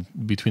between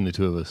the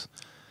two of us.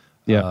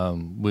 Yeah.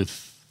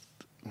 With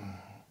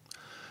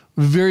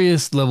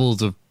various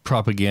levels of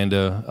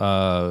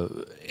propaganda,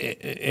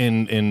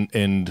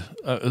 and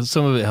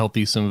some of it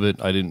healthy, some of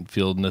it I didn't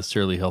feel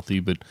necessarily healthy,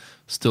 but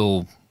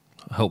still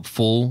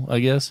helpful, I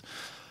guess,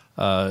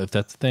 if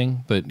that's the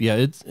thing. But yeah,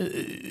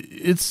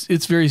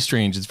 it's very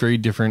strange. It's very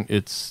different.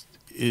 It's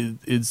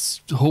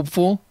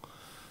hopeful.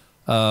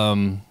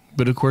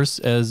 But of course,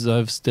 as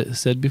I've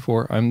said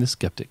before, I'm the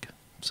skeptic.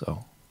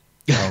 So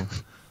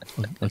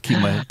I'll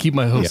keep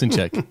my hopes in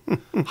check.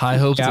 High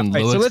hopes and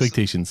low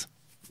expectations.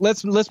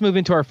 Let's move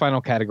into our final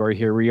category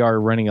here. We are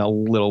running a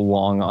little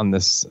long on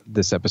this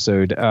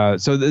episode.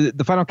 So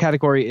the final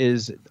category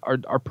is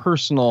our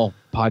personal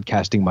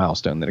podcasting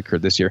milestone that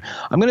occurred this year.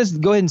 I'm going to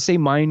go ahead and say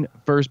mine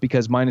first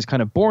because mine is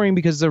kind of boring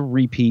because it's a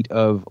repeat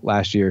of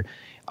last year.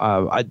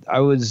 I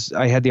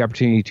had the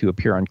opportunity to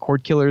appear on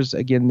Cord Killers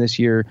again this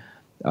year,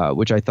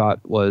 which I thought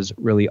was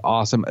really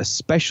awesome,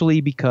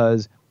 especially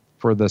because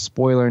for the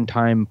spoiler in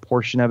time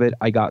portion of it,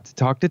 I got to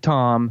talk to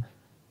Tom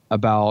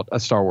about a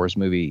Star Wars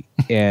movie,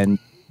 and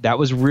that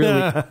was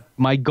really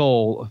my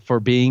goal for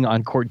being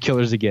on Cord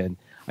Killers again.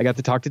 I got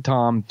to talk to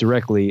Tom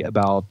directly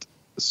about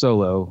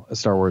Solo, a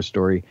Star Wars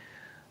story,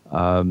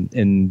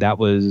 and that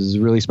was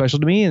really special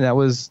to me, and that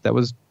was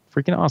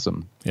freaking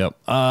awesome. Yep.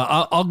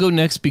 I'll go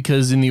next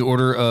because in the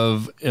order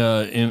of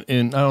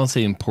in I don't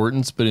say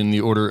importance, but in the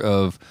order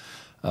of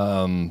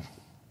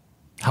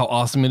how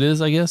awesome it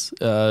is, I guess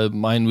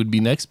mine would be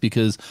next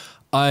because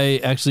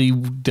I actually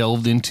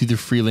delved into the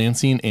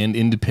freelancing and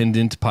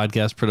independent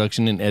podcast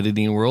production and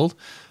editing world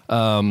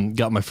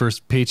Got my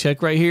first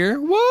paycheck right here.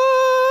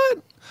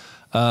 What?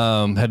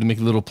 Had to make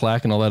a little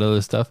plaque and all that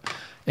other stuff.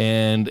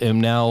 And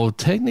am now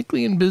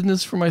technically in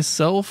business for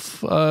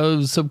myself,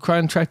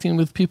 subcontracting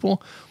with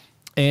people.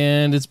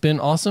 And it's been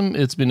awesome.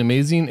 It's been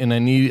amazing. And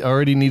I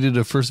already needed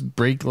a first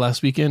break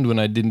last weekend when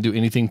I didn't do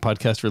anything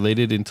podcast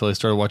related until I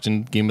started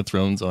watching Game of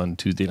Thrones on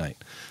Tuesday night.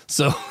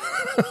 So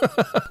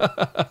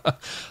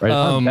right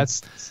on.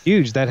 That's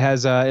huge. That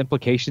has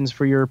implications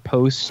for your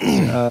post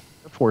Air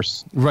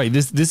Force. Right.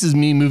 This is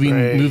me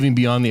moving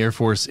beyond the Air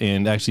Force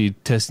and actually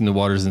testing the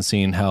waters and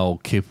seeing how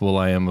capable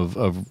I am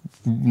of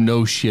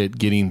no shit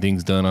getting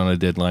things done on a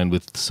deadline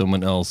with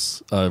someone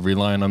else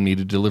relying on me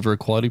to deliver a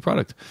quality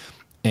product.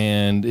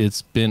 And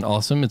it's been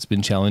awesome. It's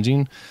been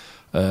challenging.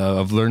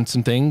 I've learned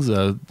some things.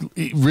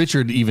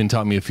 Richard even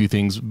taught me a few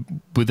things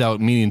without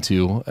meaning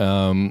to.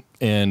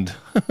 And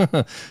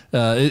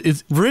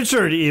it's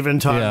Richard even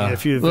taught me a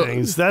few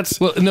things. That's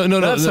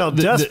how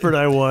desperate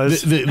I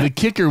was. The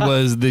kicker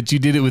was that you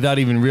did it without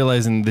even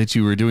realizing that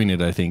you were doing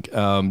it. I think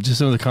just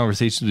some of the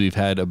conversations we've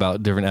had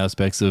about different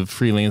aspects of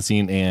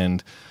freelancing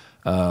and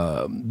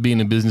being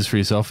in business for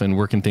yourself and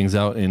working things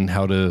out and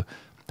how to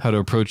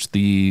approach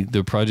the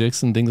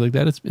projects and things like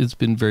that. It's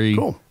been very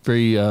cool.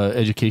 Very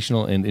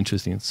educational and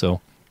interesting. So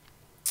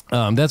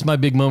that's my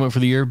big moment for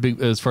the year,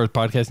 as far as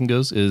podcasting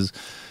goes, is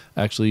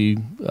actually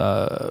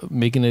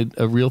making it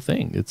a real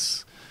thing.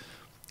 It's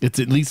at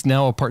least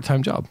now a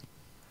part-time job.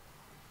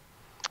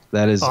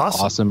 That is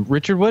awesome.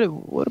 Richard,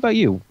 what about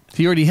you?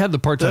 He already had the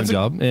part-time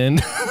job, and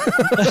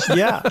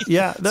yeah.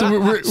 So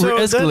we're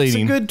escalating. That's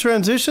a good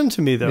transition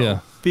to me, though,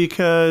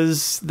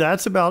 because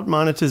that's about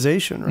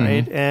monetization,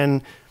 right? Mm-hmm.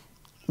 And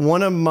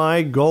one of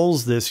my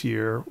goals this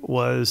year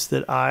was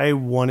that I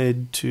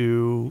wanted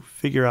to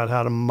figure out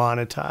how to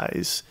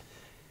monetize.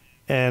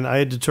 And I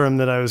had determined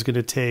that I was going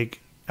to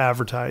take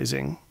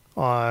advertising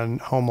on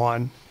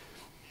HomeOn.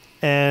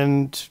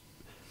 And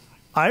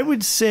I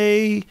would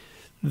say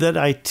that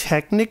I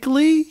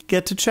technically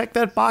get to check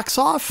that box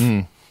off.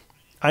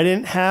 I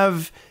didn't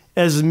have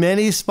as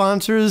many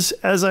sponsors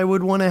as I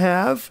would want to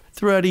have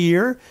throughout a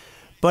year,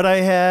 but I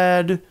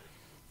had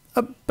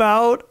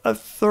about a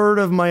third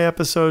of my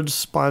episodes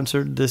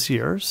sponsored this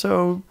year.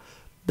 So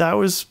that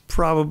was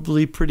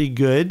probably pretty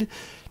good.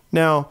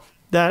 Now,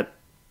 that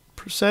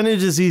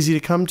percentage is easy to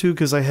come to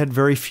because I had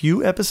very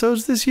few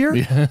episodes this year.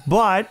 Yeah.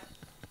 But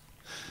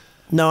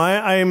no,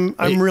 I'm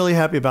really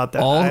happy about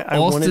that.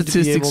 All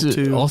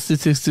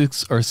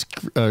statistics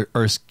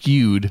are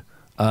skewed.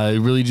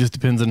 It really just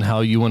depends on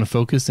how you want to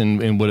focus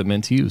and what it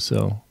meant to you.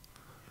 So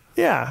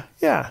yeah,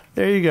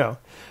 there you go.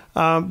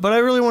 But I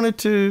really wanted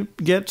to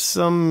get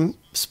some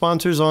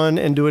sponsors on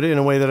and do it in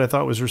a way that I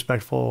thought was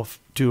respectful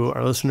to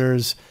our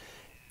listeners.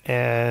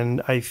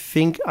 And I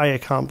think I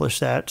accomplished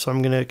that. So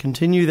I'm going to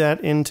continue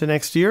that into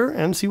next year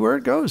and see where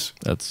it goes.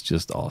 That's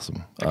just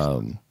awesome.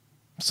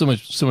 So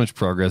much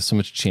progress, so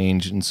much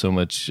change, and so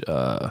much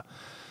I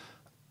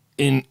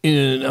don't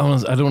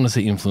want to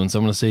say influence.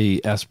 I'm going to say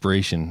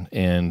aspiration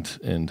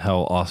and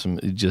how awesome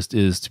it just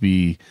is to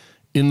be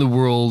in the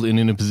world and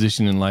in a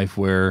position in life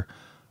where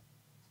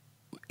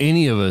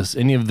any of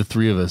the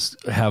three of us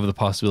have the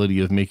possibility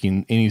of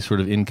making any sort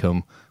of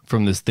income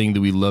from this thing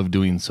that we love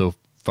doing so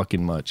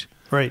fucking much.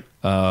 Right.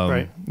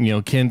 Right. You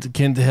know,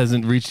 Kent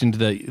hasn't reached into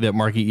that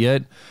market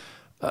yet,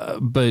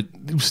 but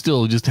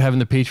still, just having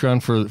the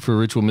Patreon for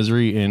Ritual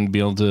Misery and be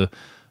able to,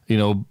 you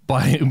know,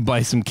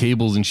 buy some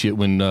cables and shit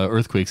when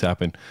earthquakes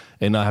happen,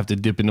 and not have to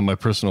dip into my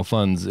personal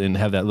funds and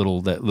have that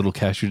little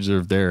cash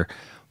reserve there.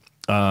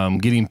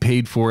 Getting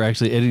paid for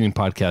actually editing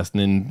podcasts,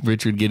 and then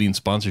Richard getting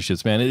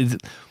sponsorships. Man,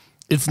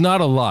 it's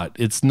not a lot.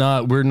 It's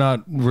not. We're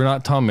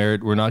not Tom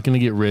Merritt. We're not going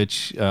to get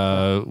rich.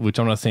 Which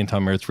I'm not saying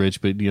Tom Merritt's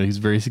rich, but you know he's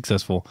very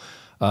successful.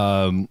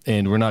 And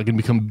we're not going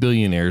to become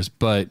billionaires,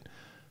 but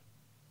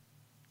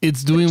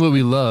it's doing what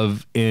we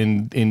love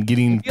and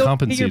getting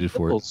compensated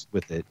for it.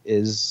 With it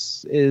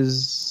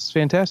is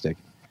fantastic.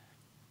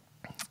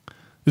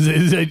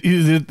 Is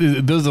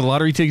those the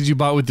lottery tickets you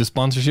bought with the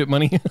sponsorship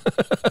money?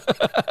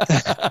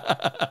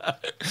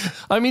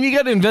 I mean, you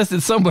got to invest it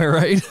somewhere,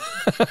 right?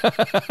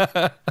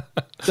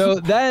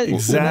 So that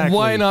exactly.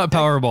 Why not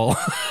Powerball?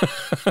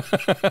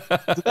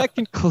 So that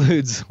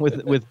concludes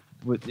with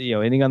you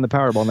know, ending on the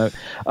Powerball note.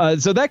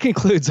 So that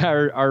concludes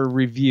our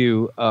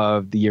review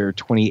of the year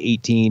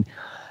 2018.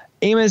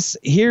 Amos,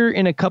 here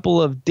in a couple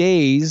of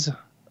days,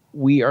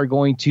 we are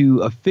going to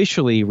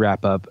officially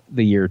wrap up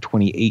the year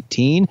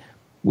 2018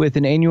 with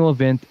an annual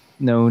event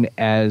known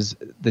as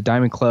the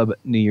Diamond Club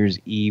New Year's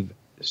Eve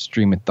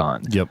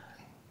Streamathon. Yep.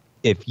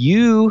 If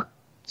you,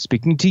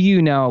 speaking to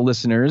you now,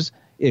 listeners,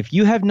 if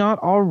you have not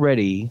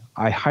already,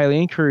 I highly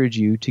encourage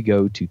you to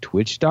go to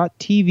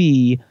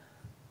twitch.tv/DC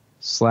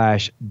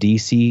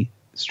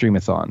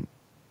Streamathon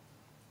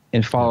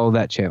and follow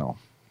that channel.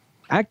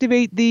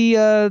 Activate the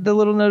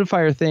little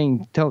notifier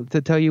thing to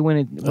tell you when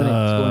it's going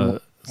on.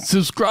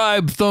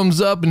 Subscribe,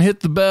 thumbs up, and hit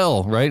the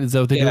bell. Right? Is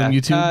that what they do on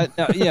YouTube?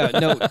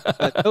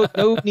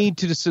 No need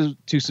to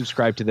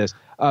subscribe to this.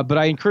 But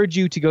I encourage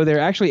you to go there.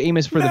 Actually,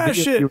 Amos, for mash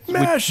the video,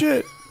 mash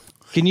it.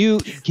 Can you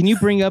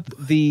bring up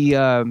the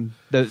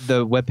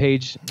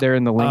webpage there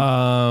in the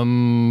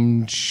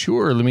link?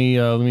 Sure. Let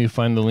me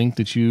find the link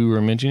that you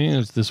were mentioning.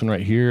 It's this one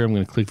right here. I'm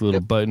going to click the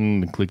little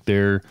button and click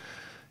there.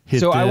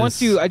 Hit so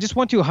this. I just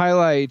want to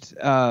highlight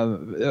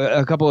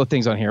a couple of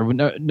things on here.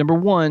 Number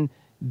one,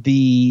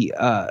 the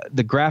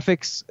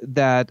graphics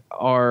that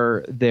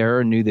are there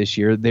are new this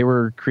year. They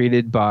were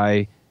created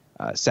by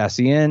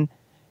Sassien,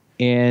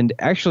 and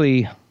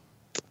actually.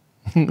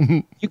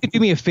 You could do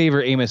me a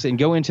favor, Amos, and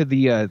go into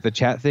the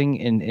chat thing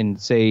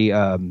and say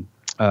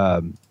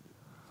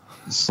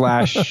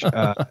slash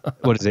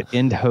what is it,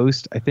 end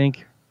host, I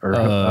think, or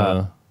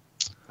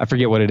I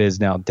forget what it is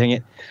now. Dang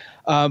it!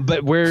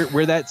 But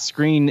where that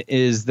screen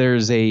is,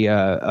 there's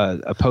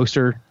a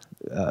poster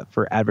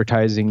for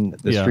advertising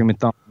the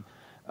Streamathon.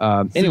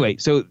 Anyway,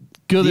 so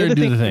go there the other and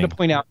do thing the thing. to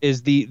point out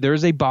is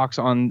there's a box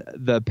on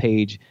the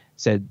page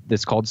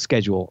that's called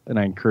schedule, and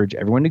I encourage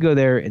everyone to go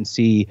there and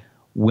see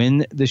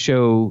when the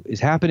show is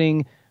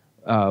happening,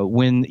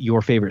 when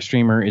your favorite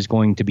streamer is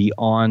going to be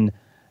on.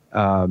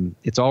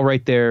 It's all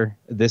right there.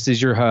 This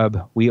is your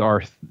hub. We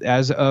are,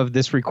 as of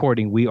this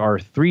recording, we are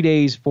 3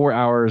 days, 4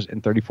 hours,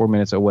 and 34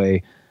 minutes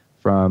away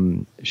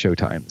from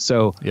showtime.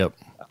 So, yep.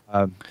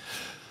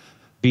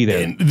 Be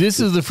there. And this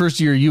is the first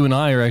year you and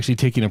I are actually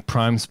taking a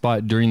prime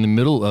spot during the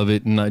middle of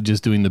it and not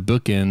just doing the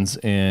bookends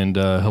and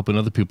helping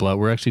other people out.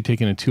 We're actually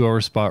taking a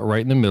 2-hour spot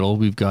right in the middle.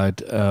 We've got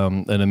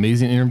an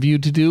amazing interview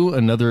to do,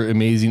 another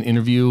amazing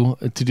interview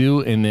to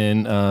do, and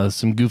then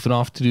some goofing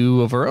off to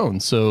do of our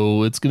own.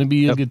 So it's going to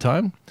be a good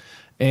time.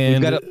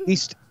 And we've got at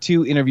least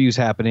 2 interviews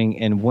happening,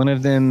 and one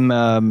of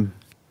them...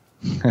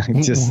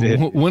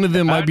 one of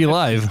them might be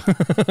live.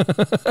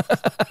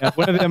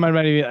 One of them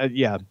might be,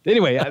 yeah.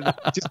 Anyway,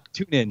 just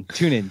tune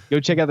in.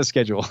 Go check out the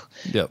schedule.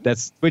 Yep.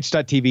 That's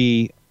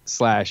twitch.tv/DC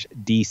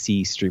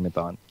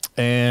Streamathon.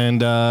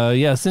 And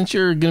since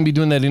you're going to be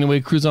doing that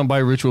anyway, cruise on by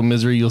Ritual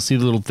Misery. You'll see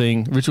the little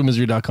thing,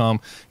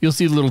 ritualmisery.com. You'll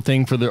see the little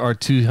thing for our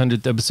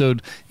 200th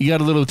episode. You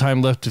got a little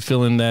time left to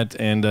fill in that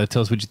and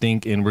tell us what you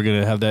think. And we're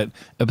going to have that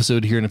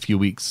episode here in a few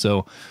weeks.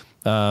 So,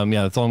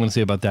 that's all I'm going to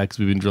say about that because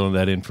we've been drilling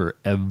that in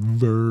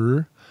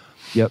forever.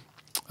 Yep.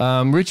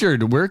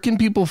 Richard, where can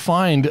people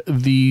find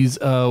these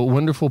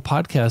wonderful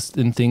podcasts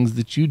and things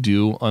that you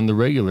do on the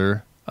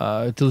regular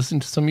to listen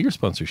to some of your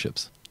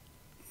sponsorships?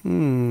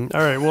 All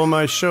right. Well,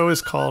 my show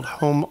is called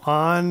Home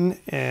On,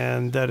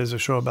 and that is a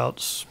show about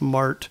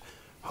smart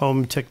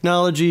home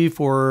technology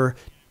for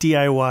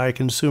DIY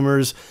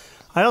consumers.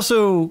 I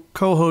also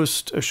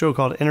co-host a show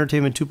called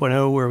Entertainment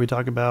 2.0, where we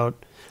talk about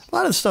a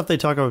lot of the stuff they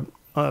talk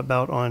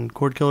about on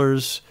Cord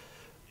Killers.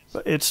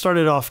 It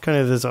started off kind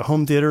of as a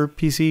home theater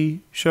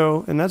PC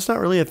show, and that's not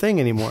really a thing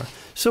anymore.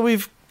 So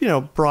we've,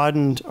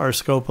 broadened our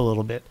scope a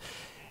little bit.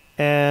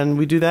 And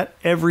we do that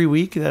every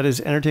week. That is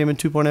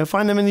Entertainment 2.0.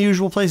 Find them in the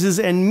usual places.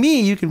 And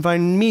you can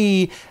find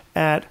me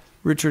at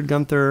Richard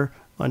Gunther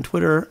on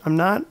Twitter. I'm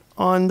not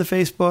on the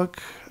Facebook.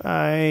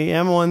 I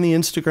am on the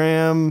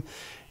Instagram.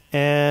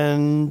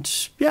 And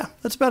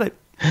that's about it.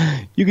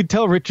 You could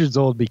tell Richard's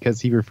old because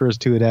he refers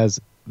to it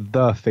as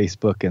the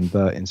Facebook and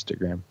the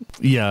Instagram.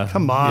 Yeah.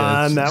 Come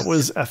on, that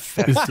was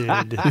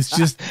affected. It's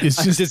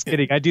just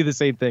kidding. I do the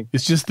same thing.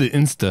 It's just the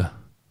Insta.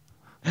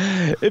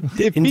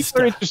 If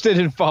people are interested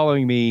in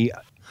following me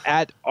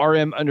at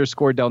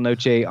RM_Del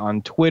Noche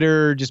on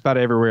Twitter, just about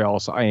everywhere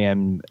else, I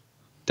am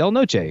Del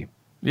Noche.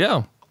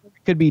 Yeah.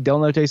 It could be Del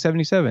Noche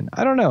 77.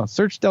 I don't know.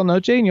 Search Del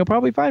Noche and you'll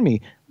probably find me.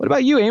 What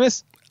about you,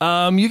 Amos?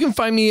 You can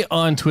find me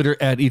on Twitter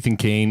at Ethan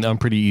Kane. I'm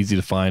pretty easy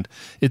to find.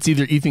 It's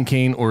either Ethan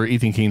Kane or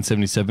Ethan Kane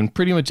 77,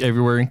 pretty much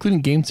everywhere,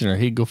 including Game Center.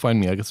 Hey, go find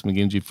me. I got some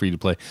games you free to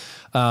play.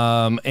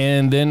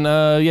 And then,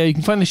 you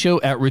can find the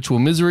show at Ritual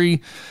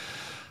Misery.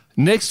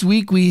 Next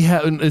week we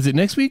have. Is it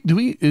next week?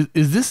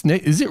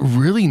 Is it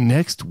really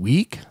next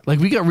week? Like,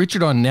 we got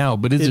Richard on now,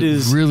 but is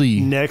it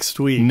really next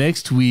week?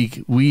 Next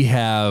week we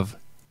have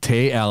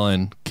Tay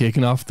Allen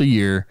kicking off the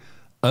year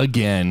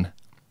again.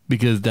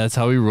 Because that's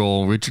how we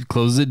roll. Richard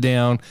closes it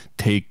down,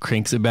 Tay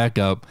cranks it back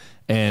up,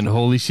 and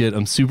holy shit,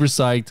 I'm super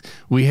psyched.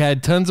 We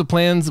had tons of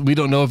plans. We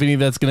don't know if any of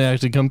that's going to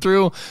actually come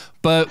through,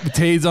 but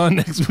Tay's on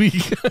next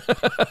week.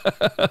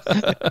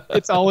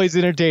 It's always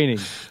entertaining.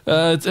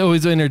 It's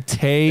always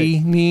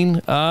entertaining.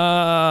 See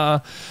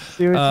what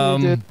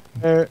you did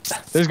there.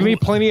 There's going to be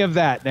plenty of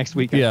that next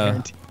week. I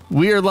guarantee.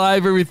 We are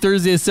live every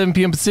Thursday at 7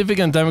 p.m. Pacific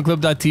on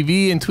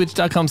DiamondClub.tv and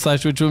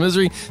Twitch.com/Ritual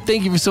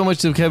Thank you so much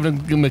to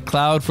Kevin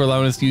MacLeod for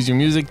allowing us to use your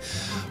music.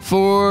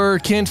 For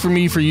Kent, for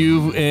me, for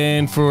you,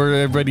 and for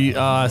everybody.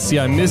 I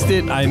missed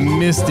it.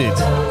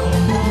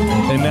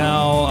 And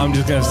now I'm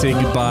just going to say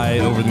goodbye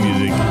over the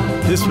music.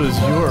 This was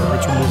your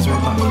Ritual Misery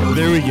podcast.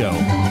 There we go.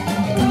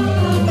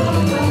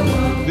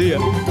 See ya.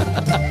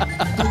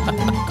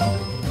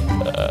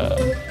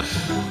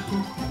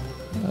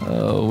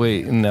 Oh,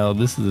 wait. Now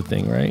this is the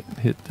thing, right?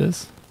 Hit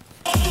this.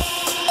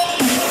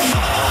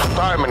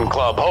 Diamond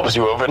Club hopes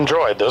you have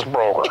enjoyed this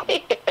program.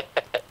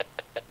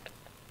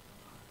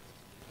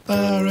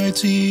 RITUALMISCLY